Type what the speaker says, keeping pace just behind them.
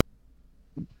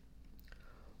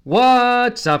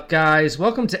What's up, guys?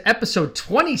 Welcome to episode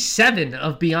 27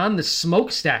 of Beyond the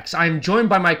Smokestacks. I'm joined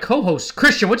by my co-host,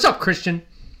 Christian. What's up, Christian?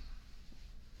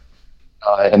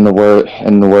 In the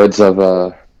words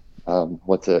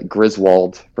of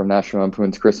Griswold from National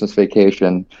Lampoon's Christmas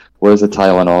Vacation, where's the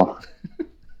Tylenol?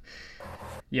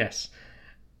 Yes.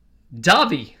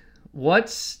 Davi,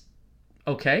 what's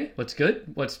okay? What's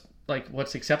good? What's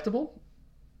acceptable?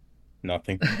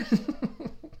 Nothing.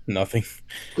 Nothing.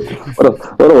 What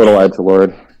a little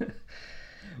edgelord.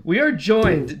 We are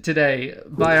joined today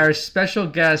by our special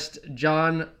guest,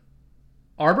 John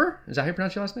Harbour. Is that how you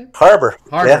pronounce your last name? Harbour.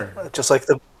 Harbour. Yeah, just like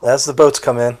as the boats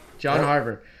come in. John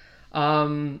Harbour.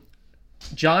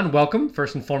 John, welcome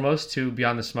first and foremost to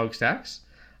Beyond the Smokestacks.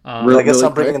 I guess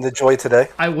I'm bringing the joy today.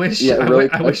 I wish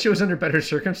I wish it was under better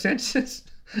circumstances.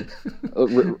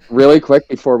 Really quick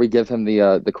before we give him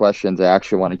the questions, I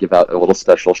actually want to give out a little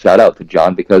special shout out to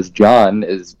John because John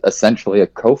is essentially a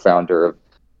co-founder of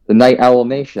the Night Owl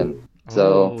Nation.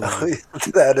 So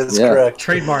that is correct.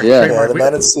 Trademark. Yeah, the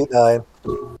man in C9.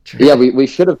 Yeah, we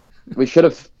should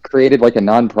have created like a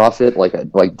nonprofit, like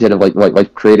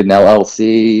created an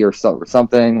LLC or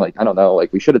something. Like I don't know,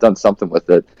 like we should have done something with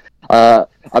it.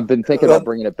 I've been thinking about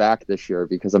bringing it back this year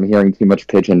because I'm hearing too much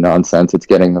pigeon nonsense. It's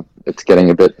getting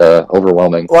a bit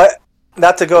overwhelming. Well,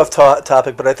 not to go off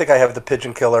topic, but I think I have the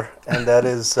pigeon killer, and that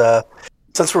is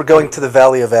since we're going to the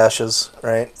Valley of Ashes,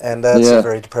 right? And that's a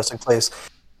very depressing place.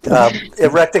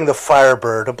 Erecting the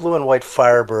Firebird, a blue and white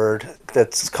Firebird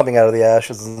that's coming out of the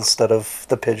ashes instead of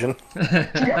the pigeon.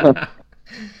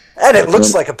 And it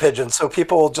looks like a pigeon, so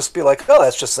people will just be like, "Oh,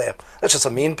 that's just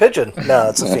a mean pigeon." No,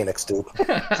 it's a phoenix, dude.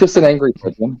 It's just an angry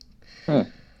pigeon. Huh.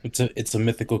 It's a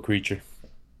mythical creature.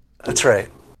 That's right.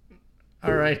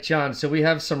 All right, John. So we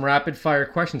have some rapid fire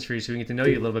questions for you, so we can get to know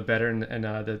you a little bit better, and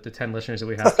the 10 listeners that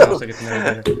we have can also get to know you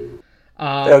better.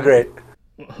 Oh, great.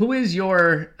 Who is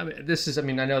your? I know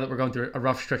that we're going through a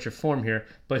rough stretch of form here,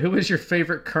 but who is your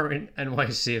favorite current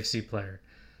NYCFC player?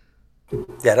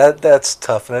 Yeah, that's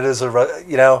tough, and it is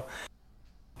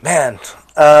man.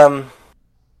 I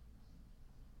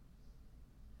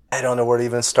don't know where to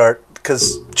even start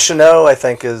because Chanot, I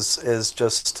think, is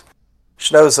just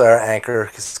Chanot's our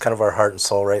anchor. It's kind of our heart and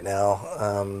soul right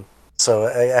now. So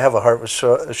I have a heart with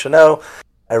Chanot.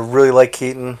 I really like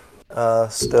Keaton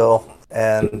still,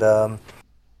 and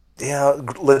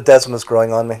Ledesma's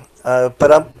growing on me.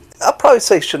 But I'll probably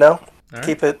say Chanot. Right.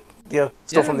 Keep it.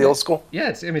 Still from the old school. Yeah,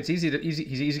 it's easy. He's an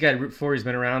easy guy to root for. He's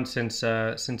been around since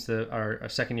our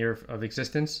second year of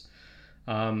existence.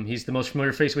 He's the most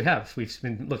familiar face we have. We've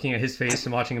been looking at his face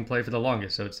and watching him play for the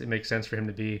longest, so it makes sense for him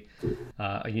to be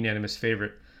a unanimous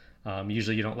favorite.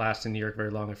 Usually, you don't last in New York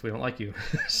very long if we don't like you.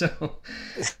 So,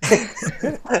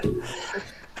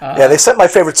 they sent my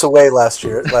favorites away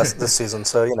this season.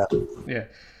 So Yeah.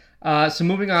 So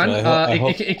moving on,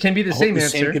 it can be the same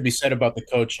answer. The same could be said about the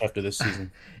coach after this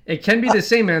season. It can be the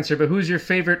same answer, but who's your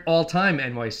favorite all-time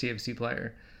NYCFC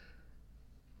player?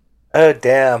 Oh,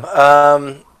 damn.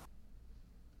 I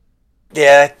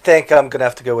think I'm going to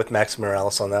have to go with Maxi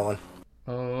Morales on that one.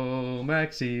 Oh,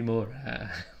 Maxi Morales.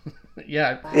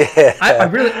 Yeah. I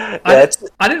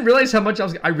didn't realize how much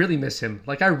I really miss him.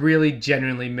 Like, I really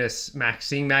genuinely miss Max.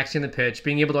 Seeing Maxi on the pitch,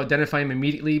 being able to identify him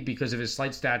immediately because of his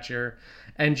slight stature,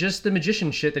 and just the magician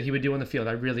shit that he would do on the field.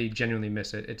 I really genuinely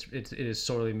miss it. It is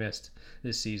sorely missed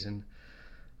this season.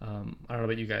 I don't know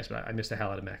about you guys, but I miss the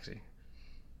hell out of Maxi.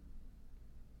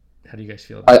 How do you guys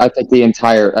feel about it? I think the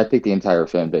entire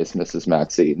fan base misses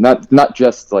Maxi. Not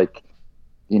just like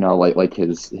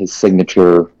his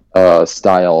signature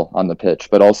style on the pitch,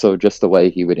 but also just the way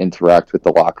he would interact with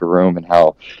the locker room and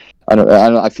how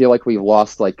I feel like we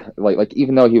lost like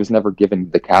even though he was never given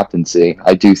the captaincy,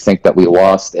 I do think that we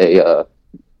lost how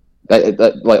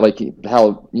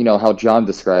John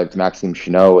described Maxime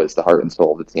Chanot as the heart and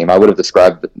soul of the team. I would have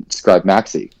described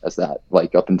Maxi as that.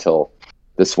 Like up until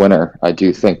this winter, I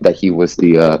do think that he was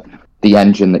the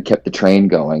engine that kept the train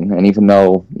going. And even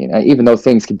though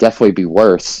things could definitely be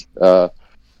worse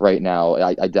right now,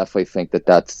 I definitely think that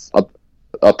that's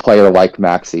a player like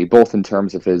Maxi, both in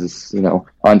terms of his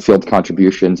on-field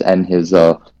contributions and his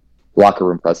locker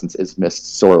room presence, is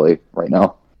missed sorely right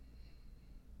now.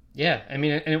 Yeah, I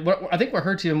mean, and I think what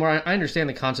hurts even more, I understand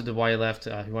the concept of why he left.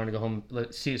 He wanted to go home,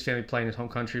 see his family play in his home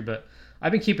country, but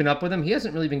I've been keeping up with him. He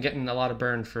hasn't really been getting a lot of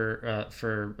burn for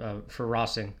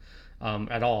Rossing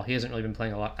at all. He hasn't really been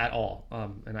playing a lot at all.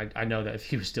 And I know that if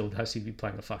he was still with us, he'd be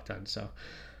playing a fuck ton. So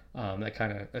that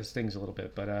kind of stings a little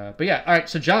bit. But yeah, all right.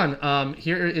 So John,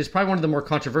 here is probably one of the more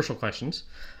controversial questions.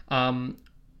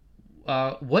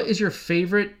 What is your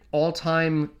favorite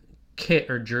all-time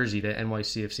kit or jersey that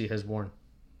NYCFC has worn?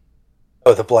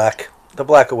 Oh, the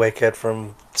black away kit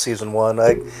from season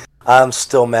 1. I'm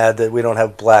still mad that we don't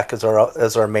have black as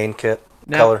our main kit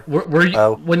Now, color. were you,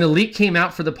 when the leak came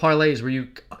out for the parlays,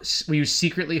 were you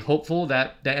secretly hopeful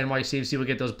that NYCFC would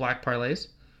get those black parlays?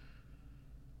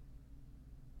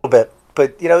 A little bit,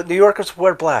 but New Yorkers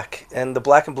wear black, and the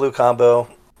black and blue combo,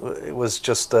 it was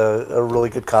just a really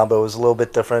good combo. It was a little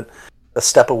bit different, a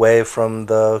step away from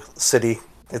the city.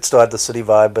 It still had the city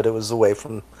vibe, but it was away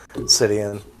from the city.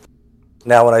 And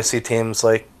now when I see teams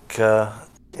like the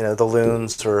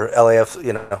Loons or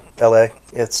LA,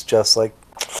 it's just like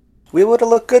we would have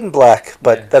looked good in black.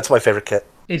 But that's my favorite kit.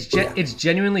 It's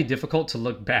genuinely difficult to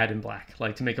look bad in black,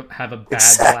 like to have a bad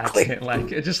Exactly. black kit.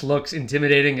 Like it just looks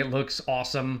intimidating. It looks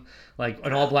awesome, like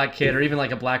an all black kit, or even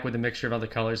like a black with a mixture of other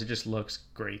colors. It just looks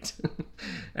great.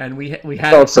 And we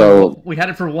had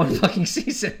it for one fucking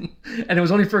season, and it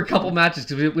was only for a couple matches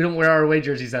because we don't wear our away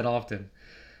jerseys that often.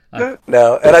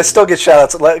 No, and I still get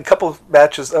shout-outs. A couple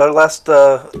matches, last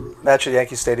match at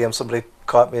Yankee Stadium, somebody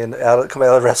caught me coming out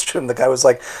of the restroom. The guy was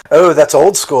like, "Oh, that's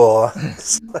old school."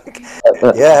 It's like,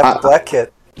 yeah, I have a black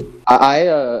kit.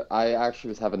 I actually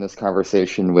was having this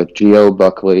conversation with Gio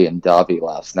Buckley and Davi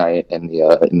last night in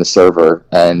the server,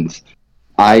 and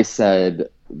I said,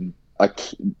 like,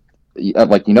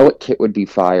 what kit would be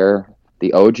fire?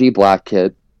 The OG black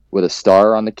kit with a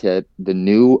star on the kit, the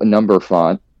new number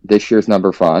font. This year's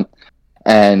number font,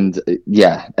 and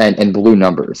blue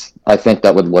numbers. I think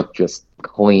that would look just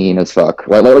clean as fuck.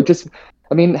 How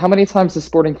many times has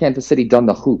Sporting Kansas City done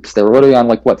the hoops? They're already on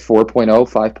 4.0,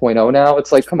 5.0 now.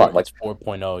 It's like, come on, it's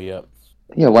 4.0. Yep.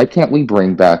 Yeah, why can't we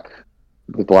bring back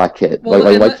the black kit? Well,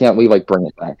 why can't we bring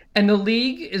it back? And the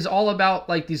league is all about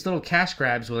these little cash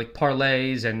grabs with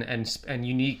parlays and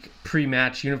unique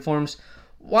pre-match uniforms.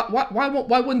 Why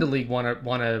wouldn't the league want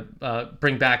to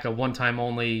bring back a one-time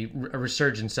only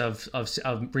resurgence of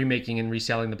remaking and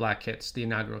reselling the black kits, the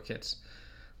inaugural kits,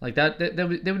 like that?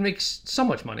 They would make so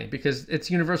much money because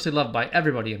it's universally loved by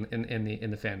everybody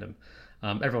in the fandom.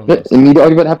 Everyone loves it. And you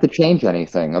don't even have to change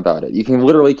anything about it. You can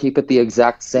literally keep it the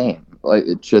exact same. Like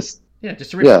it's just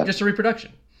just a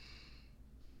reproduction.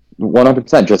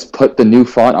 100%. Just put the new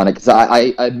font on it because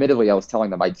I admittedly I was telling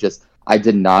them I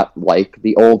did not like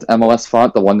the old MLS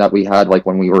font, the one that we had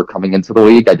when we were coming into the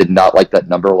league. I did not like that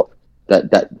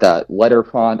that letter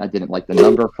font. I didn't like the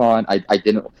number font. I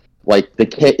didn't like the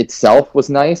kit itself was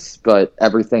nice, but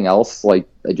everything else, I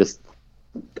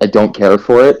don't care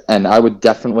for it. And I would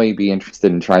definitely be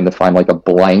interested in trying to find a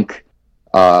blank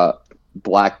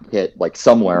black kit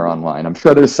somewhere online. I'm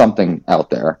sure there's something out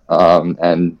there.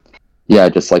 And yeah,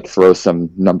 just throw some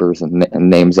numbers and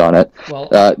names on it. Well,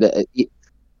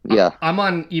 yeah, I'm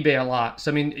on eBay a lot. So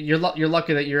I mean, you're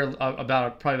lucky that you're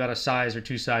probably about a size or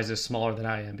two sizes smaller than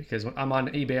I am, because I'm on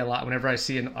eBay a lot. Whenever I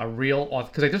see a real,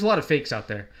 because there's a lot of fakes out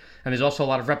there, and there's also a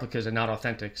lot of replicas and not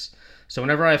authentics. So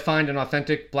whenever I find an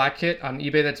authentic black kit on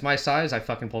eBay that's my size, I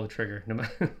fucking pull the trigger.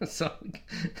 So.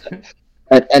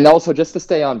 And also, just to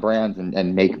stay on brand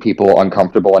and make people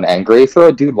uncomfortable and angry, throw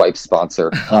a Dude Wipe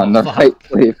sponsor on the right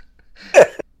sleeve.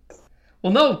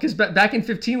 Well, no, because back in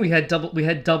 15 we had double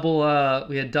badges,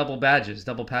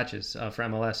 double patches for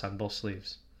MLS on both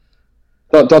sleeves.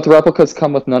 Don't the replicas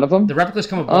come with none of them? The replicas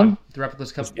come with one. The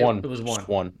replicas come. It was one. Just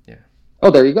one. Yeah. Oh,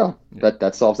 there you go. Yeah.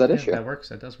 That solves that issue. That works.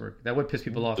 That does work. That would piss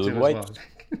people off Dude too Wipe. as well.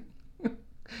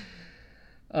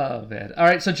 Oh man! All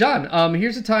right, so John,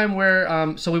 here's a time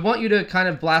where so we want you to kind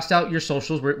of blast out your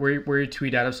socials where you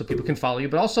tweet out of so people can follow you,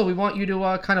 but also we want you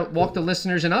to kind of walk the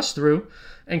listeners and us through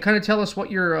and kind of tell us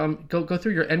what your go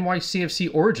through your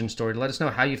NYCFC origin story to let us know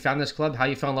how you found this club, how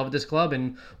you fell in love with this club,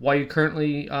 and why you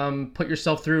currently put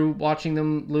yourself through watching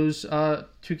them lose 2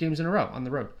 games in a row on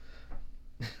the road.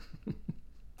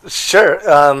 Sure.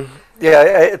 Yeah,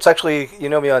 it's actually, you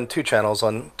know me on 2 channels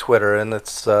on Twitter, and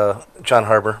it's John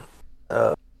Harbour.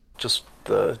 Just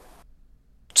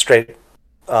straight.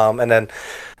 And then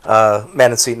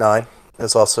Man in Seat 9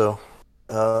 is also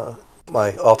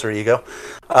my alter ego.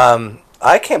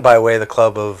 I can't buy away the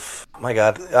club of, my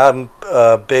God, I'm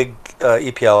a big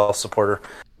EPL supporter.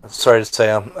 Sorry to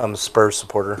say I'm a Spurs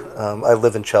supporter. I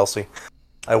live in Chelsea.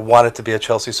 I wanted to be a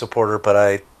Chelsea supporter, but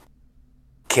I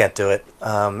can't do it.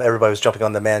 Everybody was jumping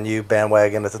on the Man U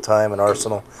bandwagon at the time and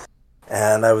Arsenal.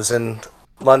 And I was in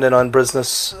London on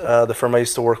business. The firm I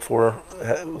used to work for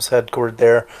was headquartered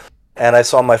there. And I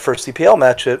saw my first EPL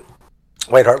match at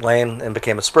White Hart Lane and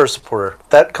became a Spurs supporter.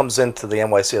 That comes into the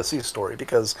NYCFC story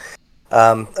because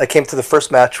I came to the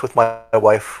first match with my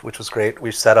wife, which was great.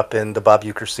 We sat up in the Bob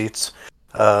Uecker seats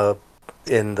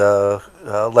in the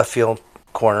left field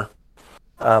corner.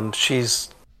 She's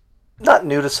not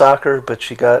new to soccer, but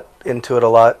she got into it a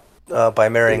lot by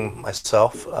marrying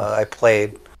myself. I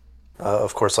played,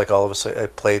 of course, like all of us. I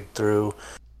played through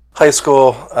high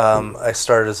school. I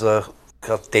started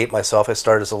I'll date myself. I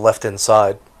started as a left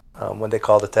inside when they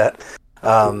called it that,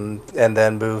 and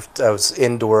then moved. I was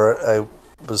indoor. I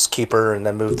was keeper, and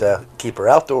then moved to keeper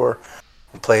outdoor.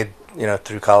 Played,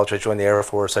 through college. I joined the Air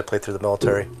Force. I played through the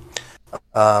military,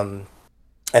 and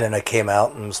then I came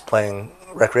out and was playing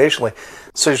recreationally.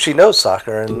 So she knows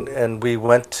soccer, and we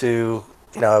went to.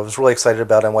 I was really excited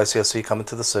about NYCFC coming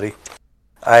to the city.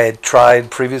 I had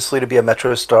tried previously to be a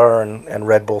Metro Star and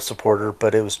Red Bull supporter,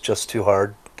 but it was just too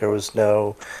hard. There was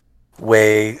no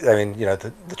way. I mean,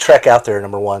 the trek out there,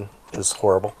 number one, is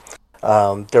horrible.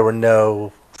 There were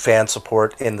no fan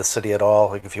support in the city at all.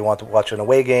 Like if you want to watch an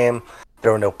away game,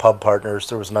 there were no pub partners.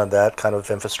 There was none of that kind of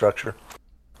infrastructure.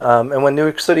 And when New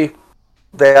York City,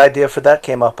 the idea for that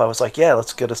came up, I was like, yeah,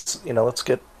 let's get a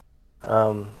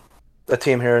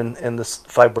team here in this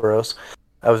 5 boroughs.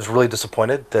 I was really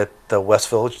disappointed that the West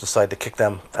Village decided to kick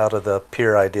them out of the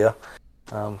pier idea,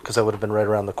 because I would have been right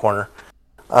around the corner.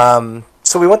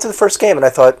 So we went to the first game, and I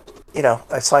thought,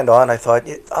 I signed on. I thought,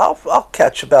 I'll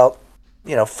catch about,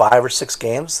 5 or 6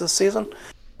 games this season.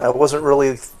 I wasn't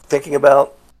really thinking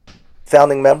about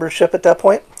founding membership at that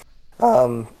point.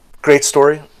 Great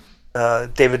story.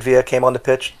 David Villa came on the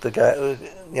pitch, the guy,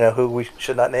 who we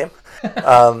should not name.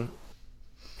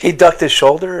 He ducked his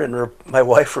shoulder, and my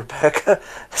wife, Rebecca,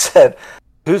 said,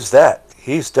 "Who's that?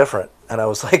 He's different." And I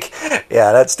was like,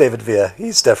 "Yeah, that's David Villa.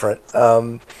 He's different."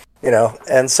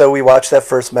 And so we watched that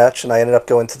first match, and I ended up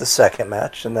going to the second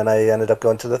match, and then I ended up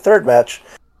going to the third match.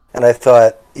 And I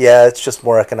thought, yeah, it's just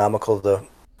more economical to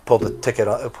pull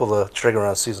the trigger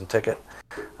on a season ticket.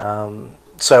 And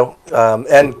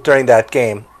during that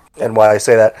game, and why I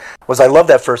say that, was I loved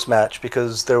that first match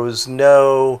because there was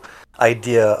no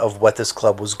idea of what this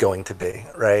club was going to be,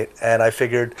 right? And I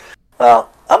figured,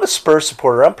 well, I'm a Spurs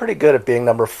supporter. I'm pretty good at being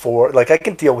number 4. Like, I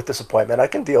can deal with disappointment. I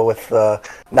can deal with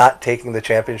not taking the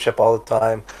championship all the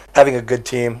time, having a good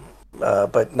team,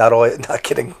 but not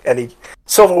getting any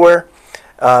silverware.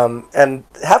 And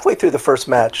halfway through the first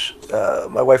match,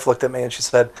 my wife looked at me and she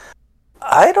said,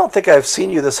 "I don't think I've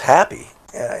seen you this happy."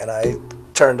 And I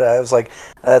was like,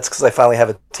 "That's because I finally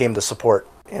have a team to support."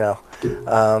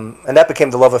 And that became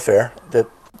the love affair that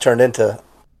turned into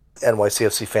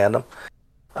NYCFC fandom.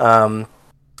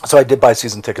 So I did buy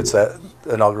season tickets that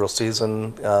inaugural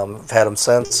season. I've had them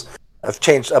since. I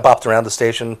bopped around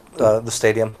the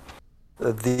stadium.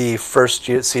 The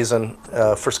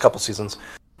first couple seasons,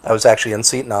 I was actually in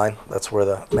seat 9. That's where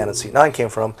the man in seat 9 came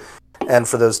from. And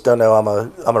for those who don't know,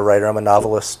 I'm a writer. I'm a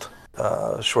novelist,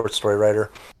 short story writer.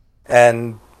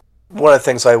 And one of the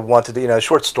things I wanted to,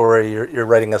 short story, you're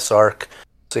writing a arc,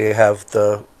 so you have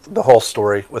the whole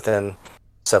story within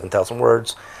 7,000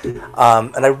 words.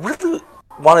 And I really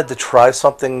wanted to try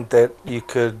something that you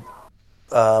could,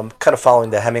 kind of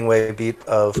following the Hemingway beat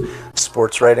of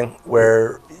sports writing,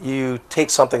 where you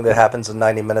take something that happens in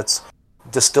 90 minutes,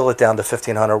 distill it down to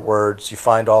 1,500 words, you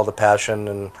find all the passion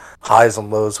and highs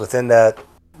and lows within that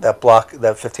block,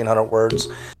 that 1,500 words,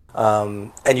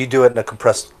 and you do it in a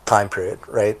compressed time period,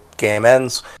 right? Game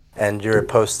ends, and you're at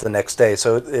post the next day.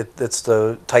 So it's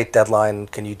the tight deadline.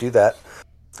 Can you do that?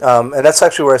 And that's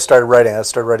actually where I started writing. I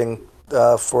started writing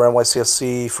for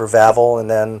NYCFC, for Vavel, and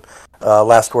then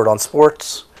Last Word on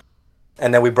Sports.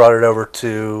 And then we brought it over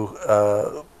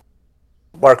to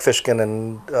Mark Fishkin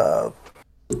and...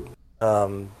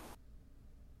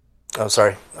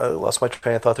 sorry, I lost my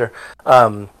train of thought there.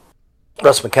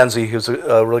 Russ McKenzie, who's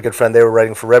a really good friend, they were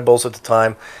writing for Red Bulls at the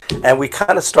time, and we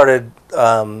kind of started.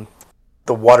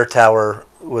 The Water Tower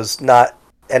was not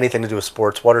anything to do with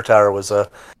sports. Water Tower was a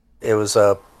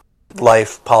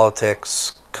life,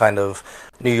 politics, kind of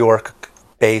New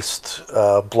York-based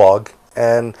blog,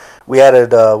 and we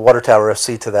added Water Tower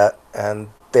FC to that, and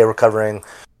they were covering.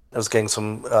 I was getting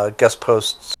some guest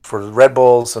posts for the Red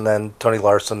Bulls, and then Tony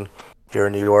Larson here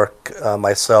in New York,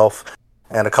 myself,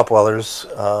 and a couple others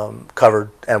covered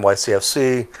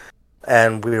NYCFC,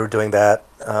 and we were doing that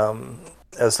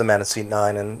as the man in seat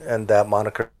 9 and that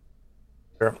moniker.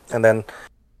 And then,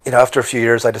 after a few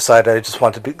years, I decided I just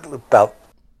wanted to be, about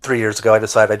 3 years ago, I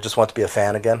decided I just want to be a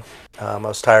fan again. I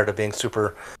was tired of being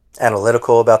super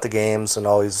analytical about the games and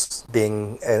always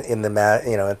being in the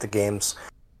at the games.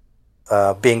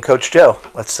 Being Coach Joe,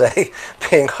 let's say,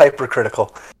 being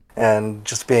hypercritical and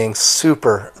just being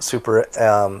super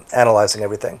analyzing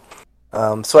everything.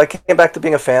 So I came back to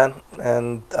being a fan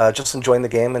and just enjoying the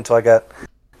game until I got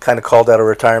kind of called out of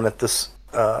retirement this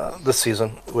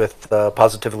season with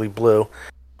Positively Blue.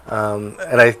 And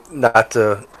that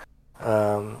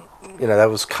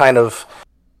was kind of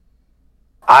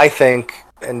I think,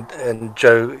 and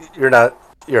Joe,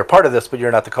 you're a part of this, but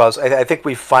you're not the cause. I think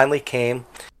we have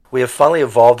finally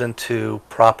evolved into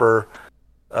proper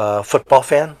football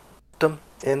fandom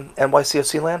in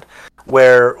NYCFC land,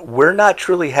 where we're not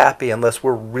truly happy unless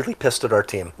we're really pissed at our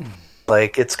team.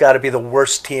 Like, it's got to be the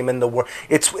worst team in the world.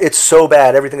 It's so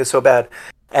bad. Everything is so bad.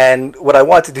 And what I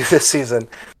want to do this season,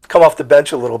 come off the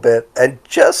bench a little bit and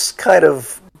just kind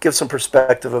of give some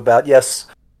perspective about, yes,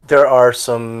 there are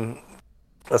some,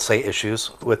 let's say,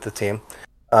 issues with the team.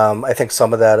 I think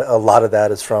a lot of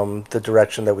that is from the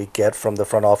direction that we get from the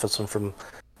front office and from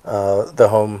the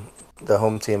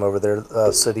home team over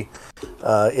there, City.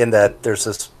 In that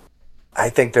I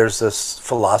think there's this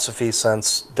philosophy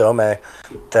since Dome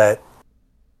that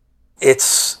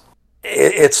it's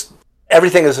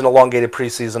everything is an elongated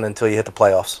preseason until you hit the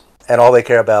playoffs, and all they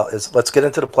care about is let's get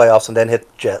into the playoffs and then hit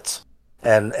Jets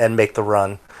and make the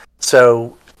run.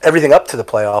 So everything up to the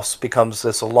playoffs becomes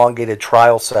this elongated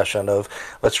trial session of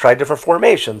let's try different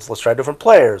formations, let's try different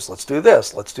players, let's do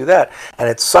this, let's do that. And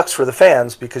it sucks for the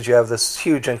fans because you have this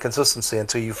huge inconsistency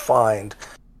until you find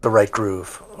the right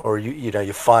groove, or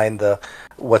you find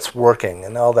what's working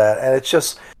and all that. And it's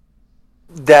just,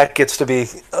 that gets to be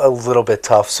a little bit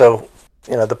tough. So,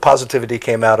 the positivity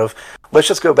came out of, let's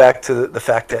just go back to the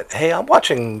fact that, hey, I'm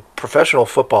watching professional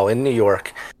football in New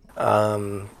York.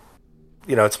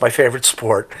 It's my favorite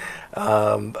sport. We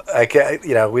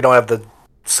don't have the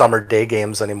summer day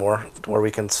games anymore where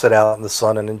we can sit out in the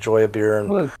sun and enjoy a beer and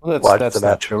watch the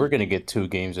match. True. We're going to get 2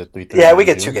 games at 3:30. Yeah, we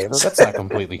get 2 games. So that's not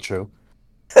completely true.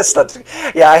 That's not.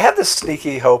 Yeah, I have this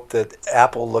sneaky hope that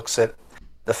Apple looks at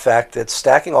the fact that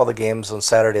stacking all the games on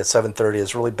Saturday at 7:30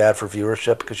 is really bad for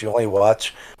viewership because you only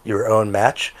watch your own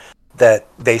match. That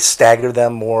they stagger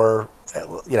them more,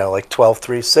 like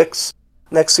 12-3-6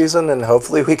 next season, and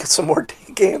hopefully we get some more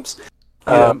day games.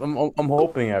 Yeah, I'm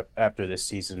hoping after this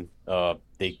season,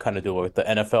 they kind of do what the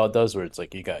NFL does, where it's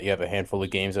like you have a handful of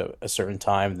games at a certain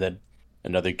time, then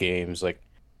another game's like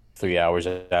 3 hours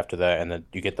after that, and then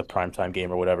you get the primetime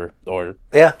game or whatever, or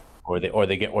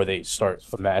they start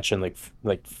a match and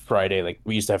like Friday, like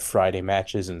we used to have Friday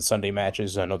matches and Sunday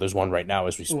matches. I know there's one right now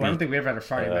as we speak. I don't think we ever had a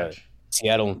Friday match.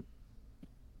 Seattle.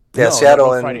 Yeah, no,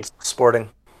 Seattle and Friday. Sporting.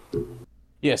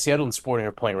 Yeah, Seattle and Sporting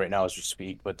are playing right now as we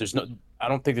speak, but I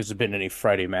don't think there's been any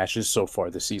Friday matches so far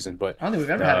this season. But I don't think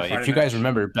we've ever had a Friday if you guys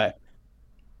remember back,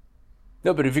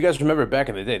 no, but if you guys remember back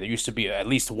in the day, there used to be at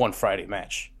least one Friday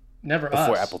match. Never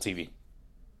before us. Apple TV.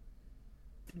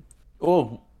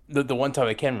 Oh, the one time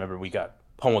I can remember, we got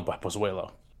pummeled by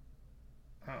Pozuelo.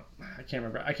 Oh, I can't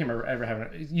remember ever having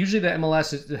it. Usually the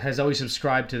MLS has always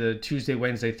subscribed to the Tuesday,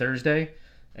 Wednesday, Thursday,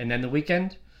 and then the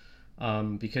weekend.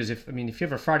 Because if you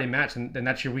have a Friday match, then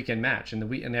that's your weekend match, and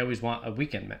they always want a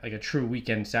weekend like a true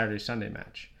weekend Saturday Sunday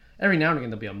match. Every now and again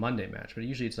there'll be a Monday match, but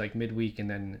usually it's like midweek, and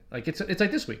then like it's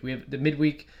like this week we have the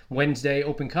midweek Wednesday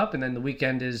Open Cup, and then the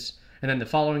weekend is, and then the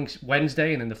following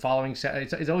Wednesday, and then the following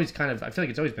Saturday. It's always kind of, I feel like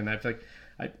it's always been that. I feel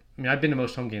like I've been to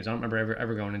most home games. I don't remember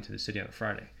ever going into the city on a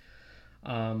Friday.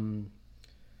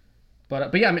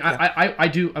 But yeah, I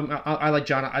do. I like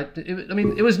John.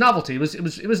 It was novelty. It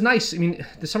was nice.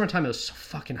 The summertime it was so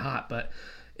fucking hot, but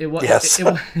it was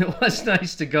it was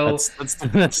nice to go. That's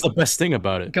the best thing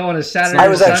about it. Go on a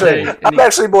Saturday. I'm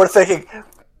actually more thinking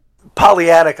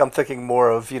Pollyannic. I'm thinking more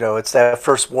of it's that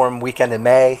first warm weekend in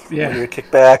May when you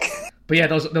kick back. But yeah,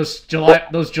 those July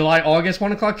August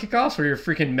 1:00 kickoffs where you're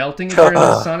freaking melting in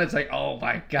the sun. It's like, oh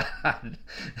my god.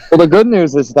 Well, the good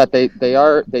news is that they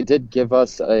did give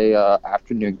us a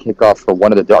afternoon kickoff for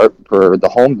for the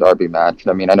home derby match.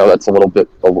 I know that's a little bit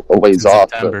a ways off.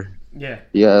 But,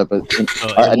 yeah, but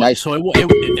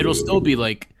it'll still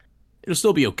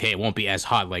be okay. It won't be as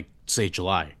hot like say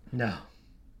July. No.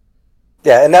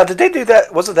 Yeah, and now did they do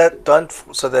that? Wasn't that done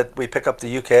so that we pick up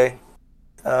the UK?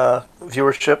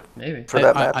 Viewership maybe for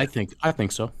that match? I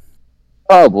think so.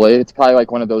 Probably it's probably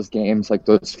like one of those games, like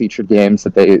those featured games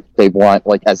that they want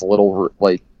like as little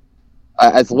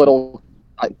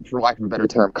for lack of a better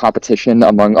term competition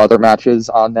among other matches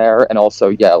on there, and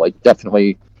also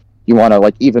definitely you want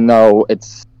to even though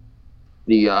it's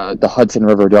the Hudson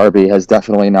River Derby has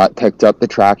definitely not picked up the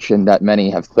traction that many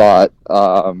have thought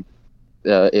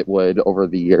it would over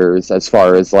the years as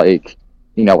far as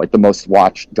the most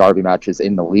watched derby matches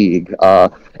in the league.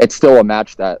 It's still a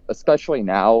match that, especially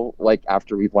now,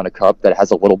 after we've won a cup, that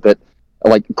has a little bit,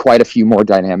 quite a few more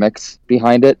dynamics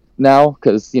behind it now.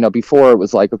 Because, before it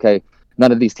was okay,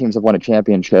 none of these teams have won a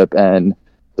championship, and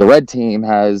the red team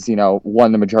has,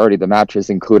 won the majority of the matches,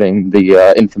 including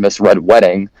the infamous Red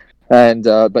Wedding. And,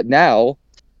 but now,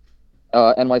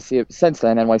 Since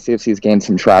then, NYCFC has gained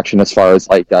some traction as far as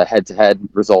like head-to-head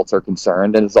results are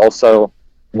concerned, and has also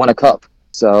won a cup.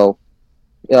 So,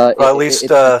 at least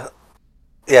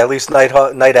Night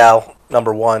Owl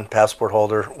 #1 passport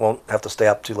holder won't have to stay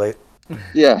up too late.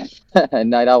 Yeah, and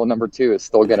Night Owl #2 is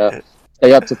still gonna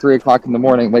stay up to 3:00 in the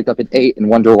morning, wake up at 8, and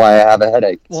wonder why I have a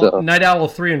headache. Well, So. Night Owl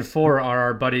 3 and 4 are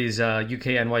our buddies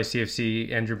UK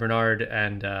NYCFC Andrew Bernard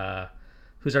and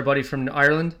who's our buddy from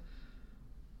Ireland?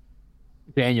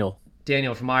 Daniel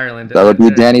from Ireland. That would be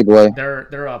Danny Boy.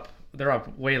 They're up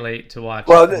way late to watch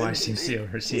NYCFC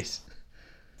overseas.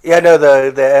 Yeah, no,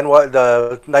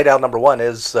 the Night Owl #1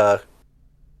 is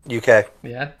UK.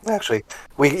 Yeah. Actually,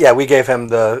 we gave him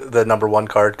the #1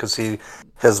 card because he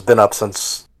has been up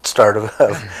since start of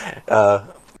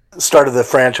the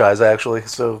franchise actually.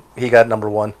 So he got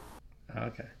 #1.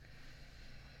 Okay.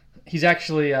 He's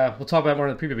actually. We'll talk about more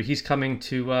in the preview, but he's coming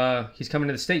to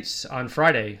the States on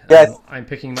Friday. Yeah, I'm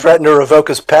picking him up. Threatened to revoke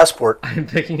his passport. I'm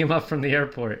picking him up from the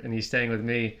airport, and he's staying with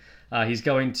me. He's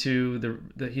going to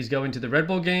the Red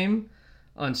Bull game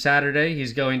on Saturday.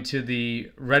 He's going to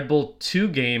the Red Bull 2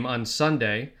 game on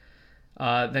Sunday.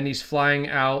 Then he's flying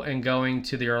out and going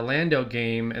to the Orlando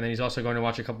game, and then he's also going to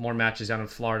watch a couple more matches down in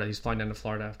Florida. He's flying down to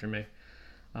Florida after me.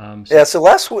 So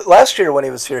last year when he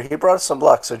was here, he brought us some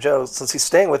luck. So Joe, since he's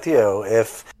staying with you,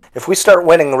 if we start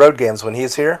winning road games when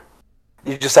he's here,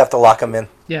 you just have to lock him in.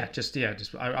 Yeah,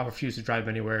 I refuse to drive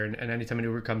anywhere, and anytime an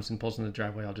Uber comes and pulls in the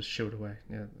driveway, I'll just shoo it away.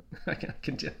 Yeah,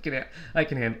 I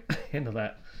can handle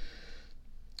that.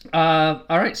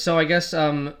 All right, so I guess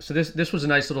so this was a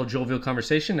nice little jovial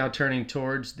conversation. Now turning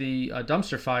towards the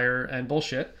dumpster fire and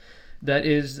bullshit that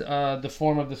is the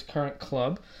form of this current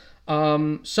club. We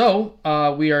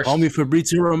are. Call me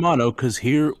Fabrizio Romano, because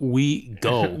here we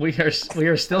go. we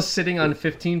are still sitting on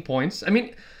 15 points. I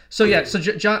mean, so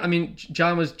John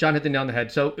hit the nail on the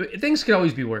head. So things could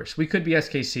always be worse. We could be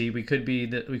SKC. We could be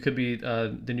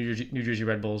the New Jersey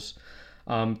Red Bulls.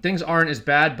 Things aren't as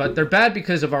bad, but they're bad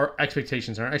because of our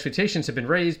expectations. And our expectations have been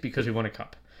raised because we won a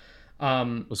cup.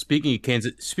 Well, speaking of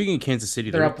Kansas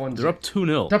City, they're up 1-0. They're up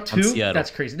 2-0. They're up 2?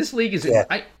 That's crazy. This league is. Yeah.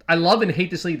 I love and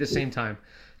hate this league at the same time.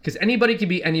 Because anybody can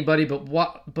beat anybody, but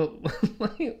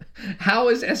how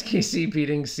is SKC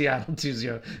beating Seattle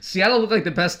 2-0? Seattle looked like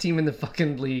the best team in the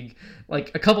fucking league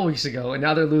like a couple weeks ago, and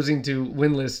now they're losing to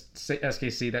winless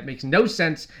SKC. That makes no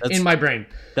sense in my brain.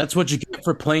 That's what you get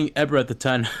for playing Eber at the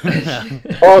time.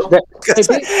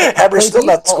 Eber's still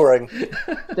not scoring.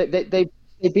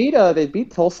 They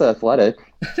beat Tulsa Athletic.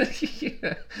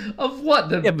 Yeah. Of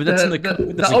what? But that's in the cup.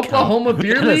 The Oklahoma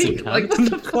Beer League? Like, what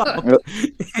the fuck?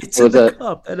 It's in the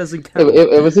cup. That doesn't count.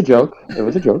 It was a joke.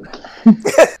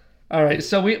 All right,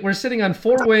 so we're sitting on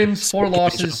 4 wins, 4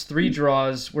 losses, 3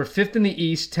 draws. We're 5th in the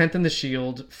East, 10th in the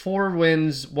Shield. 4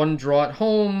 wins, 1 draw at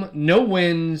home. No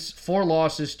wins, 4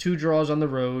 losses, 2 draws on the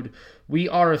road. We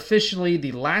are officially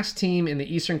the last team in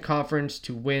the Eastern Conference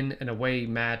to win an away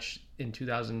match in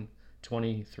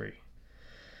 2023.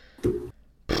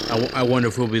 I wonder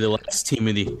if we'll be the last team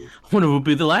in the. I wonder if we'll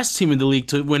be the last team in the league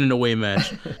to win an away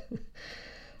match.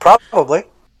 Probably.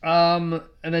 And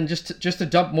then just to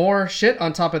dump more shit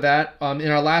on top of that, in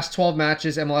our last 12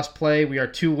 matches MLS play, we are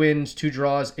 2 wins, 2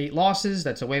 draws, 8 losses.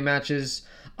 That's away matches.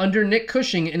 Under Nick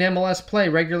Cushing in MLS play,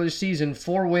 regular season,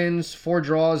 4 wins, 4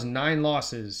 draws, 9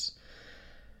 losses.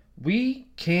 We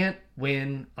can't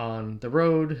win on the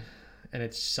road, and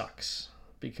it sucks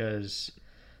because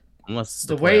unless it's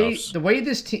the way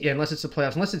this team, unless it's the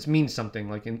playoffs, unless it means something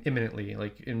like imminently,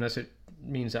 like unless it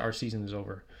means that our season is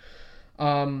over.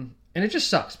 And it just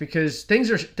sucks because things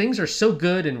are so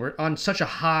good and we're on such a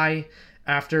high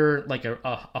after like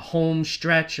a home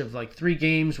stretch of like 3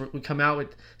 games where we come out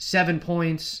with 7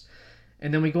 points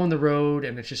and then we go on the road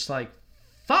and it's just like,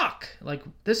 fuck, like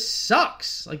this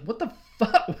sucks. Like what the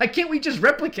fuck? Why can't we just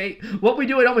replicate what we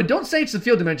do at home? And don't say it's the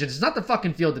field dimensions. It's not the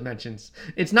fucking field dimensions.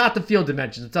 It's not the field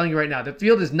dimensions. I'm telling you right now. The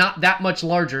field is not that much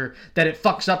larger that it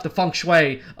fucks up the feng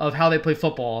shui of how they play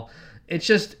football. It's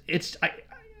just, it's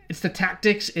the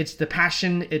tactics, it's the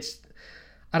passion,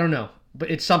 I don't know,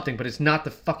 but it's something, but it's not the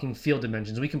fucking field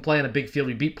dimensions. We can play on a big field.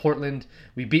 We beat Portland.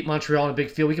 We beat Montreal on a big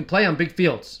field. We can play on big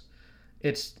fields.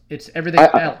 It's everything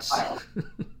else.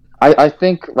 I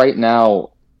think right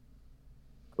now,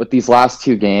 with these last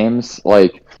 2 games,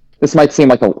 like this might seem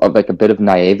like a bit of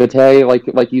naivete,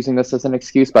 like using this as an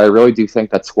excuse, but I really do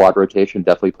think that squad rotation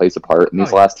definitely plays a part in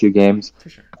these last 2 games. For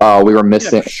sure. We were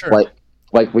missing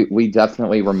we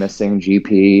definitely were missing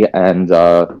GP and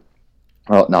well,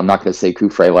 no, I'm not going to say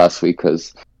Koufre last week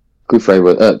because Koufre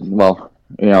was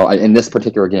in this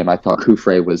particular game I thought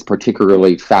Koufre was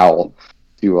particularly foul.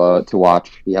 to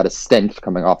watch. He had a stench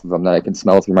coming off of him that I can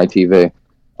smell through my TV.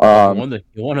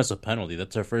 He won us a penalty.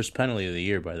 That's our first penalty of the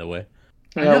year, by the way.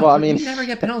 Yeah, well, I mean, you never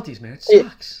get penalties, man. It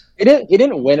sucks. He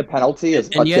didn't win a penalty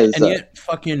as much as... And yet,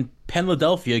 fucking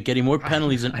Philadelphia getting more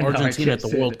penalties than Argentina at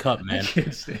the World Cup, man.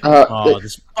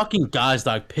 This fucking guy's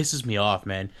dog pisses me off,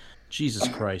 man. Jesus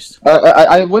Christ.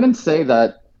 I wouldn't say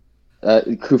that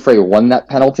Kufre won that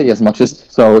penalty as much as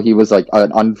so he was like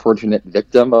an unfortunate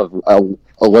victim of a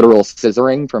literal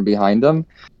scissoring from behind him.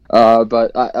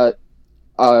 But that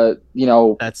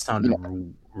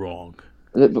sounded wrong.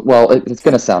 Well, it's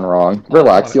going to sound wrong.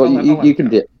 Relax. You can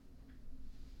do.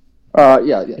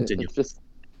 Yeah. It's just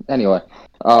anyway.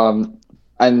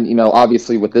 And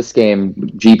obviously with this game,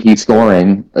 GP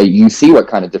scoring, you see what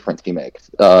kind of difference he makes.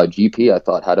 GP, I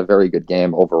thought, had a very good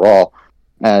game overall,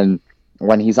 and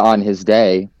when he's on his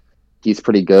day, he's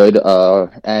pretty good.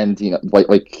 And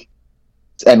like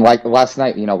last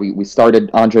night, we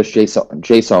started Andres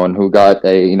Jason, who got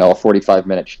a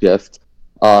 45-minute shift.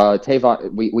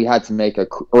 Tavon, we had to make a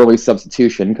early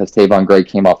substitution because Tavon Gray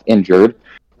came off injured.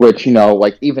 Which,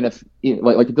 even if,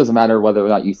 it doesn't matter whether or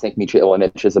not you think Micha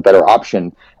Ilinic is a better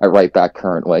option at right back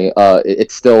currently.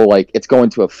 It's still, it's going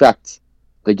to affect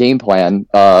the game plan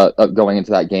going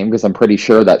into that game, because I'm pretty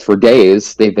sure that for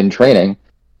days they've been training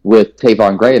with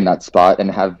Tavon Gray in that spot and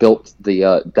have built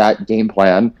that game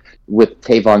plan with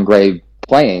Tavon Gray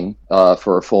playing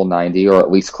for a full 90, or at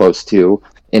least close to,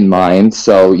 in mind.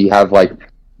 So you have,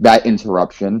 that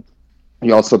interruption.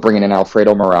 You also bring in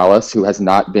Alfredo Morales, who has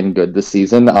not been good this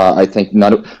season. I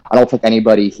don't think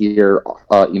anybody here,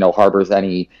 harbors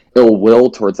any ill will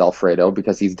towards Alfredo,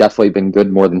 because he's definitely been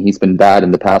good more than he's been bad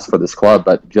in the past for this club.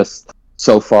 But just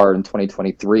so far in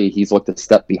 2023, he's looked a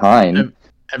step behind.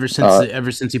 Ever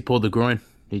since he pulled the groin,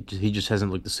 he just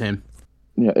hasn't looked the same.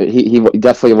 He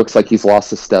definitely looks like he's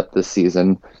lost a step this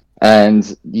season.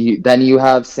 And then you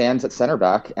have Sands at center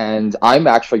back, and I'm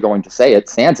actually going to say it: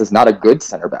 Sands is not a good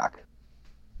center back.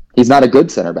 He's not a good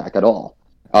center back at all.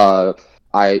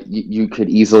 You could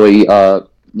easily, there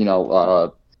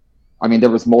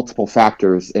was multiple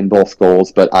factors in both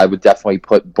goals, but I would definitely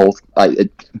put both.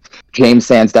 James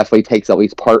Sands definitely takes at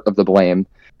least part of the blame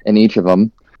in each of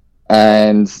them,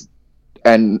 and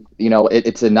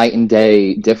it's a night and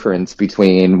day difference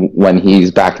between when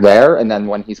he's back there and then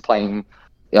when he's playing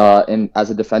as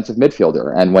a defensive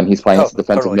midfielder, and when he's playing as a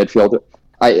defensive midfielder.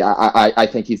 I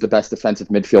think he's the best defensive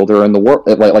midfielder in the world,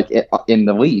 in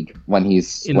the league when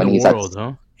he's in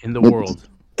the world.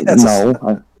 No,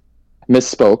 I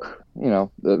misspoke.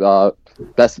 The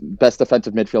best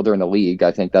defensive midfielder in the league.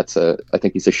 I think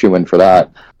he's a shoo-in for that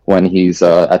when he's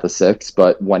at the 6.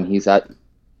 But when he's at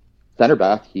center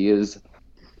back, he is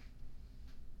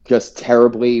just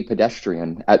terribly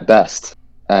pedestrian at best,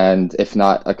 and if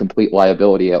not a complete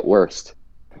liability at worst.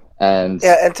 And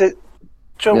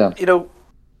Joe,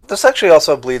 this actually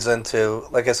also bleeds into,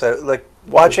 like I said,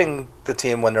 watching the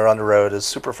team when they're on the road is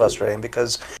super frustrating,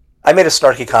 because I made a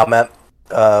snarky comment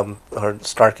or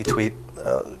snarky tweet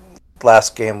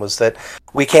last game, was that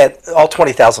we can't, all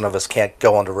 20,000 of us can't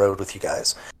go on the road with you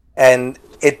guys. And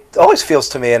it always feels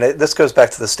to me, and this goes back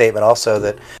to the statement also,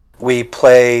 that we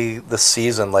play the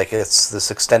season like it's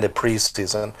this extended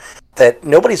preseason, that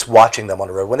nobody's watching them on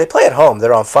the road. When they play at home,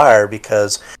 they're on fire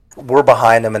because we're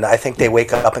behind them, and I think they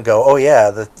wake up and go, "Oh yeah,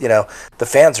 the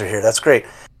fans are here. That's great."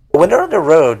 But when they're on the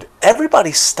road,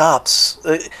 everybody stops.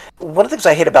 One of the things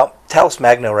I hate about Talis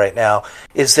Magno right now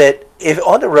is that if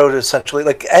on the road, essentially,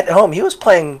 like at home, he was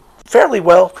playing fairly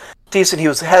well, decent.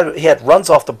 He had runs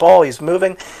off the ball. He's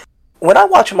moving. When I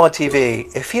watch him on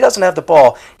TV, if he doesn't have the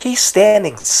ball, he's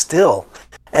standing still,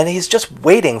 and he's just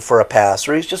waiting for a pass,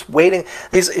 or he's just waiting.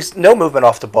 He's no movement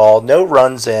off the ball, no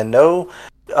runs in, no.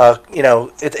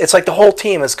 It's like the whole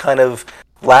team is kind of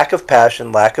lack of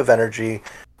passion, lack of energy.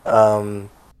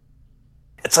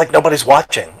 It's like nobody's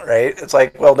watching, right? It's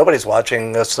like, well, nobody's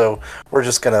watching us, so we're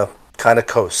just going to kind of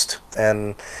coast.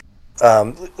 And,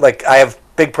 I have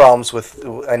big problems with,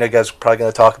 I know you guys are probably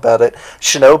going to talk about it,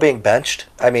 Chanot being benched.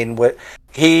 I mean,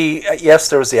 yes,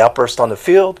 there was the outburst on the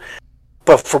field,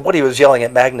 but for what he was yelling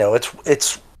at Magno,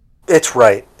 it's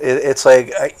right. It's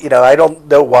like, I don't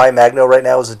know why Magno right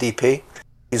now is a DP.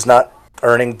 He's not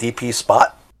earning DP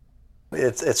spot.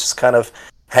 It's just kind of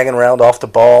hanging around off the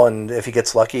ball, and if he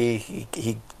gets lucky,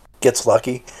 he gets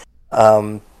lucky.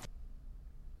 And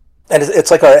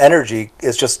it's like our energy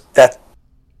is just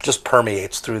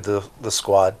permeates through the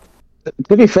squad.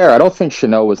 To be fair, I don't think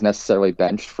Chanot was necessarily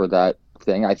benched for that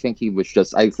thing. I think he was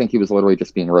literally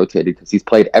just being rotated because he's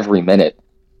played every minute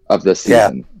of this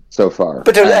season. so far.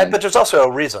 But there's also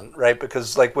a reason, right?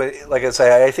 Because like I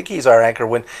say, I think he's our anchor.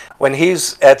 When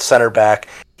he's at center back,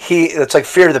 it's like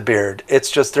fear the beard. It's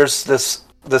just there's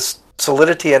this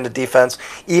solidity in the defense,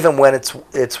 even when it's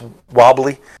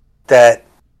wobbly, that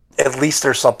at least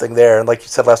there's something there. And like you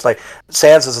said last night,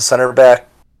 Sands as a center back,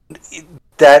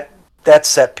 that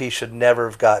set piece should never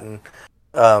have gotten.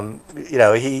 Him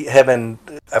and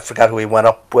I forgot who he went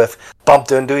up with,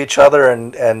 bumped into each other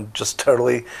and just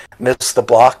totally missed the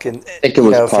block. And I think it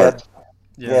was Parks.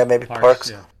 Maybe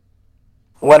Parks. Yeah.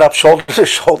 Went up shoulder to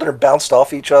shoulder and bounced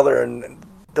off each other, and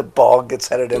the ball gets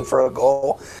headed in for a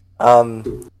goal.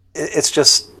 It's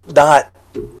just not.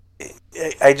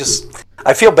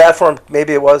 I feel bad for him.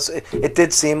 Maybe it was. It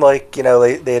did seem like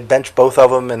they had benched both of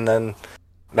them, and then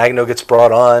Magno gets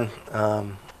brought on.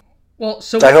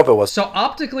 So I hope it was. So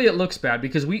optically, it looks bad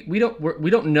because we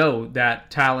don't know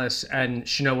that Tallis and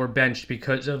Chenot were benched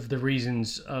because of the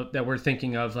reasons that we're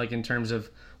thinking of, like in terms of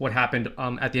what happened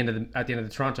at the end of the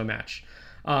Toronto match.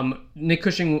 Nick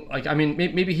Cushing,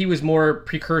 maybe he was more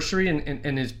precursory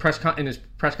in his press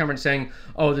conference saying,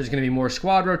 "Oh, there's going to be more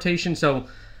squad rotation." So,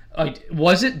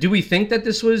 was it? Do we think that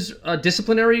this was a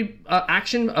disciplinary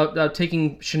action,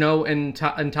 taking Chenot and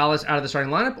Tallis out of the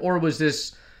starting lineup, or was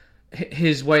this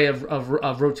his way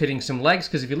of rotating some legs?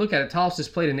 Because if you look at it, Tallis has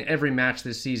played in every match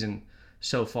this season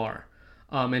so far,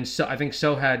 and so I think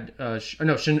had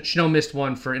Chenot missed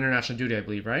one for international duty, I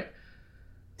believe, right?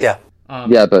 Yeah.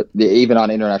 But even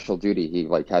on international duty, he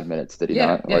had minutes. Did he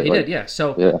not? Yeah, he did. Yeah.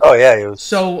 So. Yeah. Oh yeah, he was.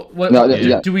 So what?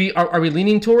 No, do we are we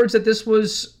leaning towards that this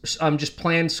was just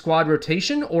planned squad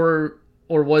rotation, or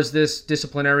was this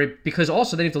disciplinary? Because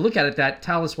also they have to look at it that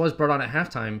Tallis was brought on at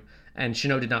halftime and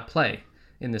Chenot did not play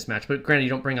in this match. But granted, you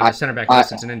don't bring on the center back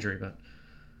unless it's an injury. But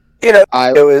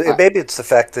maybe it's the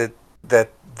fact that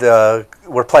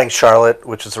we're playing Charlotte,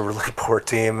 which is a really poor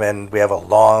team, and we have a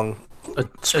long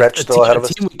stretch still ahead of us.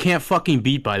 A team we can't fucking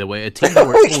beat, by the way. A team that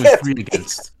we're 0-3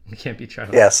 against. We can't beat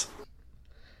Charlotte. Yes.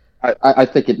 I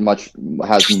think it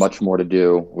has much more to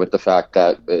do with the fact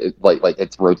that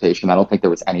it's rotation. I don't think there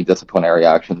was any disciplinary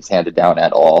actions handed down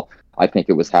at all. I think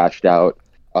it was hashed out.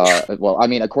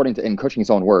 According to in Cushing's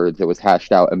own words, it was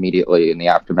hashed out immediately in the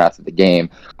aftermath of the game.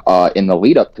 In the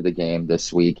lead up to the game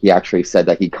this week, he actually said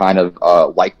that he kind of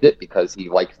liked it because he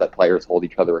likes that players hold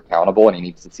each other accountable, and he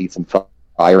needs to see some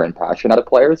fire and passion out of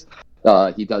players.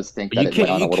 He does think that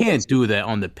you can't do that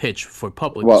on the pitch for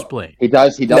public display. He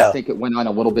does think it went on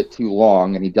a little bit too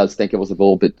long, and he does think it was a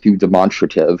little bit too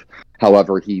demonstrative.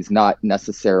 However, he's not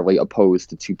necessarily opposed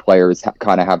to two players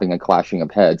kind of having a clashing of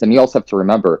heads. And you also have to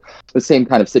remember the same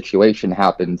kind of situation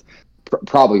happened,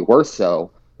 probably worse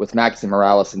so, with Maxi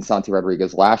Morales and Santi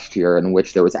Rodriguez last year, in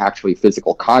which there was actually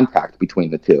physical contact between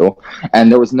the two,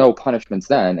 and there was no punishments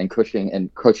then. And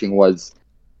Cushing was,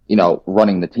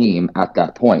 running the team at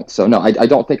that point. So no, I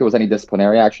don't think it was any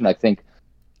disciplinary action. I think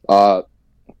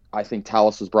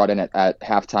Tallis was brought in at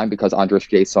halftime because Andres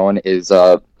Jason is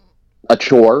a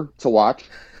chore to watch,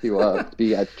 to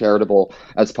be as charitable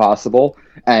as possible.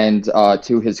 And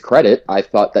to his credit, I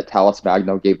thought that Tallis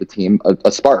Magno gave the team a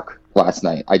spark last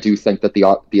night. I do think that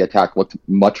the attack looked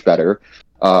much better.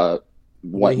 The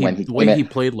way he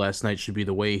played last night should be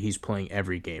the way he's playing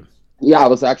every game. Yeah, I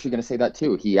was actually going to say that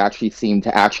too. He actually seemed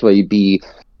to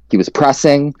he was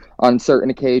pressing on certain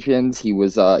occasions. He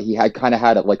had kind of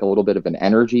had a little bit of an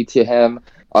energy to him.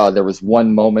 There was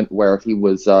one moment where he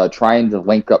was trying to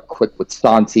link up quick with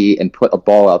Santi and put a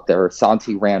ball out there.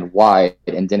 Santi ran wide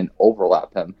and didn't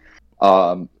overlap him.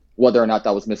 Whether or not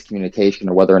that was miscommunication,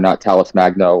 or whether or not Tallis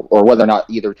Magno, or whether or not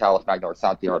either Tallis Magno or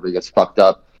Santi Rodriguez fucked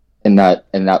up in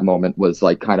that moment was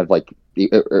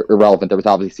irrelevant. There was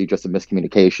obviously just a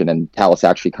miscommunication, and Tallis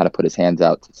actually kind of put his hands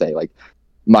out to say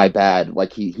my bad.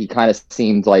 He kind of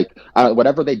seemed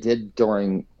whatever they did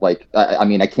during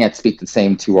I can't speak the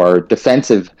same to our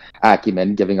defensive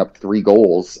acumen, giving up 3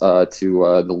 goals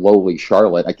to the lowly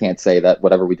Charlotte. I can't say that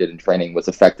whatever we did in training was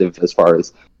effective as far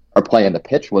as our play on the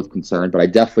pitch was concerned, but I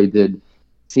definitely did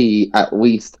see at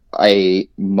least a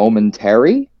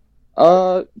momentary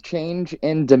change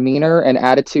in demeanor and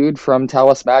attitude from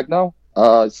Tallis Magno.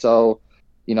 So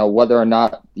whether or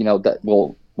not that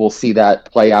we'll see that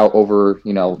play out over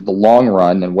the long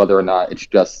run, and whether or not it's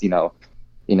just in the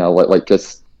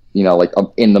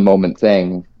moment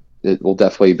thing, it will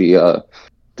definitely be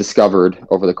discovered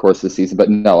over the course of the season. But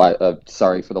no,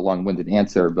 sorry for the long-winded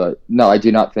answer, but no, I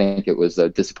do not think it was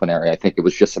disciplinary. I think it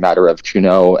was just a matter of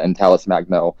Chenot and Tallis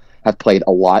Magno have played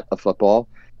a lot of football.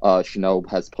 Chenot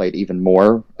has played even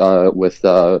more with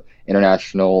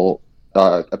international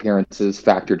appearances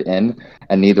factored in,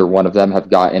 and neither one of them have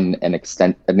gotten an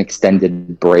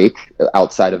extended break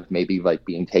outside of maybe like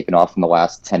being taken off in the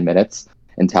last 10 minutes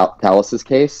in Talas's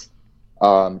case.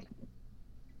 But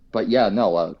yeah,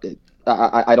 no,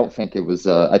 I don't think it was.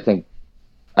 I think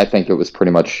it was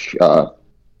pretty much. I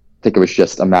think it was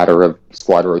just a matter of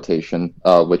squad rotation,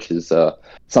 which is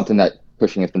something that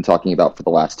Cushing has been talking about for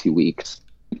the last 2 weeks.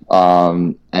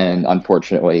 And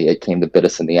unfortunately, it came to bit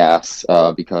us in the ass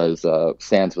because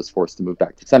Sands was forced to move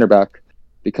back to center back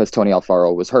because Tony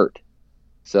Alfaro was hurt.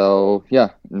 So yeah,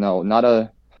 no, not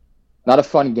a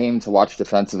fun game to watch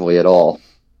defensively at all.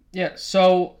 Yeah,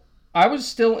 so I was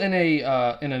still in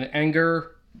an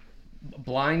anger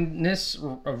blindness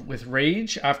with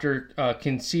rage after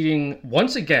conceding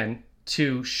once again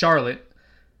to Charlotte.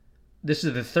 This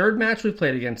is the third match we've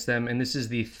played against them, and this is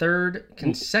the third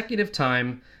consecutive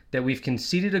time that we've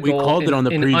conceded a goal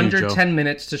in under 10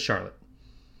 minutes to Charlotte.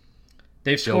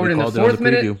 They've scored in the 4th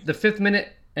minute, the 5th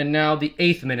minute, and now the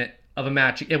 8th minute of a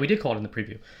match. Yeah, we did call it in the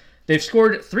preview. They've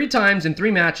scored 3 times in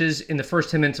 3 matches in the first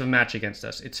 10 minutes of a match against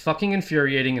us. It's fucking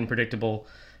infuriating and predictable.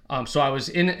 So I was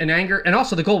in an anger, and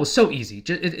also the goal was so easy.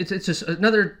 It's just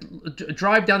another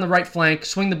drive down the right flank,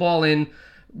 swing the ball in.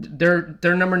 Their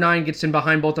number 9 gets in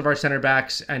behind both of our center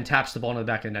backs and taps the ball into the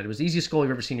back of the net. It was the easiest goal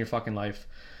you've ever seen in your fucking life.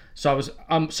 So I was.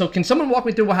 So can someone walk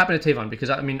me through what happened to Tavon? Because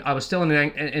I was still in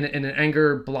an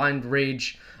anger, blind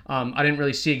rage. I didn't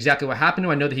really see exactly what happened to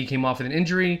him. I know that he came off with an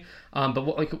injury. But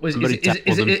what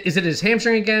is it his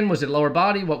hamstring again? Was it lower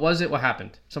body? What was it? What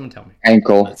happened? Someone tell me.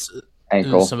 Ankle.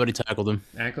 Somebody tackled him.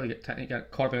 Ankle. He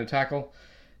got caught up in a tackle.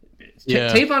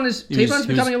 Yeah. Tavon's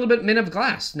becoming a little bit men of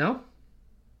glass. No.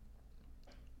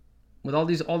 With all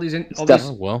these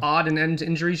odd and end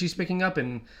injuries he's picking up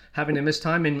and having to miss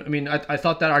time. And I mean, I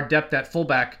thought that our depth at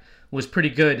fullback was pretty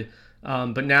good.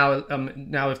 But now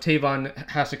if Tavon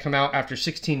has to come out after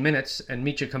 16 minutes and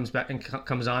Micha comes back and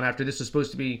comes on after this was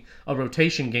supposed to be a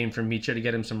rotation game for Micha to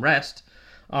get him some rest.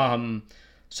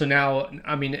 So now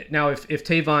if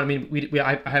Tavon,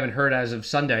 I haven't heard as of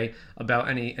Sunday about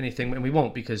anything, and we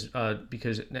won't because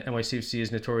NYCFC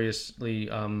is notoriously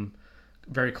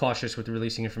very cautious with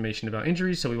releasing information about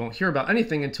injuries, so we won't hear about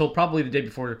anything until probably the day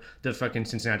before the fucking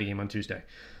Cincinnati game on Tuesday,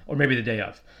 or maybe the day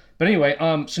of. But anyway,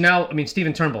 so now,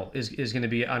 Stephen Turnbull is going to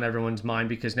be on everyone's mind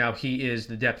because now he is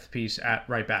the depth piece at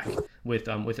right back with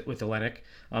Olenek.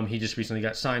 He just recently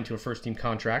got signed to a first team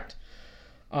contract.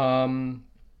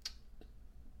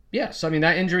 Yeah, so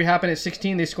that injury happened at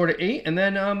 16. They scored at 8, and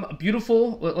then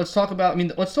beautiful. Let's talk about.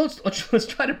 Let's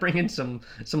try to bring in some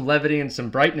levity and some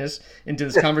brightness into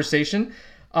this conversation.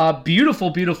 Beautiful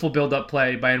build-up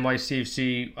play by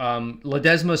NYCFC.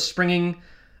 Ledesma springing.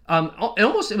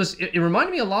 It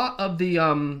reminded me a lot of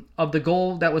the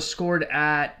goal that was scored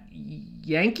at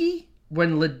Yankee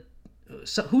when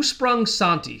who sprung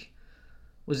Santi?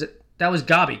 That was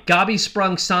Gabi. Gabi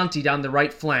sprung Santi down the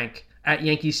right flank at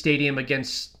Yankee Stadium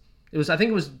against. Was it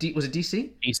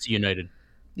DC? DC United.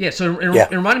 Yeah, so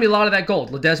it reminded me a lot of that goal.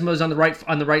 Ledesma's on the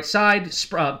right side,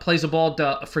 plays the ball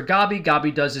for Gabi.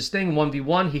 Gabi does his thing,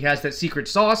 1v1. He has that secret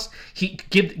sauce. He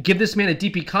give this man a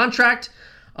DP contract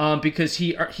because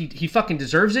he fucking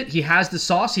deserves it. He has the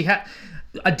sauce. He had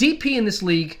a DP in this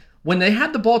league. When they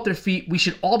have the ball at their feet, we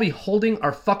should all be holding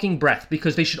our fucking breath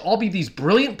because they should all be these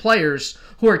brilliant players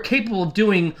who are capable of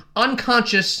doing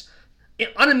unconscious,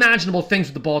 unimaginable things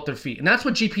with the ball at their feet. And that's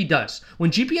what GP does.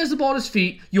 When GP has the ball at his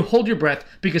feet, you hold your breath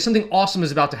because something awesome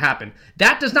is about to happen.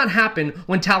 That does not happen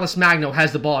when Talis Magno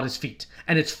has the ball at his feet.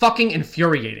 And it's fucking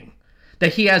infuriating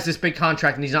that he has this big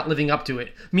contract and he's not living up to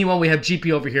it. Meanwhile, we have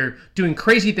GP over here doing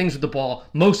crazy things with the ball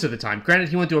most of the time. Granted,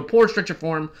 he went through a poor stretch of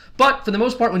form, but for the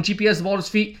most part, when GP has the ball at his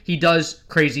feet, he does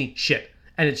crazy shit.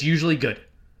 And it's usually good.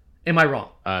 Am I wrong?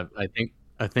 I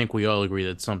think we all agree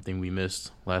that's something we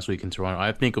missed last week in Toronto.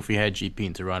 I think if we had GP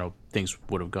in Toronto, things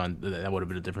would have gone. That would have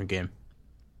been a different game.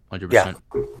 100%. Yeah,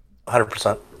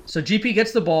 100%. So GP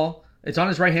gets the ball. It's on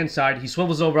his right-hand side. He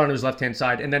swivels over on his left-hand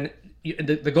side. And then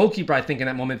the goalkeeper, I think, in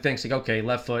that moment thinks, like, okay,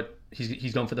 left foot.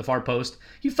 He's going for the far post.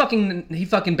 He fucking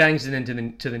bangs it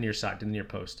into the near side, to the near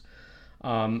post.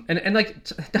 And like,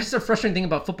 that's the frustrating thing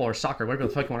about football or soccer, whatever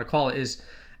the fuck you want to call it, is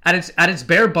at its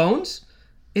bare bones,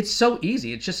 it's so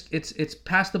easy. It's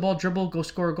pass the ball, dribble, go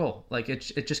score a goal. Like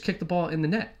it just kick the ball in the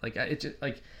net.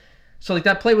 So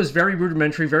that play was very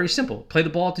rudimentary, very simple. Play the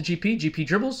ball to GP. GP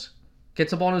dribbles,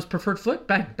 gets the ball on his preferred foot,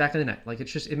 bang, back in the net. Like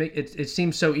it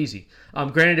seems so easy.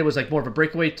 Granted, it was like more of a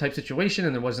breakaway type situation,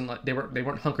 and there wasn't like they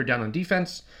weren't hunkered down on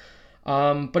defense.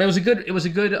 But it was a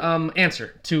good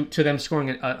answer to them scoring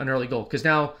an early goal, because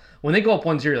now when they go up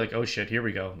 1-0, you're like, oh shit, here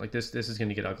we go. Like this is going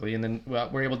to get ugly, and then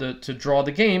we're able to draw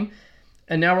the game.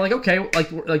 And now we're like, okay, like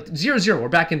 0-0, we're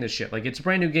back in this shit. Like, it's a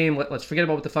brand new game. Let's forget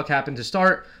about what the fuck happened to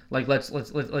start. Like,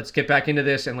 let's get back into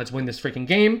this and let's win this freaking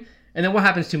game. And then what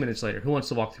happens 2 minutes later? Who wants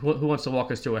to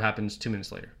walk us through what happens 2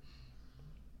 minutes later?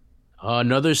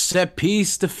 Another set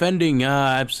piece defending.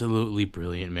 Absolutely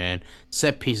brilliant, man.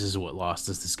 Set piece is what lost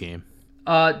us this game.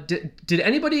 Did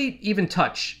anybody even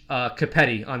touch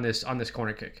Capetti on this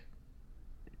corner kick?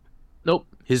 Nope.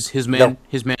 His man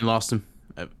lost him.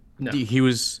 No. He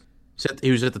was at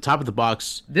the top of the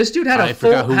box. This dude had a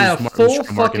full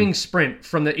fucking sprint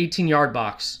from the 18-yard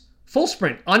box. Full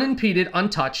sprint, unimpeded,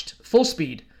 untouched, full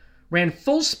speed. Ran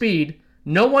full speed.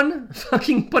 No one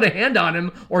fucking put a hand on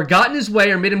him or got in his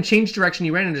way or made him change direction.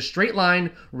 He ran in a straight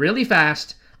line, really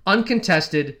fast,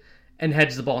 uncontested, and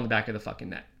heads the ball in the back of the fucking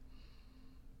net.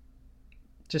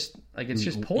 Just like, it's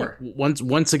just poor.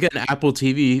 Once again, Apple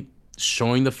TV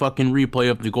showing the fucking replay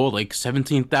of the goal like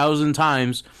 17,000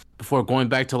 times before going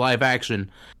back to live action.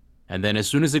 And then as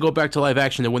soon as they go back to live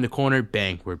action, they win the corner,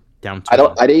 bang, we're down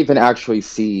 2-1. I didn't even actually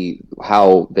see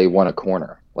how they won a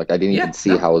corner. Like, I didn't even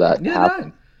see how that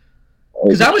happened.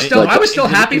 Because I was still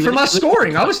happy from us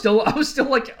scoring. I was still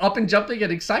like up and jumping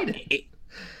and excited.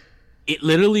 It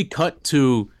literally cut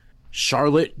to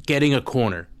Charlotte getting a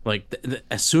corner. Like,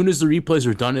 as soon as the replays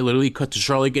were done, it literally cut to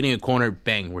Charlotte getting a corner.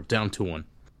 Bang, we're down 2-1.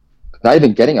 Not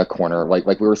even getting a corner. Like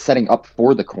we were setting up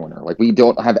for the corner. Like, we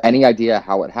don't have any idea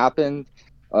how it happened.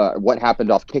 What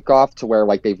happened off kickoff to where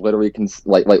like they've literally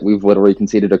we've literally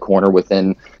conceded a corner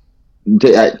within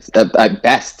at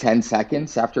best 10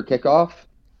 seconds after kickoff.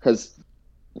 Because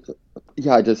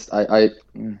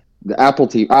the Apple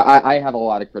TV. I have a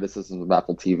lot of criticisms of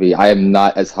Apple TV. I am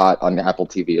not as hot on Apple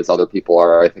TV as other people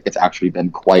are. I think it's actually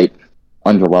been quite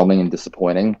underwhelming and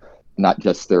disappointing. Not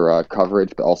just their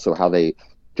coverage, but also how they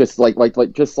just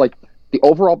the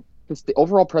overall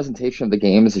presentation of the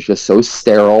games is just so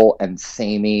sterile and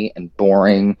samey and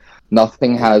boring.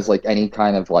 Nothing has like any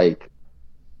kind of like.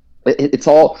 It's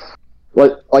all.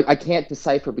 Like I can't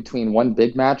decipher between one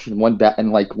big match and one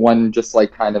one just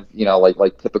like kind of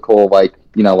typical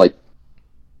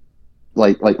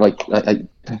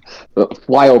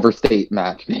flyover state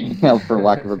match, for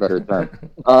lack of a better term.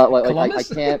 I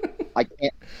can't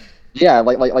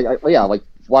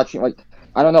watching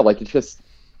I don't know, it's just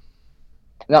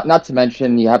not to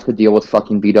mention you have to deal with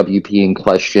fucking BWP in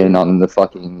question on the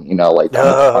fucking on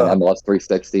MLS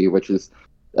 360, which is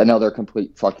another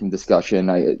complete fucking discussion.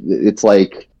 It's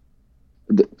like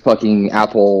the fucking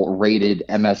Apple rated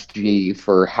MSG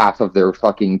for half of their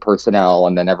fucking personnel,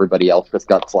 and then everybody else just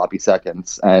got sloppy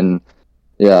seconds. And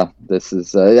this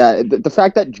is the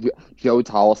fact that Joe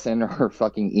Tollison or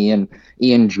fucking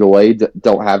Ian Joy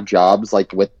don't have jobs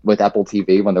like with Apple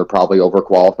TV when they're probably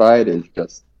overqualified is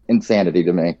just insanity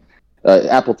to me.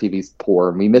 Apple TV's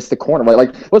poor. We missed the corner.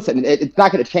 Listen, it's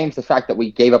not going to change the fact that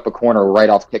we gave up a corner right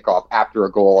off kickoff after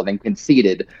a goal and then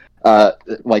conceded.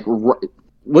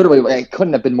 Literally, it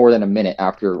couldn't have been more than a minute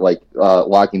after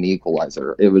locking the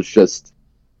equalizer. It was just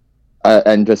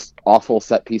and just awful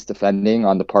set piece defending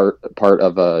on the part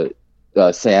of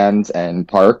Sands and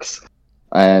Parks,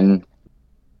 and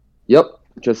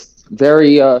just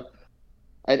very.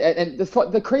 And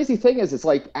the crazy thing is, it's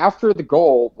like after the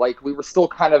goal, like we were still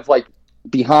kind of like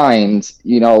behind,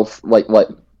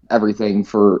 everything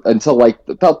until like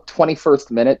about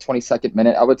 22nd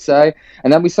minute, I would say.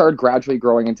 And then we started gradually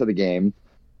growing into the game.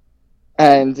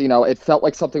 And, it felt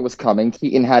like something was coming.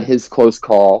 Keaton had his close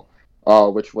call,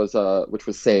 which was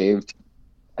saved.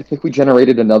 I think we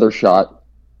generated another shot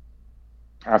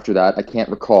after that. I can't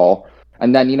recall.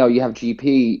 And then, you have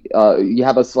GP, you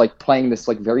have us like playing this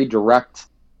like very direct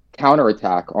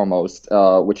counterattack almost,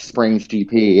 which springs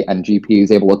GP, and GP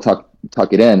is able to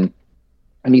tuck it in.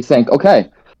 And you think, okay,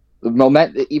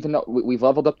 even though we've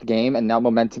leveled up the game and now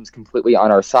momentum's completely on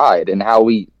our side, and how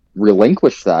we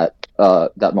relinquish that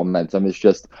momentum is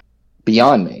just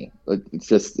beyond me. It's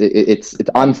just it's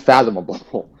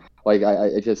unfathomable.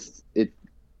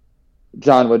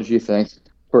 John, what did you think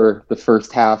for the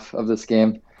first half of this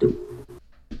game?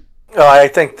 I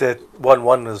think that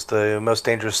 1-1 was the most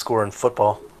dangerous score in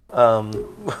football.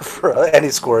 For any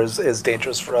score is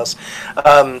dangerous for us.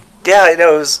 It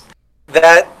was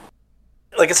that.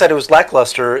 Like I said, it was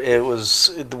lackluster.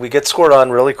 We get scored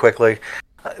on really quickly.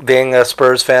 Being a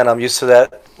Spurs fan, I'm used to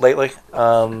that lately.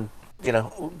 It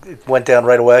went down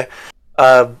right away.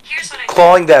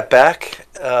 Clawing that back,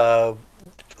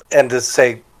 and to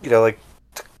say, go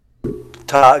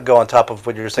on top of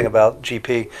what you were saying about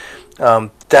GP.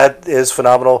 That is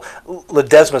phenomenal.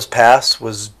 Ledesma's pass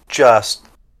was just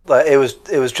it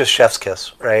was just chef's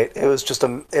kiss, right? It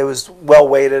was well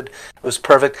weighted. It was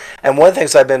perfect. And one of the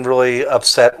things I've been really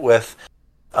upset with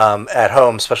at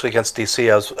home, especially against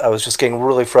DC. I was just getting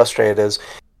really frustrated.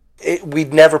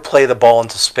 We'd never play the ball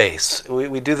into space.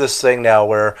 We do this thing now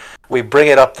where we bring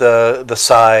it up the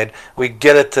side, we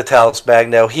get it to Talix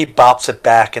Magno, he bops it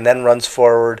back and then runs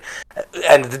forward,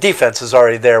 and the defense is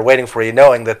already there waiting for you,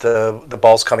 knowing that the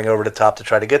ball's coming over the top to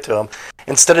try to get to him.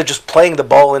 Instead of just playing the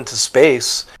ball into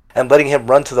space and letting him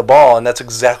run to the ball, and that's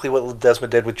exactly what Ledesma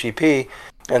did with GP,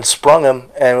 and sprung him,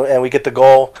 and we get the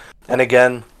goal. And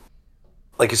again,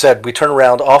 like you said, we turn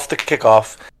around off the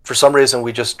kickoff. For some reason,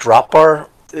 we just drop our...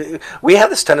 We have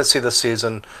this tendency this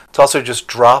season to also just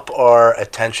drop our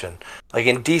attention. Like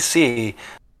in DC,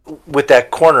 with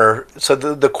that corner, so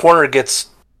the corner gets...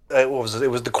 what was it? It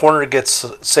was the corner gets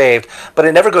saved, but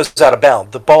it never goes out of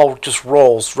bounds. The ball just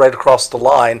rolls right across the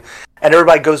line, and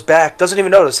everybody goes back, doesn't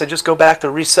even notice. They just go back to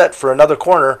reset for another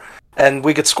corner, and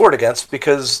we get scored against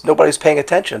because nobody's paying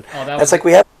attention. It's like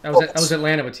we have... That was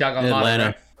Atlanta with Thiago Almada. Atlanta.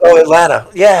 Right? Oh, Atlanta.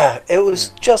 Yeah, it was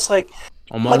just like...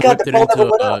 Almada whipped it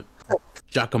into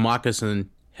Giacomakis and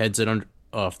heads it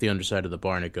off the underside of the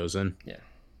bar, and it goes in. Yeah.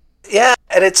 Yeah,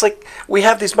 and it's like we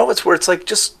have these moments where it's like,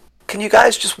 just can you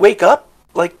guys just wake up?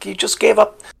 Like you just gave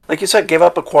up, like you said, gave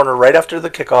up a corner right after the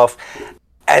kickoff,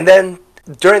 and then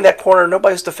during that corner,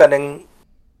 nobody's defending.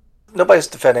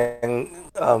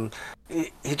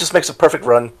 He just makes a perfect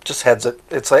run, just heads it.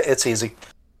 It's easy.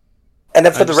 And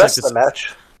then for the rest of the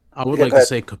match, I would like to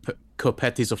say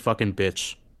Copetti's a fucking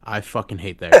bitch. I fucking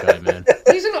hate that guy, man.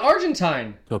 He's an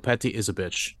Argentine. Copetti is a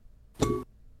bitch.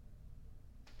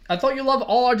 I thought you love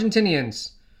all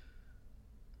Argentinians.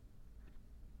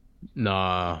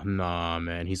 Nah,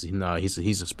 man. He's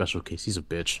a special case. He's a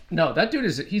bitch. No, that dude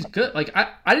he's good. Like I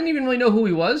didn't even really know who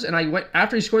he was, and I went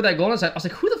after he scored that goal. And I was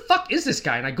like, who the fuck is this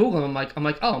guy? And I Googled him.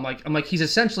 I'm like, he's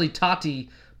essentially Totti,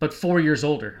 but 4 years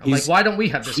older. I'm like, why don't we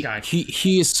have this guy?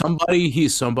 He is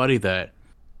somebody that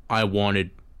I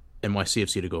wanted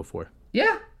NYCFC to go for.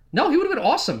 Yeah. No, he would have been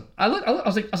awesome. I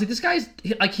was like, this guy's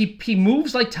like he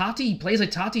moves like Totti, he plays like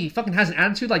Totti, he fucking has an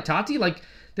attitude like Totti. Like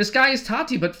this guy is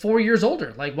Totti, but 4 years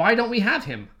older. Like, why don't we have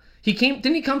him?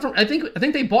 Didn't he come from? I think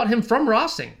they bought him from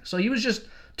Racing, so he was just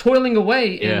toiling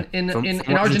away in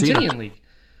Argentinian league.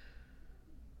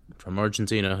 From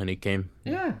Argentina, and he came.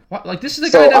 Yeah, like this is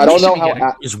the guy that we should be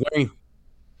getting. He's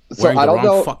wearing I don't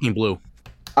know. Fucking blue.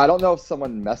 I don't know if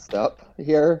someone messed up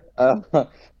here.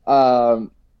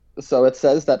 So it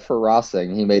says that for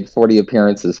Racing, he made 40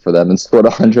 appearances for them and scored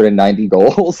 190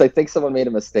 goals. I think someone made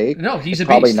a mistake. No, he's a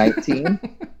probably beast. 19.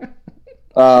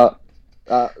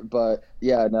 But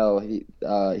yeah, no,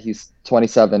 he's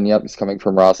 27. Yep, he's coming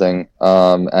from Racing.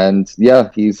 And yeah,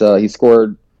 he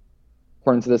scored.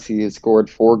 According to this, he has scored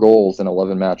 4 goals in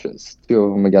 11 matches, 2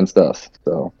 of them against us.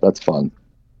 So that's fun.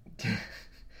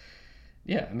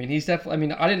 Yeah, I mean he's definitely. I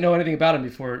mean I didn't know anything about him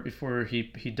before he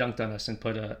dunked on us and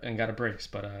and got a brace.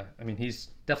 But I mean he's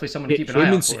definitely someone to keep an eye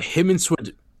out for. Him and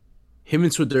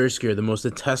Swiderski are the most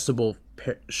detestable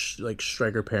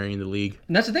striker pairing in the league.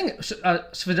 And that's the thing.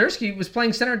 Swiderski was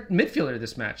playing center midfielder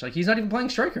this match. Like he's not even playing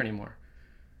striker anymore.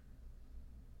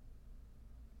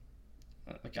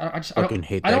 Like I fucking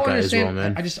hate that guy as well,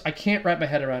 man. I can't wrap my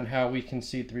head around how we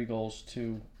concede 3 goals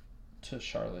to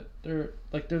Charlotte. They're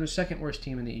the second worst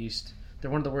team in the East. They're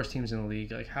one of the worst teams in the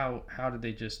league. Like how did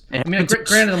they just? I mean,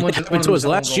 granted, it happened to us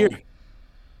last year.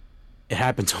 It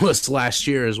happened to us last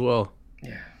year as well.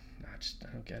 Yeah,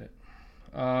 I don't get it.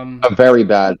 A very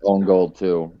bad own goal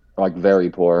too, like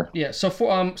very poor. Yeah. So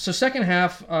second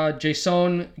half,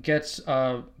 Jason gets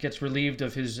relieved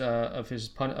of his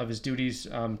duties.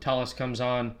 Tallis comes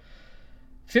on.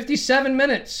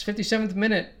 57th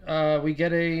minute, we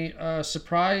get a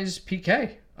surprise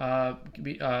PK.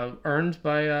 Earned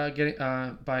by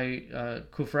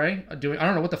Koufré. I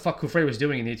don't know what the fuck Koufré was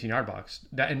doing in the 18-yard box,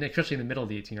 and especially in the middle of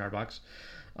the 18-yard box,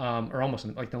 or almost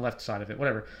like the left side of it,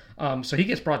 whatever. So he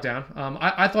gets brought down.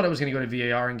 I thought it was going to go to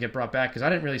VAR and get brought back because I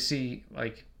didn't really see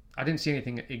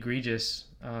anything egregious.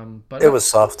 But it was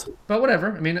soft. But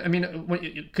whatever. I mean,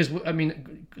 because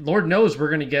Lord knows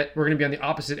we're gonna be on the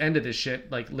opposite end of this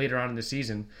shit like later on in the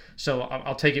season. So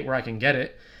I'll take it where I can get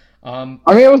it. I mean,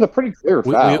 it was a pretty clear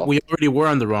foul. We already were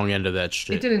on the wrong end of that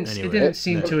shit. It didn't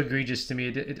seem too egregious to me.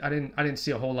 I didn't see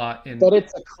a whole lot in. But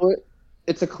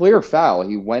it's a clear foul.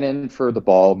 He went in for the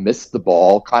ball, missed the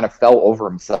ball, kind of fell over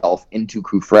himself into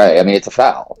Koufré. I mean, it's a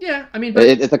foul. Yeah, I mean,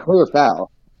 it's a clear foul.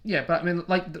 Yeah, but I mean,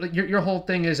 like your whole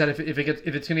thing is that if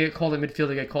it's going to get called in midfield,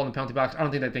 it get called in penalty box. I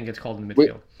don't think that thing gets called in the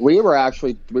midfield. We were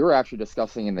actually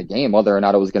discussing in the game whether or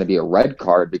not it was going to be a red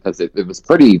card because it was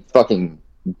pretty fucking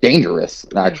dangerous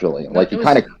actually. Like he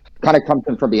kind of comes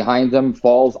in from behind him,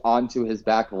 falls onto his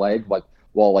back leg,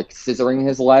 while scissoring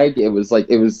his leg. It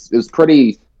was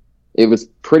pretty it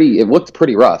looked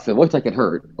pretty rough. It looked like it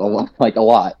hurt a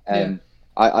lot. And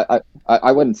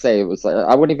I wouldn't say it was,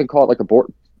 I wouldn't even call it like a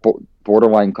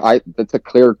borderline. It's a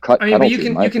clear cut. I mean,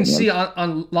 penalty, but you can see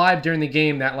on live during the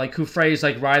game that like Kufre is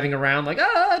like writhing around like,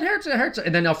 it hurts,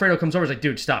 and then Alfredo comes over, is like,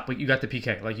 dude, stop, you got the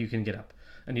PK, like you can get up,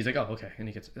 and he's like, oh, okay, and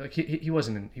he gets like he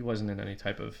wasn't in any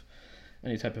type of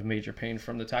major pain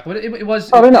from the tackle, but it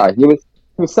was. Oh no, he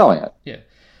was selling it.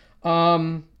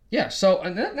 Yeah. So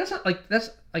and that's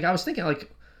I was thinking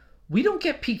like. We don't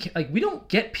get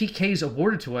PKs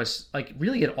awarded to us like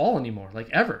really at all anymore, like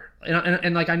ever.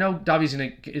 And like I know Davi's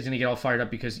is gonna get all fired up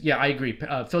because I agree.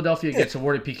 Philadelphia gets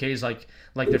awarded PKs like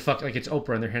they're like it's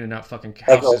Oprah and they're handing out fucking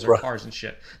houses or cars and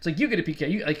shit. It's like you get a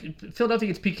PK. Like Philadelphia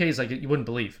gets PKs like you wouldn't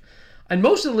believe. And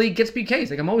most of the league gets PKs.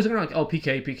 Like I'm always looking around like, oh,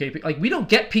 PK. Like we don't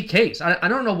get PKs. I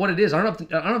don't know what it is. I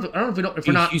don't know if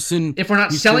we're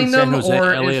not selling them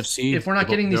or if we're not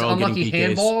getting these unlucky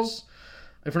handballs.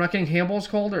 If we're not getting handballs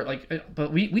called, or like,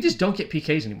 but we just don't get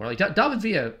PKs anymore. Like David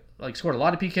Villa like scored a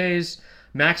lot of PKs.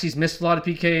 Maxi's missed a lot of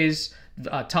PKs.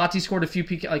 Tati scored a few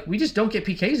PKs. Like we just don't get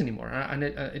PKs anymore. And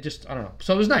it just I don't know.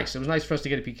 So it was nice. It was nice for us to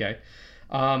get a PK.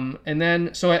 And then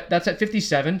that's at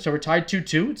 57. So we're tied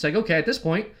 2-2. It's like okay, at this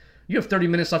point you have 30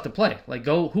 minutes left to play. Like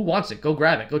go, who wants it? Go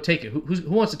grab it. Go take it.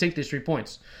 Who wants to take these 3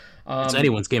 points? It's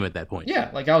anyone's game at that point.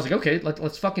 Yeah, like I was like, okay,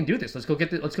 let's fucking do this. Let's go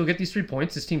get these 3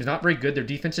 points. This team's not very good. Their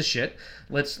defense is shit.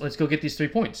 Let's go get these 3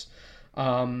 points.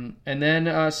 And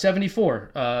then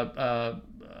 74.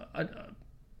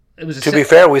 It was to be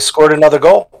fair, we scored another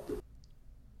goal.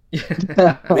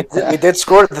 we did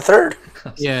score the third.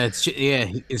 Yeah,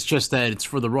 it's just that it's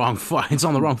for the wrong. It's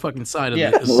on the wrong fucking side of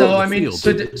the field. So I mean,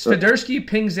 Swiderski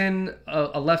pings in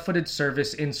a left-footed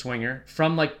service in swinger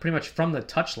from like pretty much from the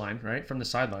touchline, right from the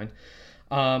sideline,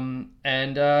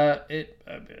 and a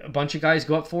bunch of guys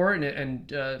go up for it, and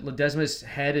Ledesma's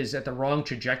head is at the wrong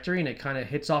trajectory, and it kind of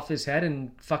hits off his head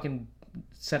and fucking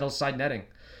settles side netting.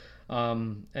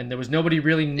 And there was nobody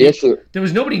really there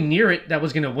was nobody near it that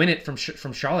was going to win it from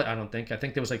Charlotte. I don't think. I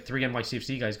think there was like 3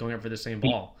 NYCFC guys going up for the same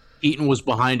ball. Keaton was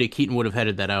behind it. Keaton would have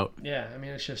headed that out. Yeah, I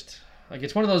mean it's just like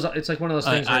it's one of those. It's like one of those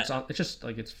things where it's just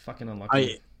like it's fucking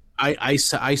unlucky. I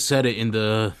said it in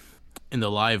the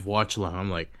live watch line.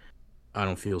 I'm like, I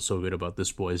don't feel so good about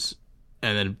this, boys.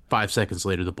 And then 5 seconds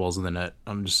later, the ball's in the net.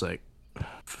 I'm just like,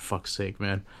 for fuck's sake,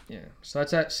 man. Yeah, so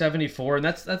that's at 74, and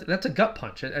that's a gut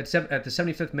punch at the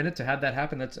 75th minute to have that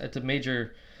happen. That's a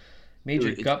major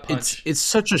gut punch. It's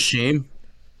such a shame.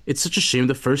 It's such a shame.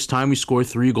 The first time we score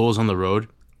 3 goals on the road,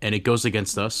 and it goes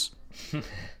against us.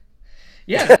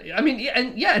 Yeah, I mean,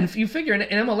 and if you figure in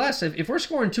MLS, if we're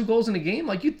scoring 2 goals in a game,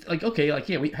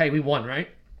 we won, right?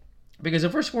 Because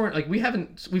if we're scoring, like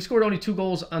we've scored only 2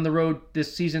 goals on the road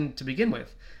this season to begin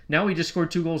with. Now we just scored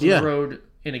 2 goals on the road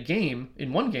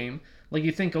in one game. Like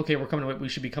you think, okay, we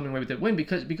should be coming away with that win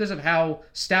because of how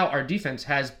stout our defense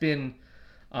has been,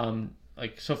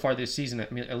 like so far this season. I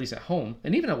mean, at least at home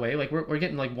and even away, like we're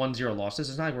getting like 1-0 losses.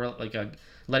 It's not like we're like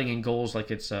letting in goals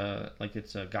like it's a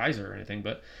geyser or anything,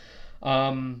 but.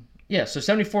 So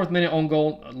 74th minute own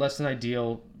goal, less than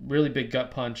ideal, really big gut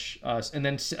punch, and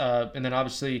then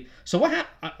obviously, so what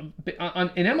happened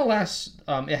in MLS?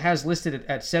 It has listed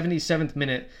at 77th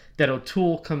minute that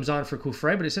O'Toole comes on for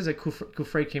Kufre, but it says that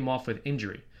Kufre came off with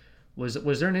injury. Was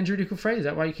there an injury to Kufre? Is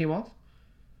that why he came off?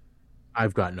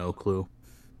 I've got no clue.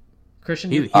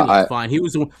 Christian, he was fine. He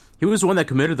was the one that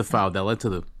committed the foul that led to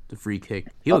the free kick.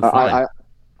 He looked fine.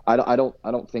 I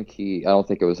don't think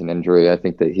it was an injury. I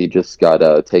think that he just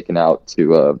got taken out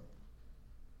to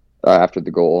after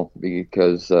the goal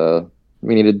because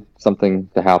we needed something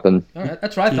to happen. All right,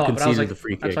 that's what I thought. But I was like, that's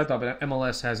what I thought. But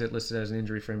MLS has it listed as an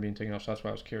injury for him being taken off, so that's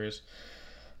why I was curious.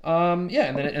 And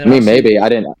then maybe I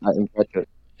didn't catch it.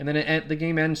 And then the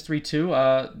game ends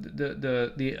 3-2.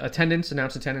 The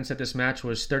announced attendance at this match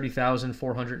was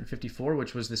 30,454,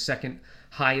 which was the second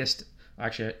highest.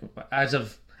 Actually, as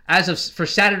of for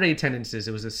Saturday attendances,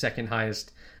 it was the second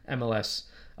highest MLS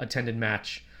attended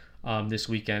match this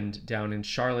weekend down in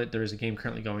Charlotte. There is a game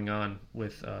currently going on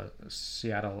with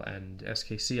Seattle and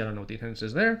SKC. I don't know what the attendance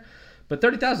is there, but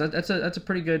 30,000. That's a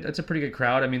pretty good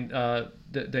crowd. I mean,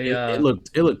 it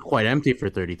looked quite empty for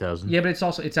 30,000. Yeah, but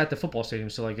it's at the football stadium,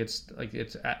 so it's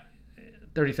at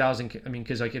 30,000. I mean,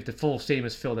 because like if the full stadium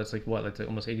is filled, that's like what, like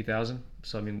almost 80,000.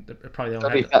 So I mean, probably don't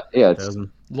have it's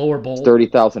lower bowl.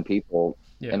 30,000 people.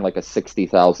 Yeah. In like a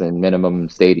 60,000 minimum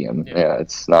stadium. Yeah,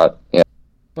 it's not. Yeah.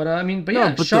 But the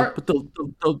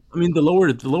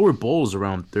lower bowl is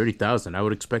around 30,000. I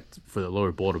would expect for the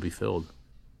lower bowl to be filled.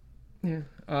 Yeah.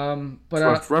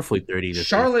 Roughly 30 to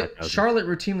Charlotte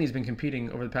routinely has been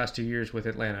competing over the past 2 years with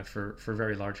Atlanta for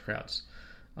very large crowds.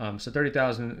 So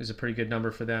 30,000 is a pretty good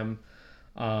number for them.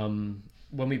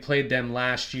 When we played them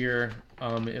last year,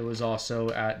 it was also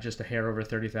at just a hair over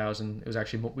 30,000. It was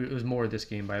actually more this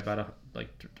game by about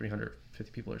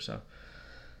 350 people or so.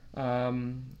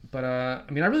 But I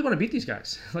mean, I really want to beat these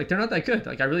guys. Like, they're not that good.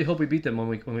 Like, I really hope we beat them when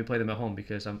we play them at home,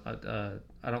 because I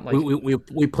don't like.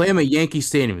 We play them at Yankee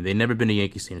Stadium. They've never been to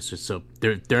Yankee Stadium, so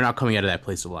they're not coming out of that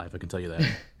place alive. I can tell you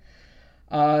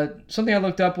that. Something I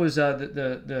looked up was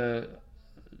the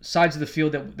sides of the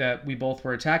field that we both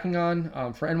were attacking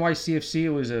on. For NYCFC, it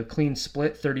was a clean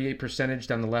split, 38%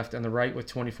 down the left and the right, with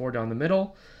 24 down the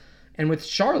middle. And with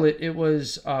Charlotte, it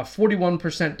was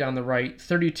 41% down the right,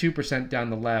 32% down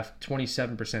the left,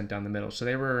 27% down the middle. So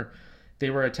they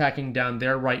were attacking down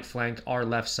their right flank, our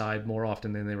left side, more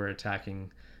often than they were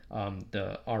attacking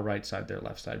our right side, their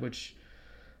left side, which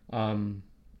I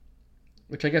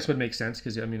guess would make sense,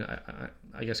 because I mean,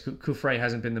 I guess Kufre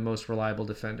hasn't been the most reliable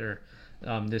defender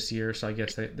this year, so I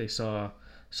guess they saw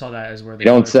that as where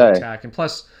they wanted to attack. And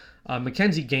plus,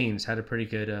 Mackenzie Gaines had a pretty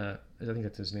good. I think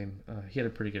that's his name. He had a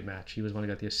pretty good match. He was one who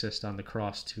got the assist on the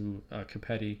cross to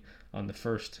Capetti on the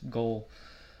first goal.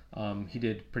 He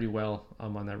did pretty well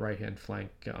on that right hand flank,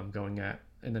 going at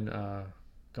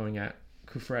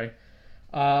Kufre.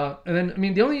 And then, I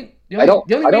mean, the only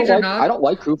major knock. I don't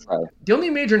like Kufre. The only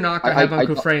major knock I have on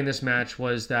Kufre in this match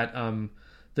was that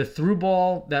the through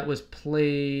ball that was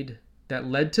played that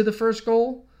led to the first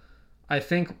goal, I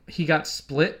think he got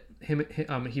split. He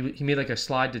made like a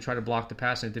slide to try to block the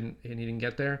pass, and he didn't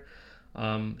get there.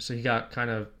 So he got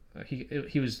kind of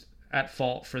he was at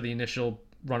fault for the initial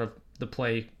run of the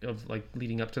play of like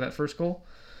leading up to that first goal.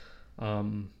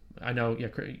 I know, yeah,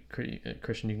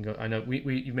 Christian, you can go. I know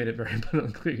you made it very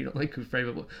clear you don't like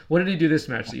Kufre, but what did he do this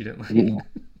match that you didn't like?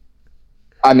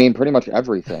 I mean, pretty much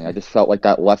everything. I just felt like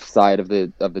that left side of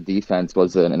the defense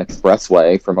was an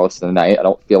expressway for most of the night. I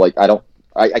don't feel like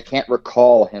I can't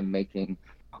recall him making.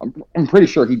 I'm pretty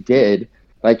sure he did,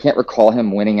 but I can't recall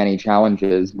him winning any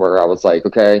challenges where I was like,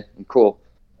 okay, cool,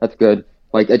 that's good.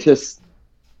 Like,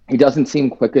 he doesn't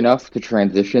seem quick enough to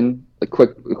transition, like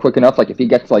quick enough. Like, if he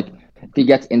gets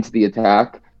into the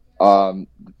attack, and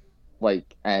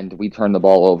we turn the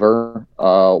ball over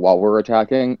while we're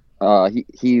attacking,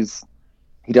 he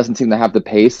doesn't seem to have the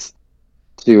pace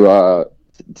to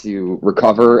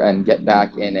recover and get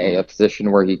back in a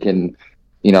position where he can,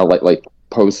 like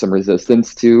pose some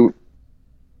resistance to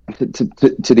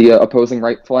the opposing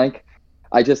right flank.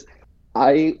 I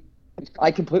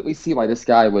completely see why this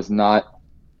guy was not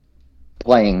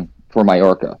playing for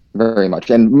Mallorca very much.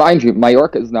 And mind you,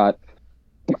 Mallorca is not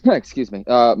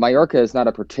Mallorca is not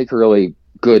a particularly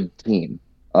good team.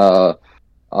 For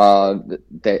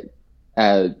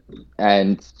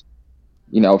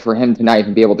him to not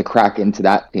even be able to crack into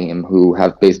that team, who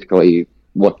have basically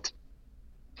looked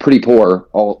pretty poor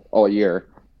all year,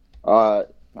 I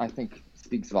think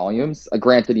speaks volumes.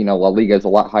 Granted, La Liga is a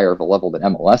lot higher of a level than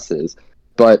MLS is,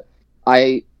 but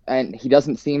he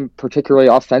doesn't seem particularly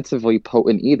offensively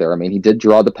potent either. I mean, he did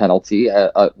draw the penalty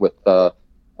with a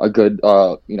good,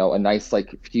 a nice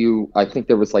few. I think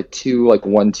there was 2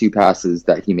 1-2 passes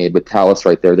that he made with Tallis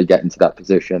right there to get into that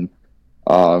position.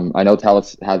 I know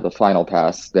Tallis had the final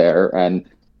pass there, and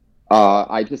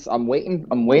I'm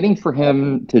waiting for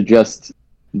him to just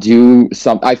do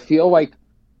some. I feel like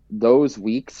those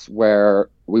weeks where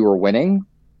we were winning,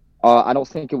 I don't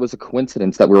think it was a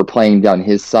coincidence that we were playing down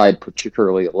his side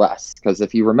particularly less. Because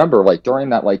if you remember, during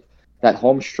that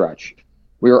home stretch,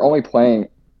 we were only playing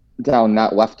down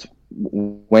that left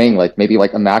wing, maybe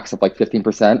a max of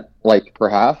 15%, per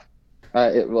half.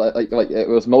 It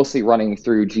was mostly running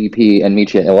through GP and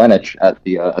Micha Ilenic at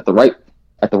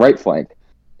the right flank.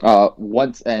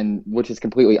 Which is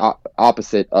completely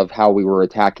opposite of how we were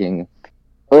attacking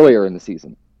earlier in the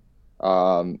season.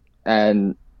 And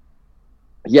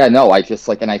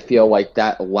I feel like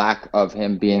that lack of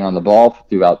him being on the ball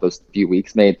throughout those few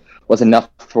weeks was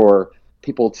enough for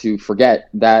people to forget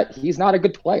that he's not a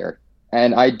good player.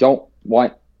 And I don't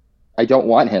want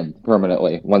him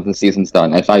permanently once the season's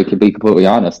done. If I could be completely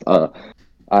honest,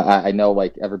 I know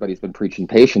everybody's been preaching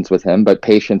patience with him, but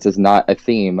patience is not a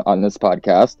theme on this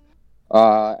podcast.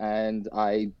 And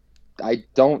I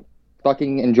don't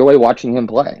fucking enjoy watching him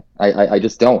play. I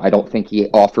just don't. I don't think he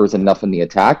offers enough in the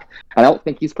attack. I don't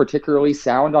think he's particularly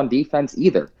sound on defense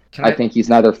either. I think he's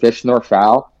neither fish nor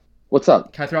foul. What's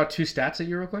up? Can I throw out 2 stats at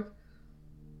you real quick?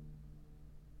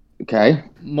 Okay.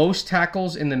 Most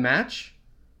tackles in the match,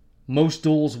 most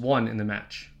duels won in the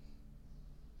match.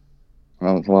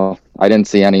 Well, I didn't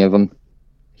see any of them.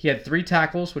 He had 3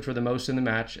 tackles, which were the most in the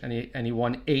match, and he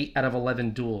won 8 out of 11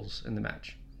 duels in the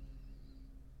match.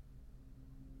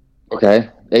 Okay.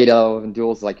 8 out of 11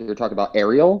 duels, like you're talking about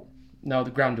aerial? No,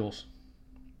 the ground duels.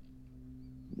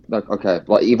 Okay.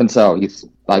 Well, even so,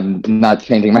 I'm not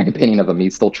changing my opinion of him.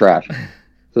 He's still trash.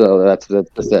 So that's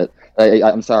just it.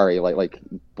 I'm sorry. Like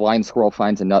blind squirrel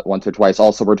finds a nut once or twice.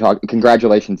 Also, we're talking.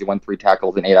 Congratulations, you won 3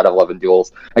 tackles in 8 out of 11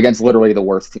 duels against literally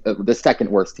the second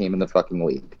worst team in the fucking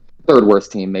league, third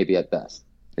worst team maybe at best.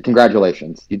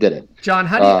 Congratulations, you did it. John,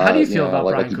 how do you feel about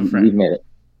Brian Coufret? You made it.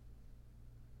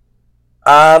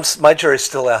 My jury's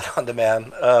still out on the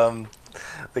man.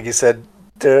 Like you said,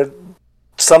 there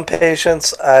some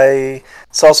patience. I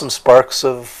saw some sparks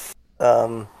of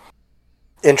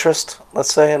interest,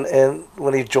 let's say, and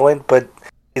when he joined, but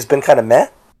he's been kind of meh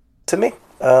to me.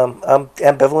 I'm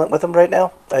ambivalent with him right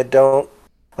now. I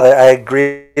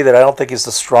agree that I don't think he's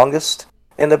the strongest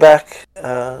in the back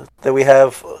that we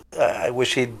have. I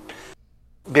wish he'd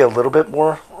be a little bit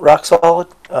more rock solid.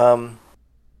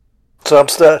 So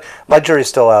my jury's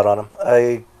still out on him.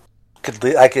 I could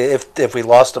if we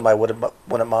lost him, I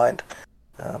wouldn't mind.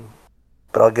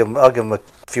 But I'll give him a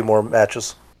few more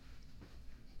matches.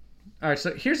 All right,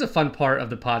 so here's a fun part of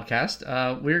the podcast.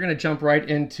 We're going to jump right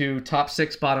into top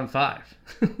 6, bottom 5.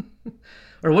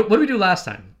 Or what did we do last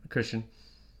time, Christian?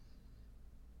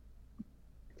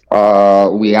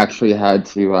 We actually had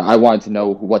to. I wanted to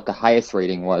know what the highest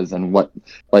rating was and what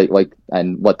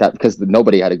that, because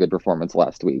nobody had a good performance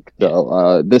last week.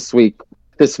 So this week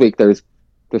there's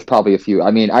probably a few.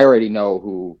 I mean, I already know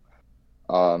who.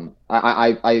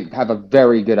 I have a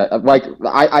very good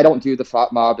I don't do the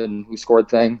FOP mob and who scored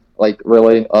thing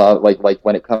really like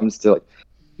when it comes to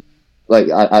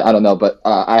I don't know, but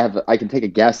I can take a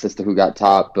guess as to who got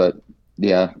top, but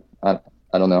yeah, I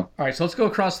don't know. All right, so let's go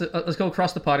across the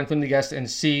pod, including the guest, and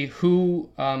see who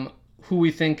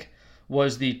we think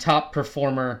was the top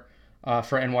performer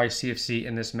for NYCFC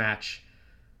in this match.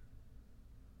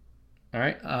 All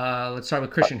right, let's start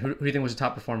with Christian. Who do you think was the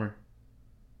top performer?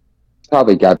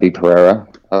 Probably Gabby Pereira.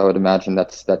 I would imagine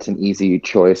that's an easy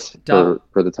choice for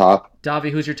the top.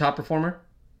 Davi, who's your top performer?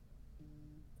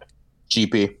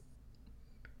 GP.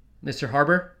 Mr.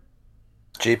 Harbour?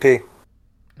 GP.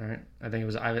 All right. I think it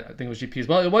was GP as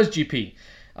well. It was GP.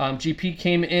 GP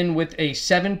came in with a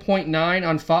 7.9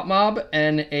 on FOPMob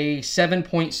and a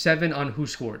 7.7 on Who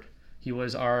Scored. He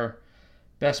was our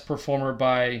best performer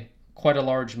by quite a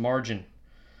large margin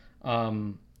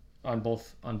on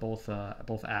both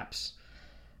apps.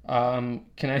 Can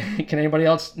anybody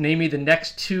else name me the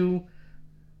next two?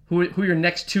 Who are your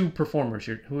next two performers?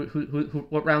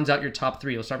 What rounds out your top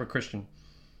 3? Let's start with Christian.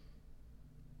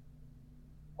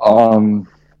 What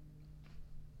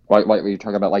were you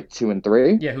talking about, 2 and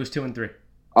 3? Yeah, who's 2 and 3?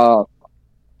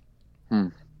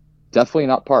 Definitely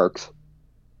not Parks.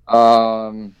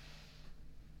 Oh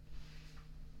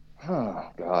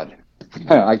God.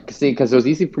 I see, because it was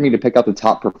easy for me to pick out the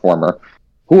top performer.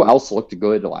 Who else looked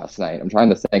good last night? I'm trying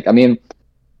to think. I mean,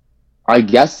 I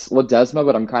guess Ledesma,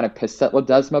 but I'm kind of pissed at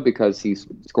Ledesma because he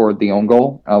scored the own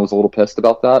goal. I was a little pissed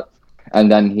about that. And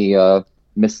then he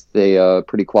missed a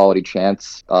pretty quality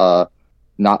chance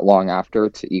not long after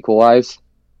to equalize,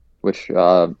 which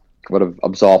would have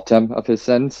absolved him of his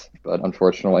sins. But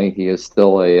unfortunately, he is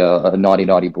still a naughty,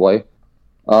 naughty boy.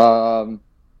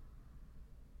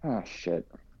 Shit.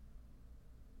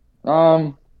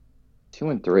 2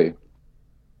 and 3.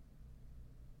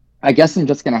 I guess I'm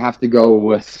just gonna have to go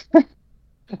with.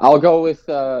 I'll go with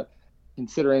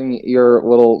considering your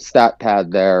little stat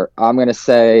pad there. I'm gonna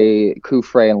say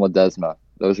Coufret and Ledesma.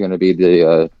 Those are gonna be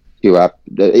the two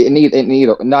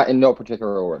not in no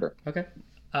particular order. Okay,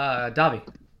 Davi.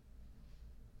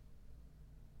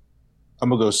 I'm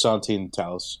gonna go Santi and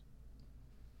Talos.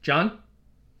 John.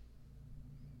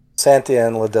 Santi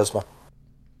and Ledesma.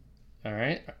 All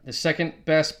right. The second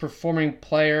best performing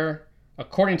player,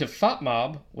 according to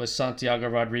FOPMob, was Santiago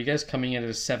Rodriguez, coming in at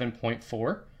a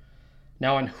 7.4.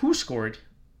 Now on Who Scored,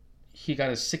 he got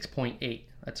a 6.8.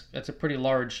 That's a pretty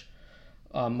large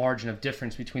margin of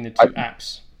difference between the two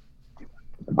apps.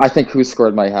 I think Who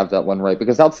Scored might have that one right,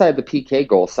 because outside the PK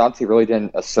goal, Santi really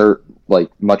didn't assert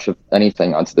much of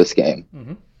anything onto this game.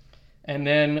 Mm-hmm. And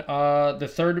then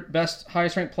the third best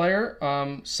highest ranked player,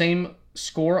 same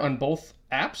score on both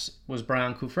apps, was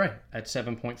Brian Coufret at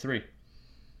 7.3.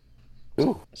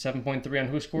 Ooh. 7.3 on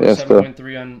Who Scored,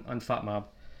 7.3 on FOPMob.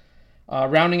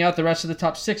 Rounding out the rest of the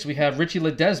top 6, we have Richie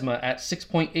Ledesma at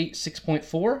 6.8,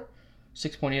 6.4.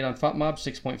 6.8 on FOPMob,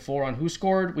 6.4 on Who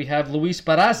Scored. We have Luis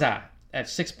Barraza at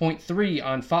 6.3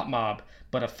 on FOPMob,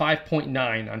 but a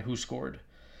 5.9 on Who Scored.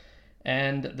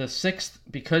 And the sixth,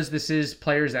 because this is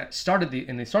players that started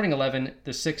in the starting 11,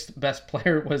 the sixth best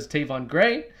player was Tavon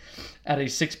Gray at a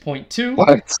 6.2.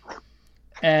 What?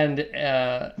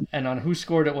 and on Who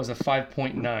Scored it was a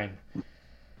 5.9.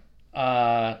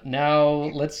 Now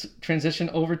let's transition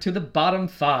over to the bottom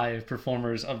 5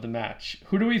 performers of the match.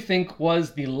 Who do we think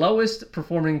was the lowest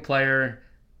performing player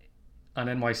on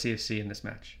NYCFC in this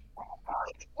match?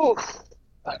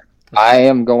 I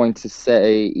am going to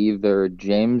say either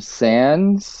James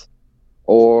Sands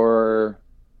or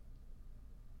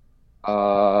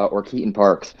Keaton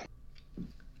Parks.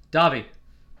 Davi.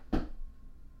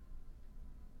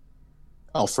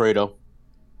 Alfredo.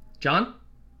 John?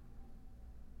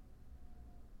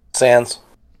 Sands.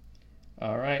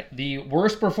 All right. The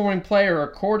worst performing player,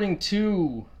 according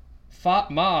to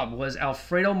Fop Mob, was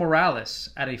Alfredo Morales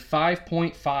at a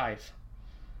 5.5.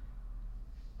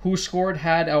 Who Scored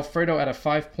had Alfredo at a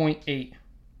 5.8.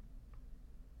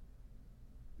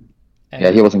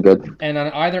 Yeah, he wasn't good. And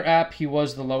on either app, he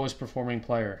was the lowest performing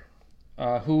player.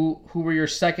 Who were your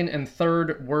second and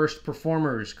third worst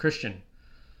performers, Christian?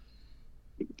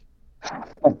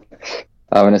 I'm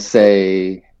going to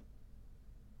say...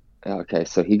 Okay,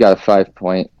 so he got a 5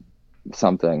 point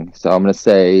something. So I'm going to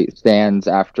say Sands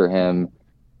after him,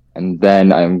 and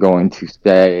then I'm going to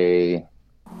say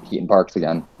Keaton Parks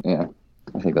again. Yeah,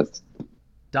 I think that's...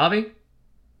 Davi?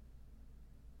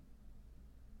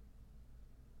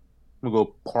 We'll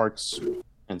go Parks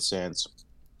and Sands.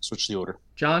 Switch the order.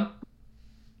 John?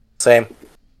 Same.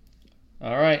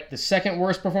 All right. The second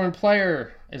worst performing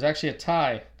player is actually a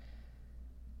tie.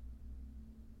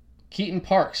 Keaton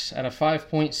Parks at a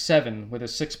 5.7 with a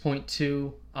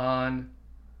 6.2 on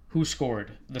Who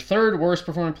Scored. The third worst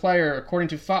performing player, according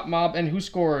to Fop Mob and Who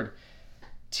Scored,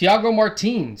 Thiago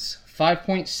Martins,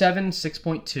 5.7,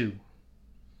 6.2.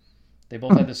 They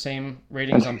both had the same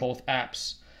ratings on both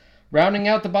apps. Rounding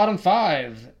out the bottom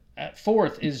 5, at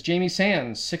fourth is Jamie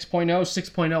Sands, 6.0,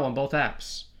 6.0 on both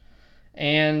apps.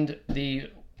 And the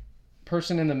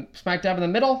person in the smack dab in the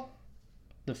middle,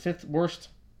 the fifth worst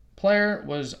player,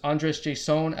 was Andres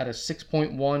Jason at a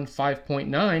 6.1,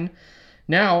 5.9.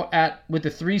 Now, with the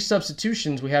 3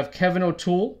 substitutions, we have Kevin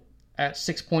O'Toole at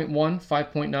 6.1,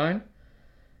 5.9.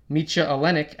 Mitja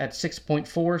Olenek at 6.4,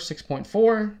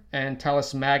 6.4. And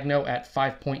Talis Magno at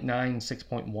 5.9,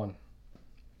 6.1.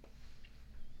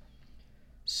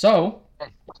 So,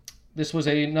 this was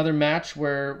another match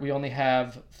where we only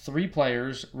have 3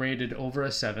 players rated over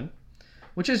a 7,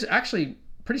 which is actually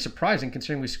pretty surprising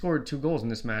considering we scored 2 goals in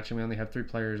this match and we only have 3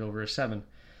 players over a 7.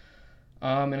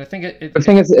 And I think the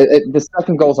thing is, the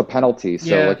second goal is a penalty,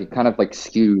 so Yeah. it kind of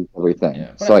skews everything.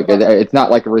 Yeah, So it's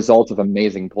not a result of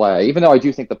amazing play, even though I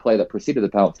do think the play that preceded the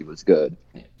penalty was good.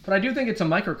 But I do think it's a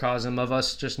microcosm of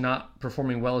us just not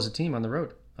performing well as a team on the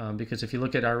road. Because if you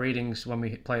look at our ratings when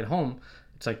we play at home,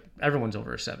 it's like everyone's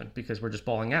over a 7 because we're just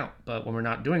balling out. But when we're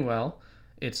not doing well,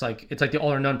 it's like the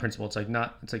all or none principle. It's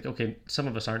like okay, some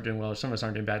of us aren't doing well, or some of us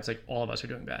aren't doing bad. It's like all of us are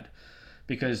doing bad.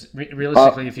 Because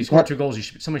realistically, if you score 2 goals,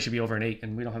 somebody should be over an 8,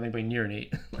 and we don't have anybody near an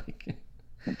 8.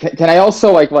 Can I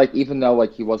also even though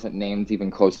he wasn't named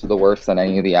even close to the worst on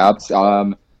any of the apps,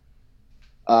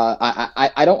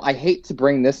 I hate to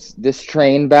bring this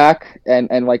train back and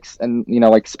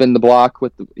spin the block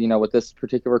with with this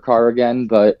particular car again,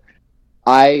 but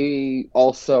I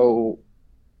also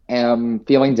am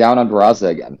feeling down on Barraza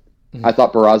again. Mm-hmm. I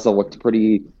thought Barraza looked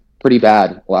pretty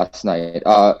bad last night.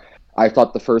 I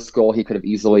thought the first goal he could have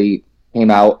easily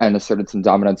came out and asserted some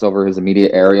dominance over his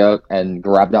immediate area and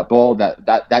grabbed that ball.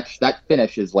 That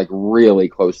finish is really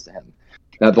close to him.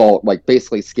 That ball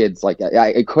basically skids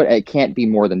it can't be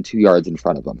more than 2 yards in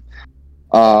front of him.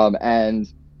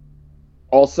 And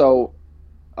also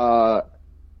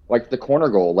the corner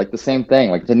goal, the same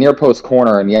thing, the near post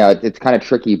corner, and yeah, it's kind of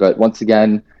tricky, but once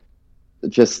again,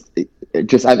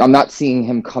 I'm not seeing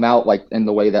him come out in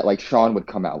the way that Sean would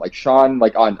come out. Sean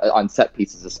on set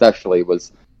pieces especially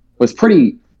was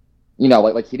pretty,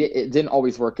 it didn't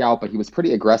always work out, but he was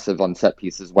pretty aggressive on set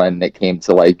pieces when it came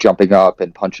to jumping up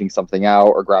and punching something out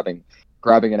or grabbing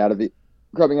it out of the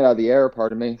air.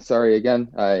 Pardon me. Sorry again.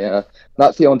 I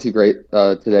not feeling too great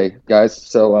today, guys.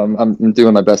 So I'm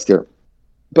doing my best here,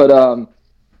 but I'm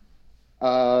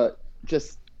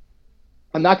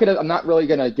not really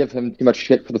gonna give him too much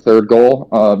shit for the third goal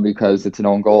because it's an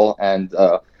own goal, and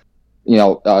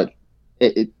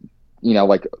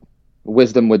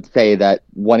wisdom would say that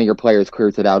one of your players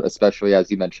clears it out, especially as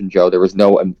you mentioned, Joe. There was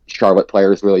no Charlotte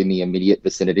players really in the immediate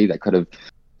vicinity that could have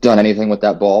done anything with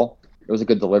that ball. It was a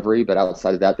good delivery, but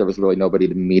outside of that, there was really nobody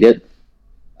to meet it.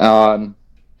 But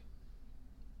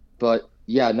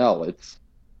yeah, no, it's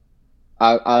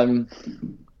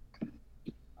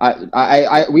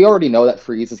we already know that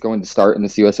Freeze is going to start in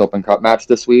this U.S. Open Cup match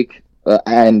this week,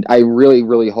 and I really,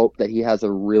 really hope that he has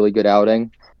a really good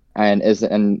outing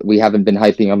and we haven't been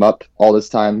hyping him up all this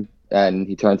time, and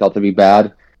he turns out to be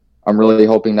bad. I'm really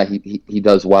hoping that he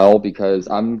does well, because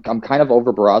I'm kind of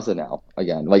over Barraza now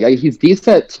again. Like, he's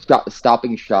decent at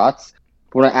stopping shots,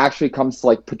 but when it actually comes to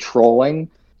like patrolling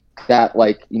that,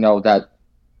 like,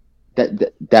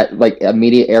 that like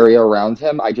immediate area around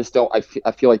him, I just don't.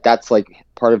 I feel like that's like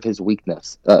part of his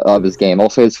weakness of his game.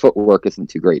 Also, his footwork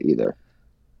isn't too great either.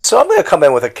 So I'm going to come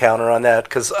in with a counter on that,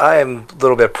 because I am a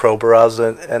little bit pro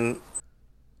Barraza, and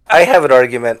I have an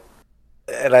argument,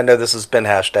 and I know this has been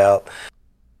hashed out,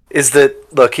 is that,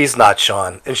 look, he's not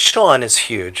Sean, and Sean is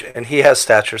huge, and he has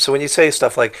stature. So when you say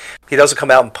stuff like he doesn't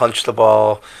come out and punch the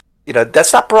ball,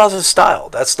 that's not Barraza's style.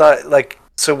 That's not like,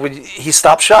 so when he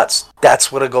stops shots,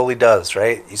 that's what a goalie does,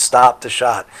 right? You stop the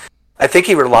shot. I think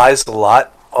he relies a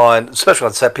lot on, especially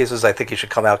on set pieces. I think he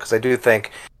should come out, because I do think,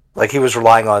 like, he was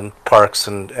relying on Parks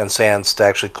and Sands to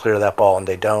actually clear that ball, and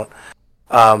they don't.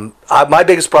 My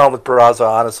biggest problem with Barraza,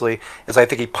 honestly, is I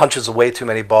think he punches away too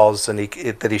many balls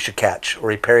that he should catch, or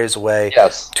he parries away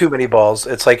too many balls.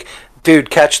 It's like, dude,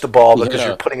 catch the ball, because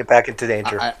you're putting it back into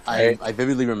danger. I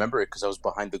vividly remember it, because I was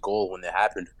behind the goal when it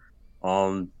happened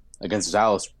against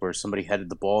Dallas, where somebody headed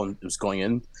the ball and it was going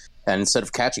in, and instead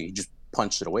of catching, he just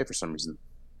punched it away for some reason.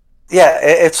 Yeah,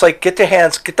 it's like, get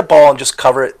the ball and just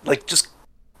cover it. Like, just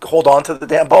hold on to the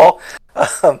damn ball.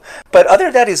 But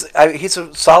other than that, he's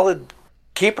a solid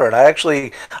keeper, and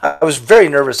I was very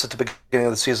nervous at the beginning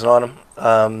of the season on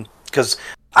him, because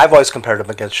I've always compared him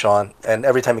against Sean, and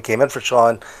every time he came in for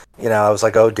Sean, I was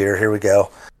like, oh dear, here we go.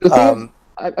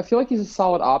 I feel like he's a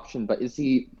solid option, but is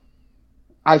he?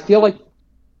 I feel like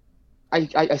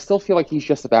I still feel like he's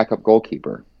just a backup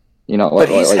goalkeeper. But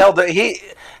he's held.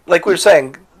 Like we were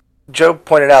saying, Joe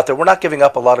pointed out that we're not giving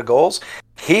up a lot of goals.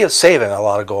 He is saving a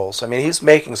lot of goals. I mean, he's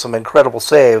making some incredible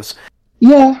saves.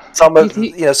 Yeah. Some of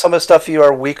the stuff you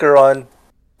are weaker on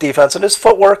defense, and his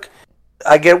footwork.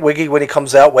 I get Wiggy when he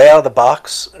comes out way out of the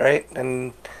box, right?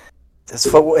 And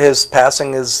his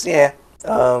passing is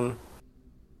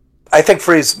I think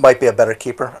Freese might be a better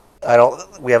keeper.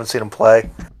 We haven't seen him play,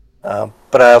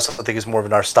 but I also think he's more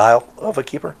of our style of a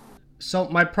keeper. So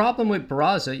my problem with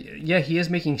Barraza, he is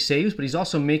making saves, but he's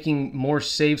also making more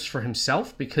saves for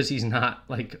himself, because he's not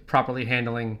like properly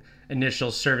handling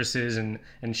initial services and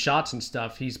shots and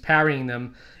stuff. He's parrying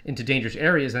them into dangerous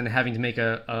areas and having to make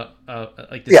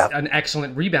an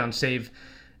excellent rebound save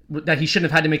that he shouldn't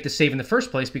have had to make the save in the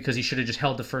first place, because he should have just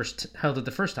held it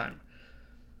the first time.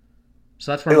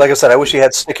 So that's where, like I said, I wish he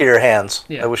had stickier hands.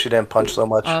 Yeah. I wish he didn't punch so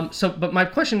much. But my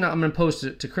question I'm going to pose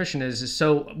to Christian is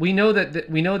so we know that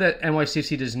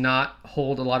NYCFC does not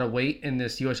hold a lot of weight in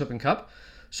this U.S. Open Cup.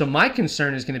 So my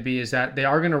concern is going to be is that they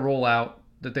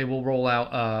will roll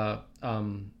out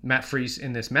Matt Freese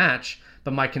in this match.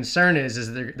 But my concern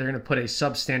is they're going to put a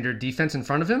substandard defense in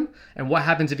front of him. And what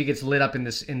happens if he gets lit up in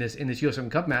this U.S. Open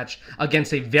Cup match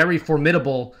against a very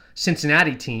formidable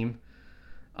Cincinnati team?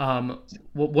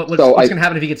 What's going to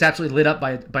happen if he gets absolutely lit up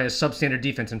by a substandard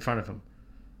defense in front of him?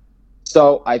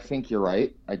 So I think you're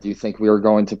right. I do think we are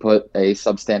going to put a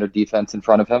substandard defense in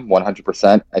front of him,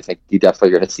 100%. I think you're definitely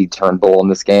going to see Turnbull in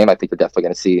this game. I think you're definitely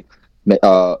going to see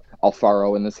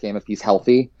Alfaro in this game if he's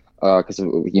healthy, because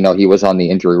he was on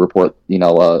the injury report,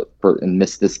 and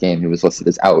missed this game. He was listed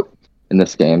as out in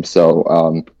this game,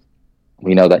 so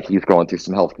we know that he's going through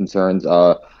some health concerns.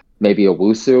 Maybe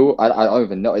Owusu. I don't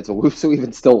even know. Is Owusu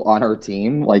even still on our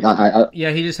team? He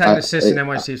just had an assist in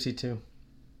NYCFC too.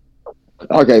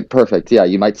 Okay, perfect. Yeah,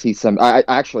 you might see some. I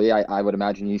would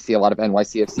imagine you see a lot of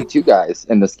NYCFC 2 guys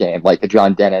in this game, like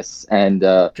John Dennis and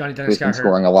Johnny Dennis got hurt.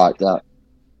 Scoring a lot.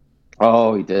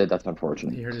 Oh, he did. That's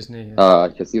unfortunate. He hurt his knee.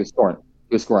 Because he was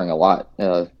scoring a lot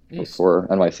for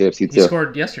NYCFC 2. He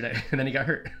scored yesterday, and then he got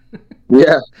hurt.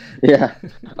 Yeah.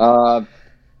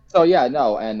 So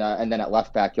and then at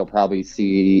left back you'll probably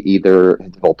see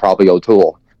probably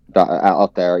O'Toole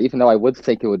out there. Even though I would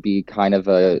think it would be kind of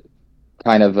a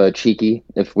cheeky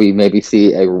if we maybe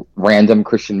see a random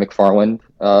Christian McFarlane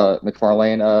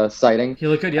sighting. He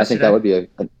looked good yesterday. I think that would be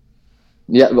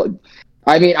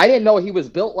I mean, I didn't know he was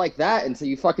built like that until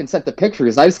you fucking sent the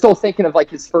pictures. I was still thinking of like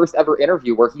his first ever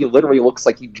interview where he literally looks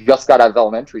like he just got out of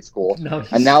elementary school,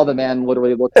 and now the man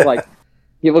literally looks like.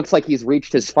 He looks like he's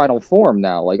reached his final form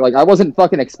now. Like I wasn't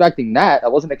fucking expecting that. I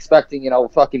wasn't expecting,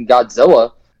 fucking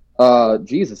Godzilla.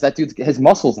 Jesus, that his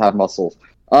muscles have muscles.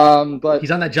 But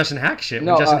he's on that Justin Hack shit.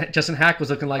 No, Justin Hack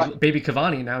was looking like baby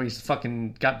Cavani. Now he's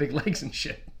fucking got big legs and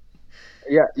shit.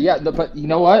 Yeah. But you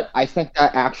know what? I think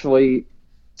that actually.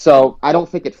 So I don't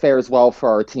think it fares well for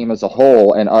our team as a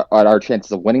whole and our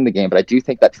chances of winning the game. But I do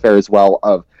think that fares well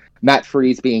of Matt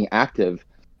Freese being active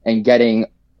and getting,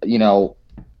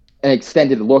 an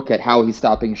extended look at how he's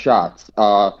stopping shots,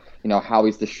 how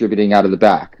he's distributing out of the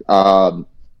back. How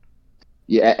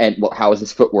is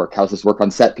his footwork? How's his work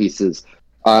on set pieces?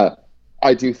 I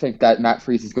do think that Matt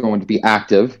Freese is going to be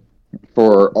active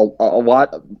for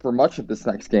for much of this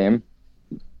next game,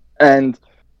 and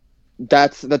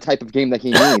that's the type of game that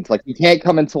he needs. Like, he can't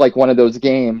come into like one of those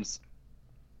games,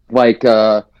 he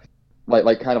can't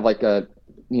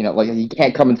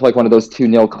come into like one of those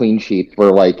 2-0 clean sheets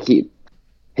where like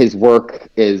his work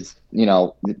is,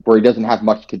 where he doesn't have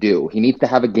much to do. He needs to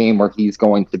have a game where he's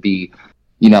going to be,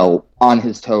 on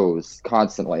his toes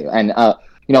constantly. And,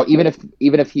 even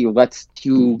if he lets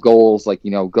 2 goals,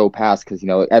 go past, because,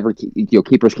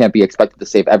 keepers can't be expected to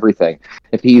save everything.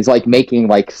 If he's like making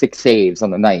like 6 saves on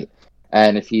the night,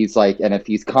 and if he's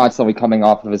constantly coming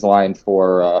off of his line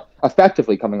for,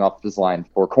 effectively coming off of his line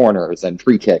for corners and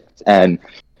free kicks and,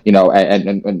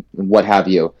 and what have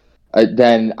you,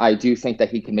 then I do think that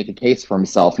he can make a case for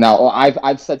himself. Now,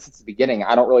 I've said since the beginning,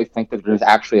 I don't really think that there's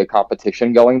actually a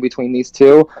competition going between these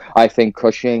two. I think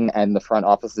Cushing and the front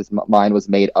office's mind was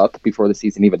made up before the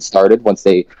season even started. Once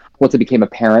it became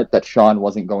apparent that Sean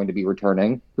wasn't going to be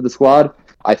returning to the squad,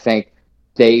 I think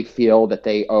they feel that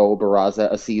they owe Barraza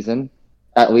a season,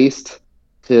 at least,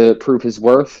 to prove his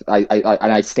worth.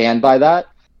 I stand by that.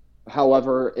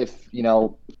 However,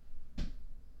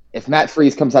 if Matt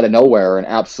Freese comes out of nowhere and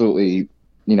absolutely,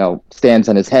 stands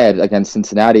on his head against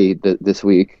Cincinnati this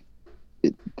week,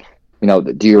 do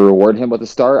you reward him with a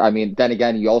start? I mean, then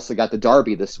again, you also got the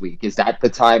derby this week. Is that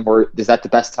the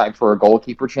best time for a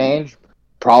goalkeeper change?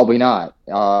 Probably not.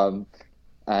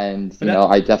 I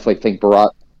definitely think Barat.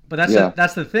 But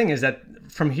that's the thing, is that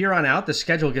from here on out, the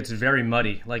schedule gets very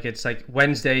muddy. Like, it's like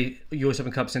Wednesday, US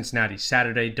Open Cup Cincinnati,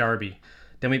 Saturday derby.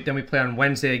 Then we play on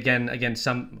Wednesday again against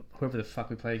whoever the fuck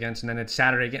we play against, and then it's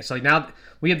Saturday again. So like now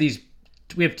we have these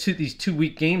 2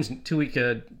 week games, 2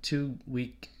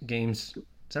 week games. Is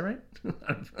that right?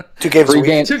 2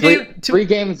 games.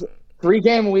 3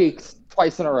 game weeks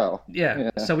twice in a row.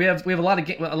 Yeah. So we have a lot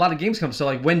of games come. So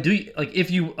like, when do you if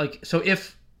you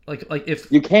if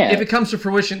you can, if it comes to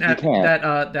fruition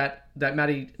that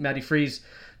Matty Freese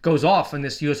goes off in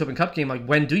this U.S. Open Cup game, like,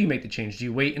 when do you make the change? Do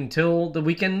you wait until the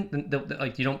weekend?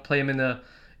 You don't play him in the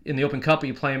Open Cup, but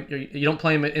you don't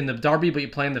play him in the derby, but you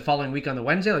play him the following week on the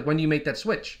Wednesday. Like, when do you make that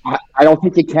switch? I don't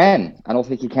think you can. I don't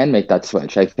think you can make that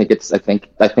switch. I think that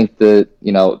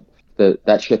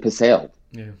ship has sailed.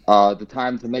 Yeah. The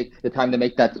time to make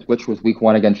that switch was week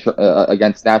 1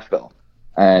 against Nashville,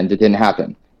 and it didn't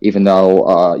happen. Even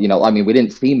though we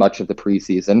didn't see much of the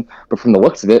preseason, but from the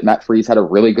looks of it, Matt Freese had a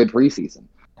really good preseason.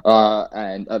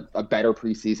 And a better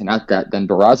preseason at that than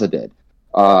Barraza did.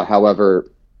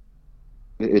 However,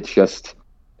 it's just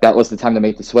that was the time to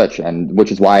make the switch, and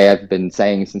which is why I've been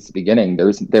saying since the beginning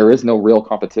there is no real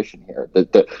competition here.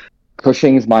 The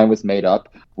Cushing's mind was made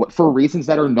up for reasons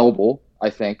that are noble.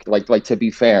 I think, like to be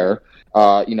fair,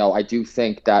 I do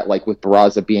think that, like, with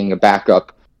Barraza being a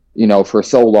backup, for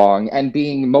so long and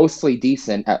being mostly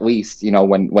decent, at least,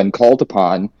 when called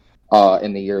upon.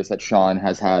 In the years that Sean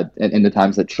has had, in the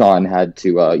times that Sean had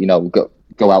to,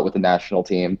 go out with the national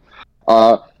team,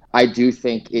 I do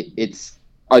think it's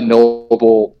a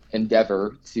noble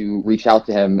endeavor to reach out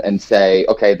to him and say,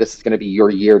 okay, this is going to be your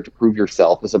year to prove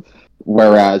yourself.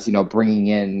 Whereas, bringing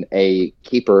in a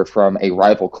keeper from a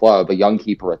rival club, a young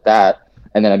keeper at that,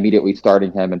 and then immediately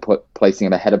starting him and placing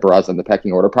him ahead of Barraza in the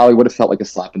pecking order probably would have felt like a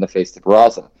slap in the face to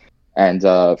Barraza. And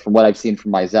from what I've seen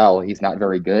from Mizell, he's not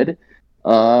very good.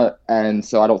 And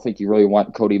so I don't think you really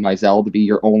want Cody Mizell to be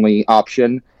your only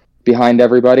option behind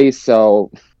everybody.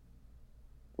 So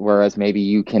whereas maybe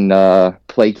you can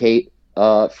placate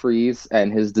Freese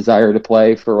and his desire to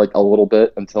play for like a little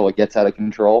bit until it gets out of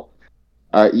control.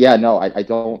 I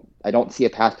don't see a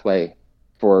pathway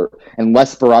for,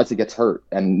 unless Barraza gets hurt,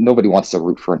 and nobody wants to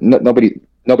root for nobody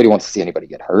wants to see anybody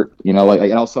get hurt, and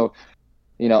also,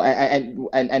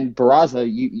 and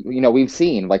Barraza, we've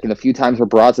seen, like, in the few times where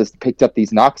Barraza's picked up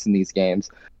these knocks in these games,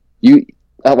 he's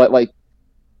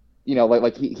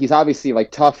obviously,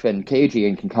 like, tough and cagey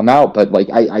and can come out, but, like,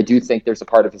 I do think there's a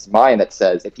part of his mind that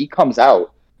says if he comes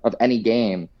out of any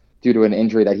game due to an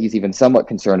injury that he's even somewhat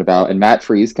concerned about, and Matt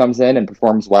Freese comes in and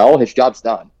performs well, his job's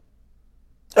done.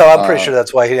 Oh, I'm pretty sure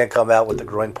that's why he didn't come out with the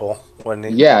groin pull when he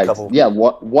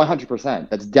 100%.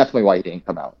 That's definitely why he didn't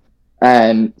come out.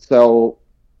 And so,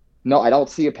 no, I don't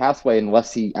see a pathway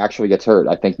unless he actually gets hurt.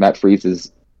 I think Matt Freese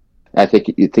is. I think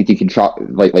you can you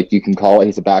can call it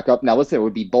he's a backup. Now, listen, it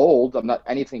would be bold.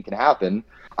 Anything can happen.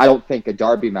 I don't think a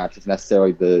derby match is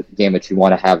necessarily the game that you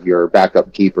want to have your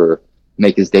backup keeper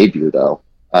make his debut, though.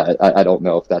 I don't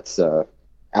know if that's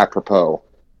apropos.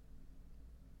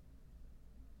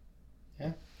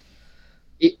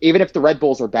 even if the Red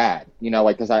Bulls are bad,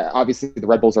 like because obviously the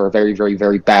Red Bulls are a very, very,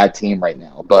 very bad team right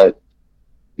now. But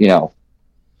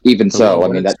even so,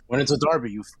 when it's a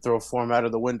derby, you throw form out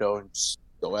of the window and just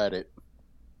go at it.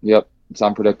 Yep, it's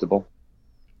unpredictable.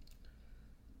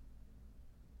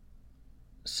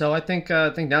 So I think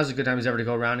now's a good time as ever to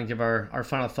go around and give our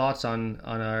final thoughts on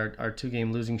our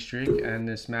 2-game losing streak and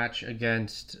this match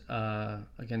against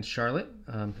Charlotte.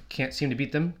 Can't seem to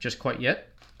beat them just quite yet.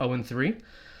 0-3.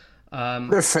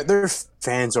 Their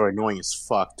fans are annoying as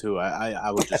fuck too.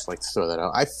 I would just like to throw that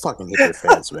out. I fucking hate their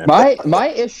fans, man. My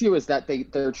issue is that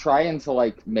they're trying to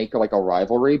like make like a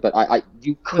rivalry, but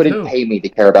you couldn't pay me to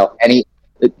care about any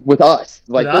with us.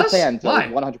 Like their fans are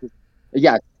 100%.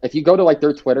 Yeah, if you go to like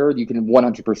their Twitter, you can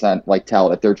 100% like tell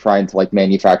that they're trying to like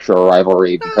manufacture a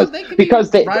rivalry because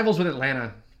they rivals with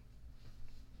Atlanta.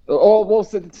 Oh well,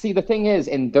 see the thing is,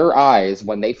 in their eyes,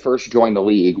 when they first joined the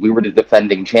league, we were the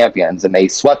defending champions, and they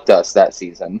swept us that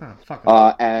season.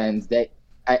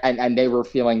 And they were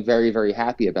feeling very, very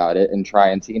happy about it and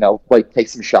trying to like take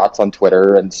some shots on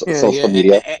Twitter and social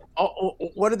media.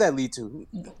 What did that lead to?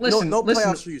 Listen, no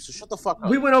playoffs for you, so shut the fuck up.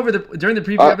 We went over during the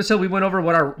preview episode. We went over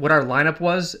what our lineup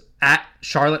was at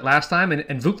Charlotte last time,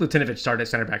 and Vuk Lutinovic started at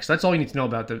center back. So that's all you need to know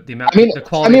about the amount. The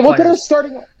quality. Look at our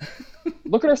starting.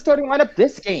 Look at our starting lineup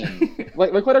this game.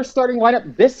 Look at our starting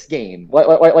lineup this game.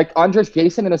 Like Andres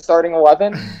Jason in the starting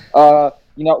 11.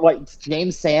 Like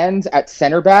James Sands at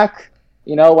center back.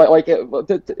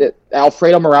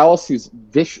 Alfredo Morales, who's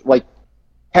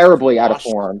terribly out of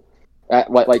form.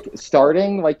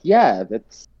 Starting.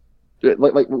 That's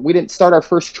we didn't start our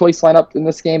first choice lineup in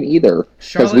this game either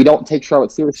because we don't take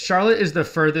Charlotte seriously. Charlotte is the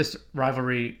furthest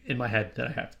rivalry in my head that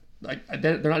I have.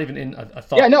 They're not even in a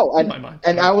thought. In my mind.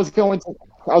 And I was going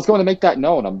to make that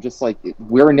known. I'm just like,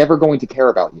 we're never going to care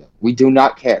about you. We do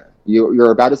not care.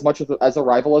 You're about as much as a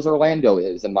rival as Orlando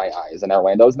is in my eyes, and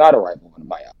Orlando is not a rival in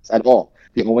my eyes at all.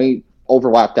 The only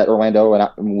overlap that Orlando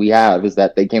and we have is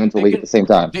that they came into the league at the same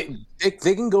time.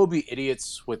 They can go be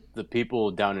idiots with the people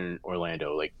down in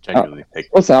Orlando, like genuinely.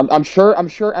 Listen, I'm sure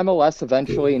MLS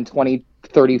eventually in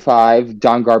 2035,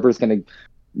 John Garber's going to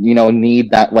need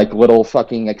that like little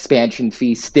fucking expansion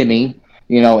fee stimmy,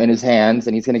 in his hands,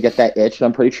 and he's gonna get that itch. And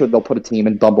I'm pretty sure they'll put a team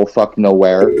in bumblefuck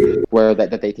nowhere where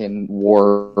that they can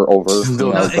war over.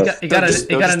 It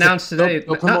got announced today,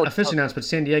 not officially announced, but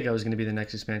San Diego is going to be the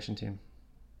next expansion team.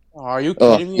 Are you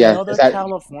kidding me? Another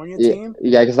California team?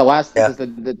 Yeah, because the one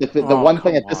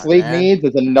thing that this league needs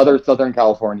is another Southern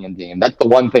Californian team. That's the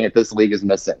one thing that this league is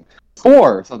missing.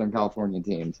 4 Southern Californian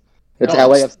teams. It's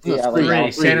LAFC, LA.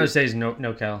 San Jose's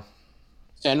no Cal.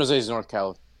 San Jose's North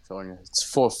California. It's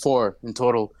 4 in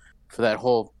total for that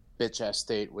whole bitch ass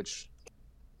state, which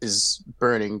is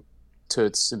burning to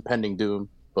its impending doom.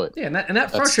 But yeah, and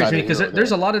that frustrates me because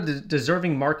there's a lot of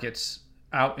deserving markets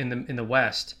out in the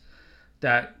West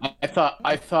that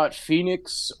I thought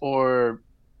Phoenix or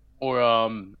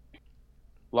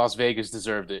Las Vegas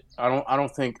deserved it. I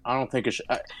don't think it should.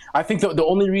 I think the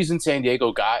only reason San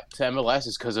Diego got to MLS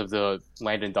is because of the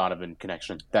Landon Donovan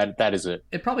connection. That is it.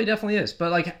 It probably definitely is.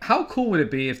 But like, how cool would it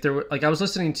be if there were I was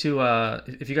listening to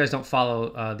if you guys don't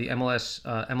follow the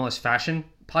MLS Fashion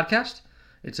podcast,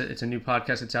 it's a new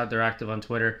podcast. It's out there, active on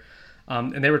Twitter,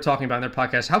 and they were talking about in their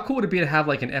podcast how cool would it be to have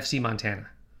like an FC Montana.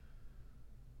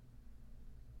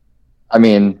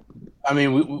 We'd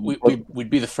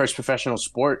be the first professional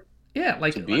sport. Yeah,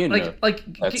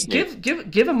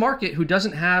 give a market who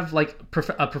doesn't have like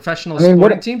a professional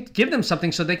sporting team, give them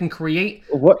something so they can create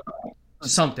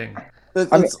something.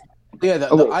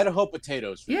 The Idaho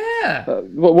potatoes. Yeah.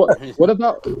 What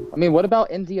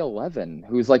about Indy 11,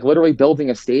 who's like literally building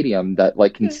a stadium that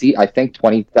like can seat I think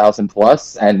 20,000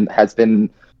 plus and has been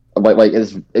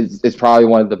is probably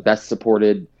one of the best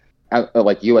supported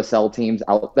USL teams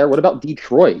out there. What about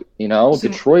Detroit?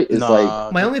 Detroit is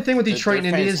my only thing with Detroit and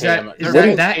Indy is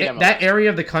that area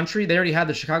of the country. They already had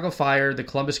the Chicago Fire, the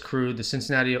Columbus Crew, the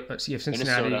Cincinnati,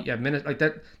 Minnesota. Like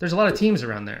that. There's a lot of teams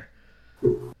around there.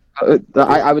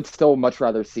 I would still much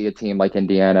rather see a team like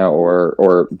Indiana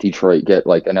or Detroit get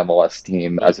like an MLS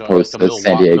team as opposed to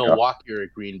San Diego, Milwaukee, or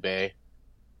Green Bay.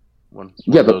 Are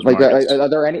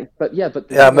there any?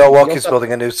 Milwaukee's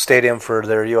building a new stadium for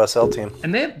their USL team,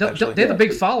 and they have a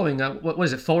big following. What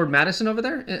was it, Forward Madison over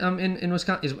there in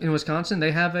Wisconsin? In Wisconsin,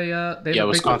 they have a big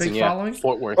following.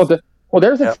 Fort Worth. Well,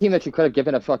 there's a team that you could have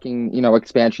given a fucking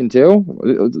expansion to,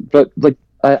 but like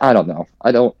I don't know.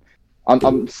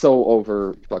 I'm so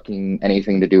over fucking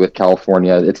anything to do with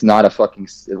California. It's not a fucking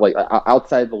like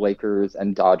outside the Lakers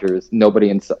and Dodgers. Nobody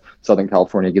in Southern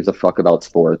California gives a fuck about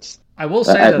sports. I will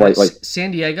say though, like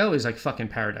San Diego is like fucking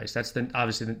paradise. That's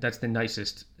the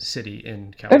nicest city in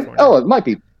and, California. it might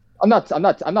be. I'm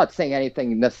not saying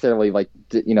anything necessarily like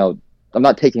I'm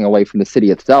not taking away from the city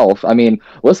itself. I mean,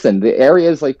 listen, the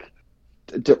areas like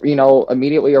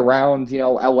immediately around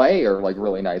LA are like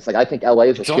really nice. Like I think LA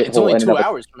is a shithole. It's only 2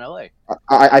 hours from LA.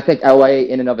 I think LA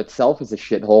in and of itself is a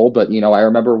shithole, but I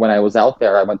remember when I was out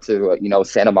there, I went to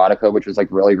Santa Monica, which was like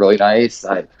really really nice.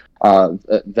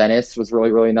 Venice was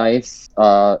really really nice.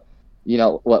 But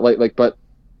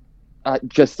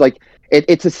just like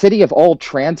it's a city of all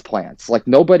transplants. Like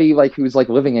nobody like who's like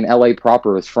living in LA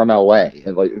proper is from LA,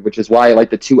 and, like, which is why like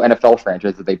the 2 NFL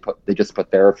franchises they just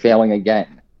put there are failing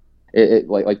again.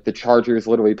 Like the Chargers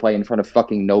literally play in front of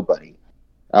fucking nobody,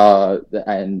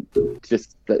 and it's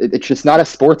just not a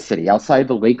sports city. Outside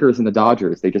the Lakers and the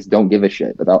Dodgers, they just don't give a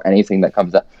shit about anything that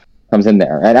comes in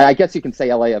there. And I guess you can say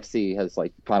LAFC has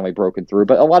like finally broken through,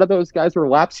 but a lot of those guys were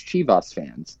lapsed Chivas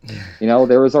fans.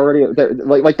 There was already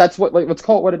like that's what let's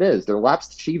call it what it is. They're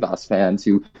lapsed Chivas fans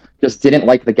who just didn't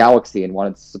like the Galaxy and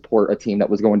wanted to support a team that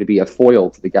was going to be a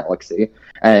foil to the Galaxy,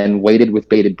 and waited with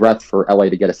bated breath for LA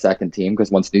to get a second team,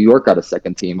 because once New York got a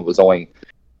second team, it was only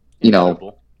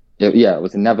it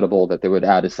was inevitable that they would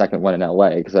add a second one in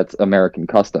LA, because that's American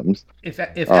customs. If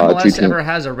MLS ever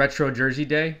has a retro jersey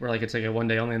day where like it's like a one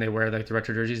day only and they wear like the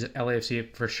retro jerseys,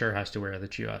 LAFC for sure has to wear the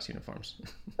Chivas uniforms.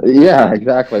 Yeah,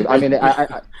 exactly. I mean,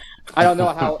 I don't know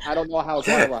how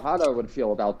Guadalajara would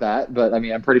feel about that, but I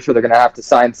mean, I'm pretty sure they're going to have to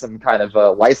sign some kind of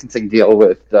licensing deal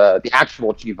with the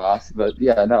actual Chivas. But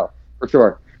yeah, no, for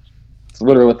sure, it's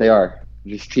literally what they are,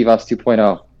 just Chivas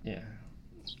 2.0. Yeah.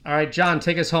 All right, John,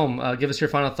 take us home. Give us your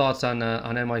final thoughts on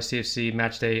NYCFC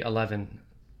match day 11.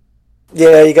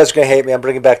 Yeah, you guys are gonna hate me. I'm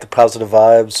bringing back the positive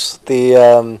vibes.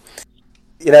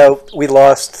 We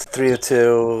lost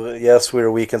 3-2. Yes, we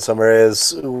were weak in some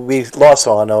areas. We lost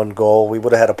on own goal. We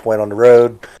would have had a point on the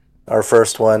road, our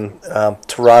first one.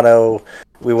 Toronto,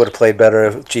 we would have played better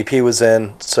if GP was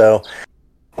in. So,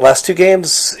 last 2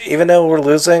 games, even though we're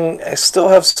losing, I still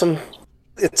have some.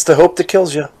 It's the hope that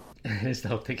kills you. It's the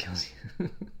hope that kills you.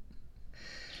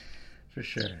 For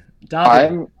sure.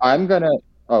 Davi. I'm gonna.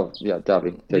 Oh yeah,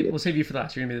 Davi. We'll save you for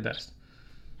last. You're gonna be the best.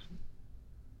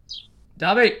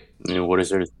 Davi. I mean, what is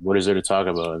there to talk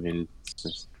about? I mean, it's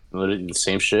just literally the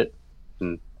same shit,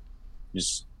 and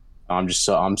I'm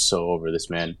so over this,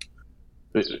 man.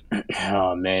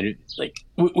 Oh man, like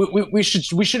we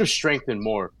should have strengthened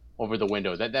more over the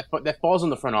window. That falls on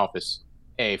the front office.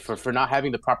 For not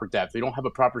having the proper depth. We don't have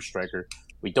a proper striker.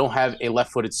 We don't have a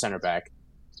left-footed center back.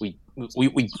 We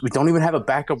don't even have a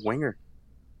backup winger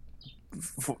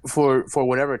for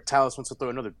whenever Talos wants to throw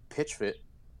another pitch fit,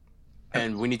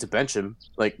 and we need to bench him.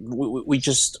 Like we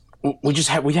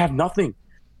have nothing.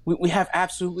 We have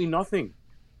absolutely nothing.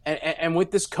 And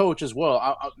with this coach as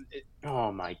well.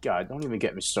 Oh my God! Don't even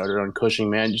get me started on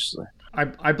Cushing, man. Just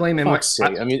I blame I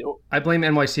blame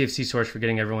NYCFC source for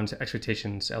getting everyone's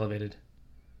expectations elevated.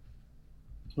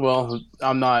 Well,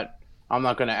 I'm not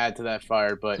going to add to that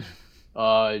fire, but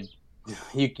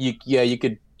you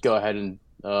could go ahead and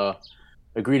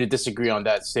agree to disagree on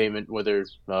that statement. Whether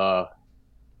I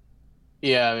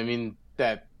mean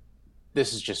that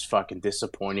this is just fucking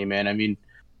disappointing, man. I mean,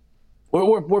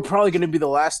 we're probably going to be the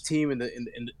last team in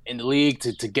the league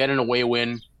to get an away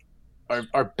win.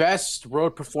 Our best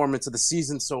road performance of the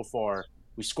season so far.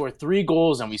 We scored 3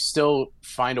 goals and we still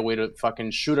find a way to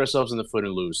fucking shoot ourselves in the foot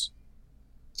and lose.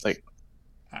 Like,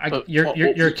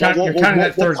 you're counting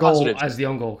that third goal as the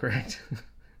own goal, correct?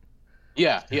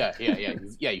 Yeah.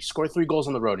 You score 3 goals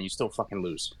on the road and you still fucking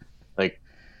lose. Like,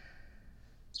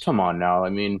 come on now. I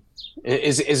mean,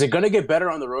 is it going to get better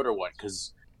on the road or what?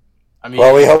 Because, I mean,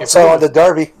 well, we hope so on the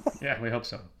derby. Yeah, we hope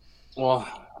so. Well,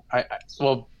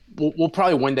 we'll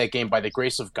probably win that game by the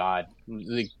grace of God.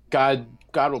 God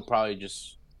will probably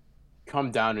just come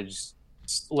down and just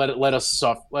let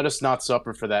us not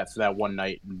suffer for that one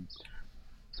night. And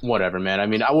whatever, man. I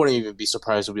mean, I wouldn't even be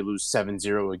surprised if we lose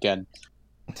 7-0 again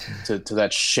to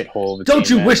that shithole of a Don't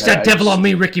team, you wish that devil on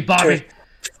me, Ricky Bobby?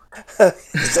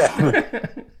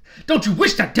 Don't you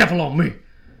wish that devil on me?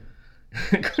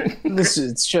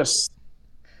 It's just,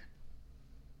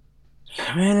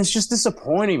 man, it's just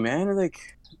disappointing, man. Like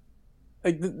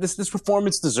this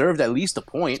performance deserved at least a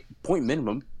point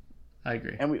minimum. I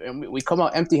agree. And we come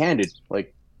out empty-handed.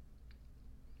 Like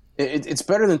it's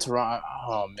better than Toronto.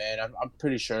 Oh man, I'm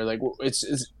pretty sure. Like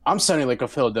I'm sounding like a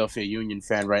Philadelphia Union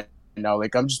fan right now.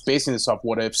 Like I'm just basing this off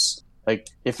what ifs. Like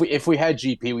if we had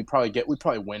GP, we'd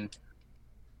probably win.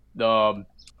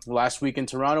 last week in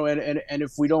Toronto, and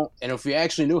if we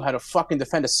actually knew how to fucking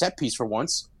defend a set piece for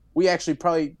once, we actually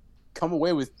probably come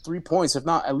away with 3 points, if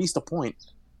not at least a point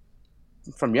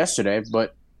from yesterday.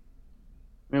 But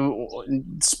I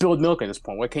mean, spilled milk at this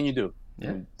point. What can you do?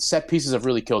 Yeah. Set pieces have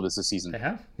really killed us this season. They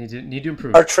have need to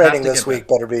improve. Our training this week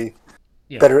better be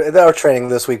better. Our training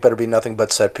this week better be nothing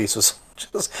but set pieces.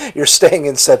 You're staying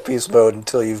in set piece mode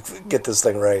until you get this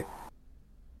thing right.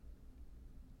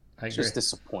 It's just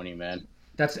disappointing, man.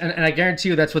 And I guarantee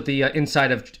you that's what the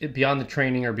inside of beyond the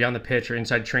training or beyond the pitch or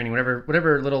inside training,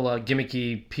 whatever little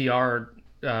gimmicky PR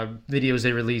videos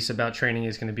they release about training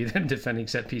is going to be them defending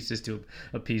set pieces to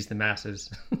appease the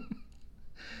masses.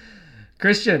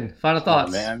 Christian, final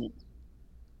thoughts. Man.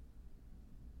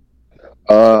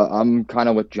 I'm kind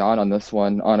of with John on this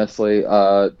one, honestly.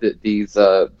 These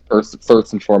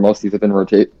first and foremost, these have been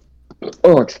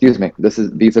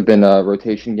these have been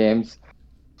rotation games.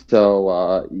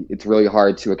 So it's really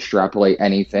hard to extrapolate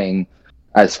anything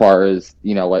as far as,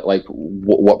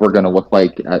 what we're going to look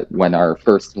like when our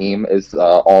first team is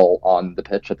all on the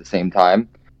pitch at the same time.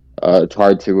 It's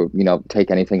hard to,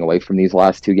 take anything away from these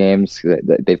last two games.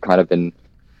 They've kind of been,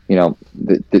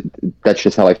 that's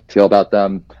just how I feel about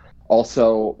them.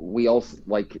 Also,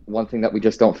 one thing that we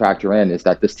just don't factor in is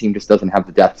that this team just doesn't have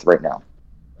the depth right now.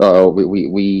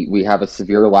 We have a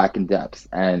severe lack in depth,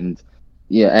 and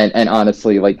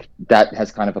honestly, that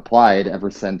has kind of applied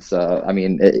ever since.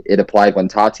 It applied when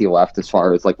Tati left. As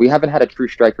far as we haven't had a true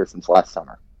striker since last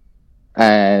summer,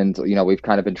 and we've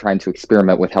kind of been trying to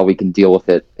experiment with how we can deal with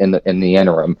it in the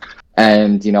interim.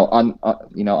 And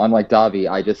unlike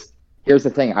Davi, here's the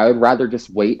thing: I would rather just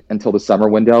wait until the summer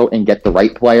window and get the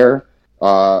right player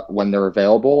when they're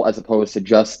available, as opposed to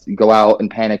just go out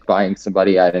and panic buying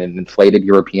somebody at an inflated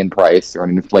European price or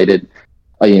an inflated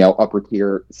upper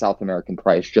tier South American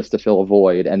price just to fill a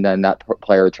void, and then that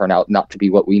player turn out not to be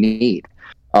what we need.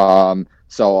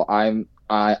 So I'm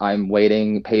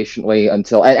waiting patiently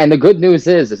until, and the good news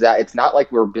is that it's not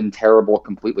like we've been terrible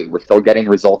completely. We're still getting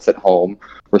results at home.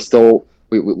 We're still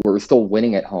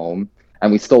winning at home,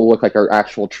 and we still look like our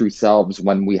actual true selves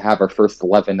when we have our first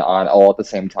 11 on all at the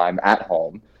same time at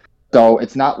home. So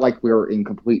it's not like we're in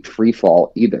complete free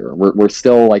fall either. We're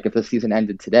still, if the season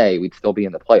ended today, we'd still be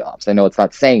in the playoffs. I know it's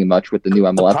not saying much with the new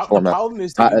MLS format. The problem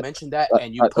is that you mentioned that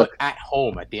and you put at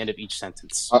home at the end of each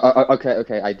sentence.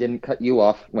 Okay. I didn't cut you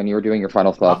off when you were doing your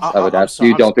final thoughts. I would ask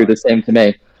you don't do the same to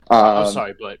me. I'm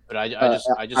sorry, but I just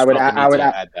I would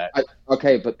add that.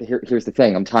 Okay, but here's the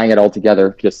thing. I'm tying it all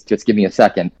together. Just give me a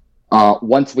second.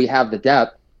 Once we have the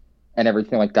depth and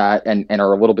everything like that, and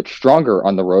are a little bit stronger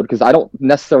on the road, because I don't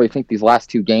necessarily think these last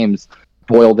two games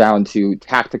boil down to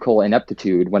tactical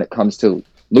ineptitude when it comes to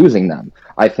losing them.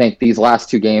 I think these last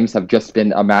two games have just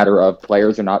been a matter of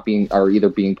players are either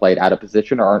being played out of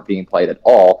position or aren't being played at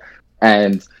all.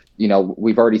 And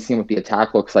we've already seen what the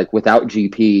attack looks like without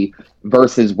GP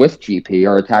versus with GP.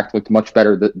 Our attack looked much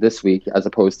better this week as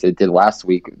opposed to it did last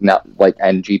week.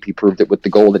 And GP proved it with the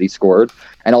goal that he scored,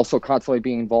 and also constantly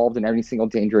being involved in every single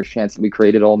dangerous chance that we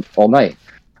created all night.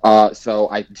 So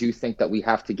I do think that we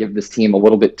have to give this team a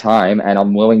little bit time, and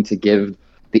I'm willing to give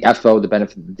the FO the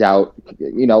benefit of the doubt.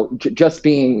 Just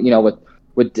being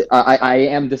I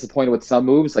am disappointed with some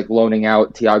moves, like loaning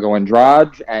out Thiago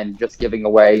Andrade and just giving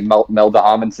away Melda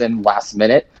Amundsen last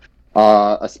minute,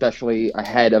 especially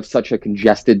ahead of such a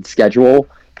congested schedule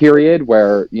period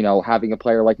where, having a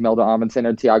player like Melda Amundsen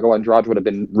and Thiago Andrade would have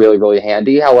been really, really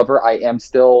handy. However, I am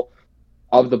still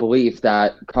of the belief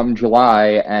that come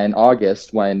July and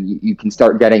August, when you can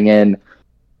start getting in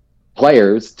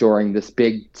players during this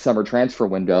big summer transfer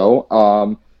window,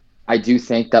 I do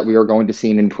think that we are going to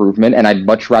see an improvement, and I'd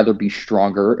much rather be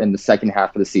stronger in the second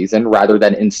half of the season rather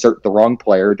than insert the wrong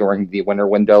player during the winter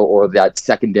window or that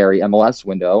secondary MLS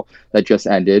window that just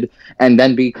ended, and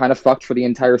then be kind of fucked for the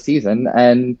entire season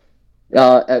and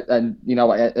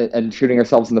shooting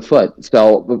ourselves in the foot.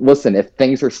 So listen, if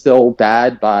things are still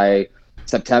bad by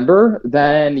September,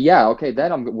 then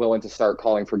then I'm willing to start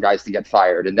calling for guys to get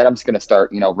fired, and then I'm just going to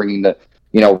start ringing the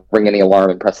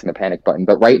alarm and pressing the panic button.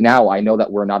 But right now, I know that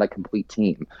we're not a complete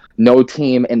team. No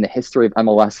team in the history of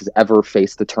MLS has ever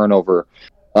faced the turnover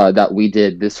that we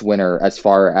did this winter, as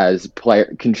far as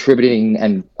contributing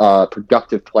and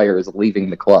productive players leaving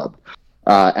the club.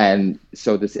 And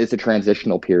so this is a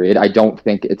transitional period. I don't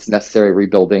think it's necessarily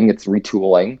rebuilding; it's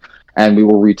retooling, and we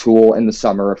will retool in the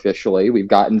summer officially. We've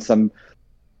gotten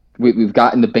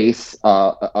the base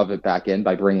of it back in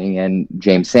by bringing in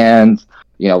James Sands,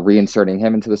 reinserting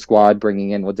him into the squad,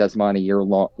 bringing in Ledesma on a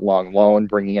year-long loan,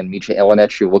 bringing in Micha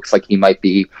Ilinic, who looks like he might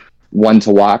be one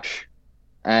to watch.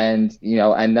 And,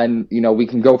 and then, we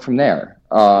can go from there.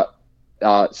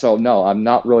 So no, I'm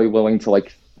not really willing to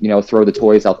like, throw the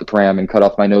toys out the pram and cut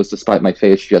off my nose to spite my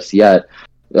face just yet,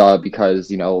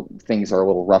 because things are a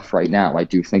little rough right now. I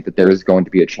do think that there is going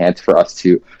to be a chance for us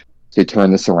to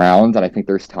turn this around, and I think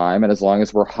there's time. And as long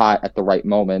as we're hot at the right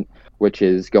moment, which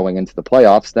is going into the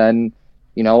playoffs, then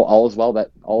all is well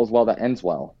that ends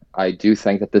well. I do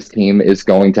think that this team is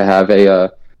going to have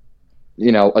a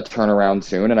turnaround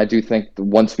soon. And I do think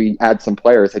once we add some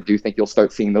players, I do think you'll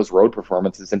start seeing those road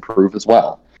performances improve as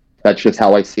well. That's just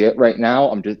how I see it right now.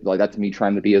 I'm just like, that's me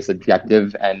trying to be as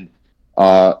objective and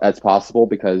as possible,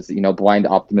 because, blind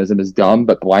optimism is dumb,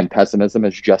 but blind pessimism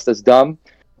is just as dumb.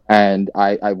 And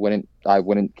I wouldn't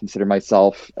consider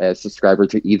myself a subscriber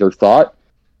to either thought.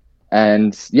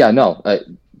 And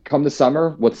come the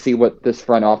summer, let's see what this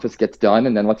front office gets done.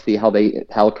 And then let's see how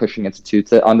Cushing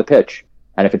institutes it on the pitch.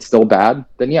 And if it's still bad,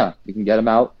 then we can get them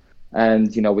out,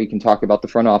 and we can talk about the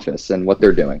front office and what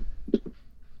they're doing.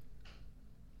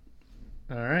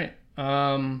 All right.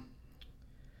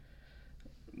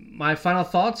 My final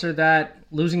thoughts are that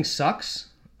losing sucks.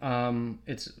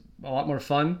 It's a lot more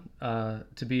fun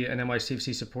to be an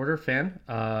NYCFC supporter fan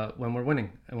when we're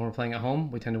winning, and when we're playing at home,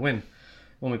 we tend to win.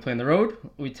 When we play on the road,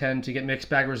 we tend to get mixed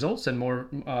bag results, and more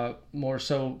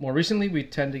recently, we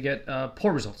tend to get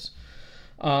poor results.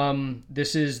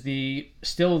 This is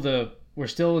we're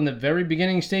still in the very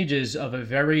beginning stages of a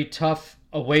very tough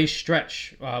away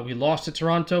stretch. We lost to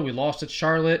Toronto, we lost at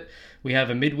Charlotte. We have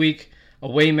a midweek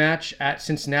away match at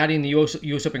Cincinnati in the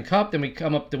US Open Cup. Then we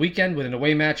come up the weekend with an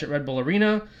away match at Red Bull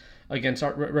Arena against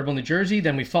Red Bull New Jersey.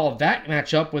 Then we follow that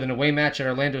match up with an away match at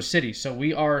Orlando City. So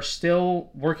we are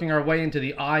still working our way into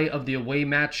the eye of the away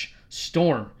match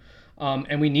storm.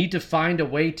 And we need to find a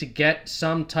way to get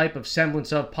some type of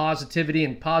semblance of positivity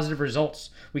and positive results.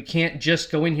 We can't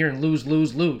just go in here and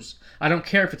lose. I don't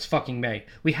care if it's fucking May.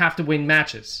 We have to win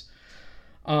matches.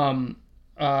 And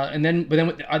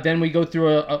then we go through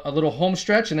a little home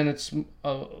stretch, and then it's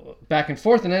back and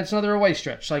forth, and then it's another away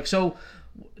stretch.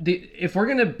 If we're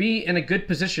gonna be in a good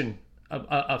position,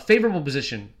 a favorable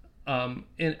position,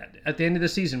 at the end of the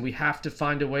season, we have to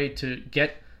find a way to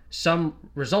get some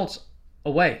results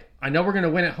away. I know we're going to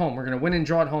win at home. We're going to win and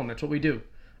draw at home. That's what we do.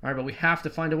 All right, but we have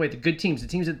to find a way. The good teams, the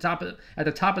teams at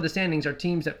the top of the standings, are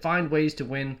teams that find ways to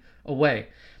win away.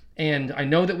 And I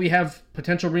know that we have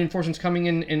potential reinforcements coming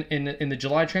in the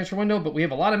July transfer window, but we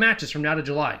have a lot of matches from now to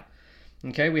July.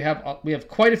 Okay, we have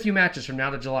quite a few matches from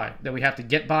now to July that we have to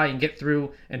get by and get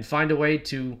through and find a way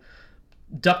to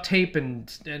duct tape and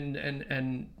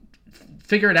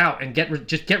figure it out and get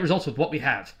results with what we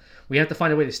have. We have to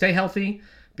find a way to stay healthy,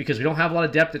 because we don't have a lot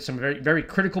of depth at some very, very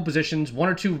critical positions. One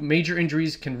or two major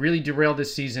injuries can really derail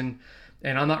this season,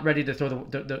 and I'm not ready to throw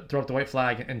up the white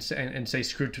flag and say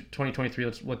screw 2023.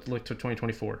 Let's look to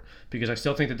 2024, because I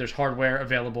still think that there's hardware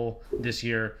available this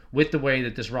year with the way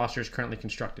that this roster is currently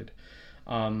constructed.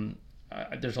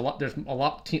 There's a lot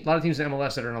of teams in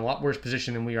MLS that are in a lot worse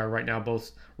position than we are right now,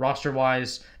 both roster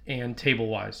wise and table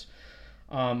wise.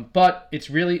 But it's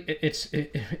really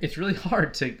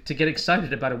hard to get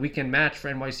excited about a weekend match for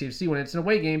NYCFC when it's an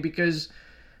away game, because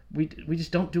we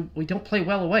don't play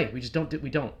well away. We do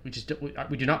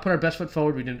not put our best foot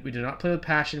forward. We do not play with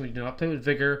passion. We do not play with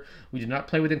vigor. We do not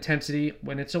play with intensity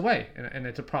when it's away, and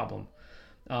it's a problem.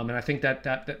 And I think that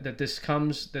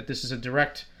this is a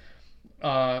direct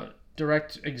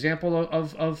example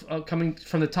of coming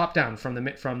from the top down, from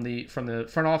the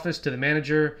front office to the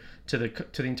manager to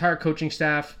the entire coaching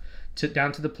staff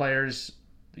down to the players.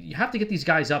 You have to get these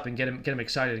guys up and get them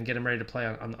excited and get them ready to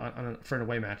play for an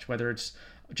away match, whether it's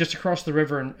just across the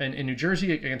river in New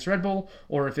Jersey against Red Bull,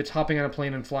 or if it's hopping on a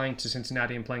plane and flying to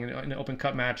Cincinnati and playing an Open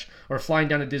Cup match, or flying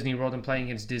down to Disney World and playing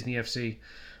against Disney FC.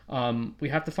 We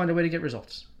have to find a way to get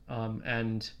results.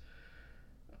 And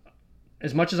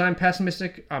as much as I'm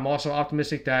pessimistic, I'm also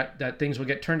optimistic that things will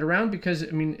get turned around, because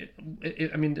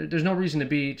there's no reason to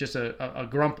be just a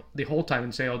grump the whole time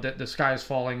and say, oh, the sky is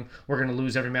falling, we're going to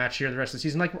lose every match here the rest of the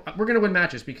season. Like, we're going to win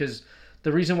matches, because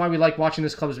the reason why we like watching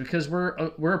this club is because we're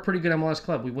a pretty good MLS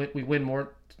club. We win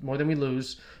more than we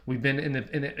lose. We've been in the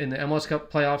MLS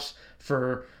Cup playoffs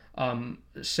for 8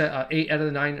 out of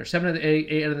the 9, or 7 out of the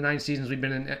 8 out of the 9 seasons we've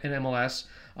been in MLS.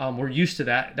 We're used to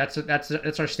that.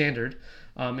 That's our standard.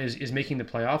 Is making the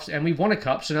playoffs, and we've won a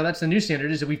cup. So now that's the new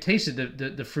standard, is that we've tasted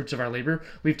the fruits of our labor.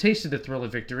 We've tasted the thrill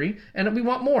of victory, and we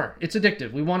want more. It's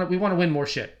addictive. We want to win more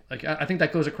shit. Like, I think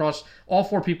that goes across all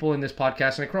 4 people in this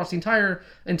podcast and across the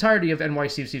entirety of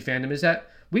NYCFC fandom, is that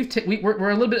we're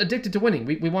a little bit addicted to winning.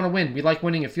 We want to win. We like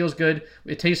winning. It feels good.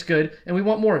 It tastes good, and we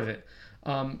want more of it.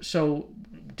 So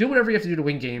do whatever you have to do to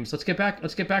win games. Let's get back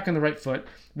on the right foot.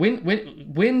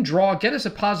 Win, draw, get us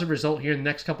a positive result here in the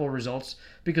next couple of results,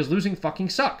 because losing fucking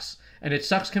sucks. And it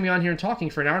sucks coming on here and talking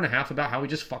for an hour and a half about how we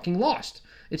just fucking lost.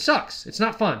 It sucks. It's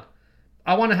not fun.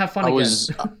 I want to have fun again.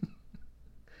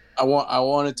 I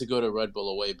wanted to go to Red Bull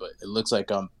away, but it looks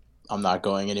like I'm not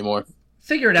going anymore.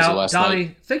 Figure it out,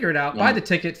 Dolly. Figure it out. Buy the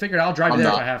ticket. Figure it out. I'll drive you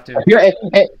there if I have to.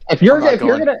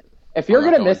 If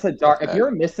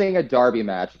you're missing a derby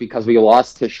match because we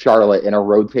lost to Charlotte in a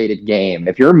rotated game,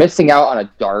 if you're missing out on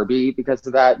a derby because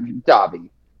of that,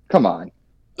 Dobby, come on.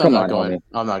 I'm not going.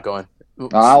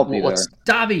 I'll be there.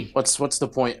 Dobby. What's the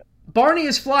point? Barney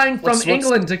is flying from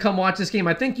England to come watch this game.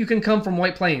 I think you can come from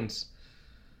White Plains.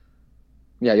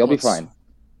 Yeah, you'll be fine.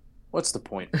 What's the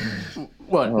point?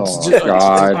 What? Oh, God.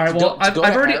 All right. Well,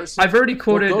 I've already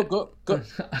quoted. Go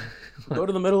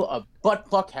to the middle of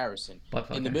buttfuck Harrison,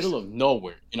 in the middle of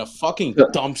nowhere, in a fucking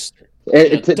dumpster.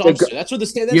 That's where the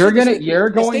stadium. You're going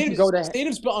to go to.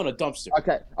 Stadium's built on a dumpster.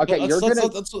 Okay.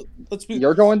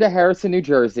 You're going to Harrison, New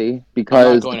Jersey,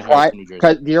 because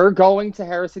you're going to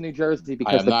Harrison, New Jersey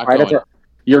because the pride of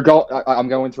you're going. I'm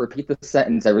going to repeat the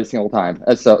sentence every single time.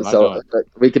 So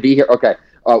we could be here. Okay.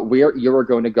 You are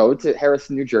going to go to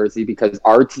Harrison, New Jersey, because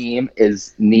our team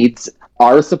needs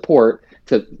our support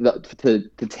to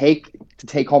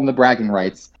take home the bragging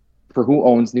rights for who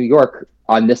owns New York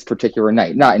on this particular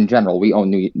night. Not in general. We own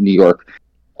New York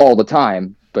all the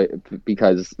time, but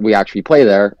because we actually play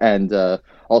there, and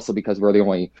also because we're the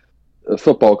only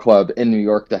football club in New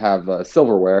York to have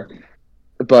silverware.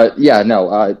 But yeah,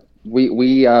 no,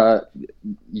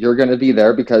 you're going to be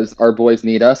there because our boys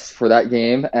need us for that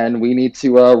game, and we need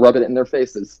to rub it in their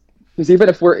faces. Because even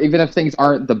if things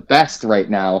aren't the best right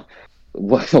now,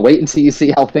 wait until you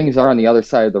see how things are on the other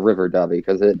side of the river, Dubby,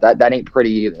 because that ain't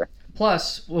pretty either.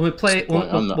 Plus, when we play in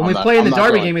the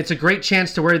Derby game, it's a great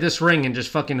chance to wear this ring and just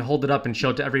fucking hold it up and show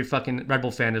it to every fucking Red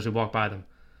Bull fan as we walk by them.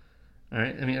 All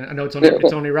right, I mean, I know it's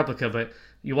only a replica, but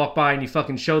you walk by and you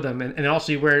fucking show them, and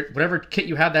also you wear whatever kit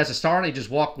you have that has a star on it. You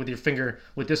just walk with this finger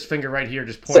right here,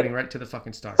 just pointing right to the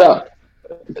fucking star.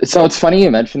 So it's funny you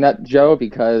mentioned that, Joe,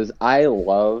 because I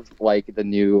love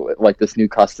this new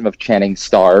custom of chanting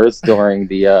stars during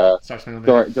the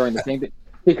during the game,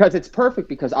 because it's perfect,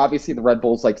 because obviously the Red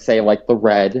Bulls say the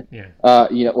red,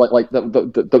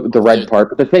 the red part.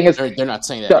 But the thing is, they're not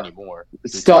saying that anymore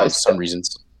for some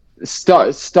reasons.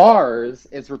 Stars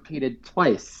is repeated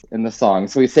twice in the song,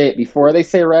 so we say it before they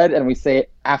say red and we say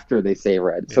it after they say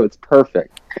red, so it's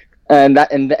perfect. And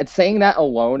saying that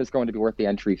alone is going to be worth the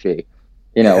entry fee.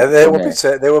 They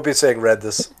will be saying red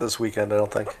this weekend, I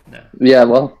don't think. No. Yeah,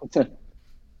 well,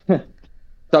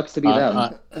 sucks to be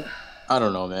them. I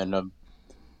don't know, man.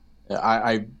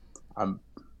 I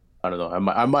don't know.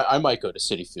 I might go to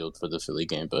Citi Field for the Philly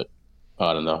game, but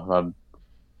I don't know.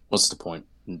 What's the point?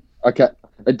 Okay,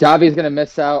 Davi's gonna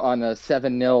miss out on a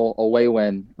 7-0 away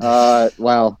win.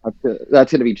 Wow,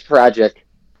 that's gonna be tragic.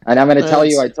 And I'm gonna tell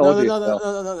you, I told you.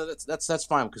 No. That's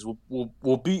fine, because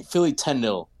we'll beat Philly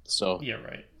 10-0. So yeah,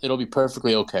 right. It'll be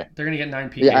perfectly okay. They're gonna get 9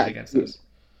 PKs against us.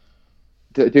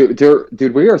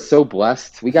 Dude, we are so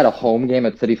blessed. We got a home game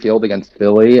at Citi Field against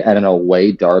Philly and an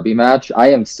away derby match.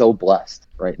 I am so blessed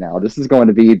right now. This is going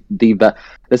to be the best.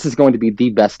 This is going to be the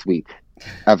best week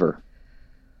ever.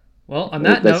 Well, on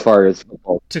that note, as far as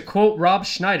football, to quote Rob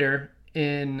Schneider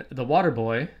in The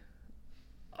Waterboy,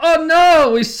 "Oh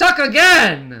no, we suck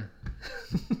again."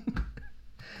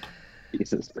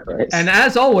 Jesus Christ! And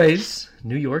as always,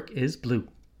 New York is blue.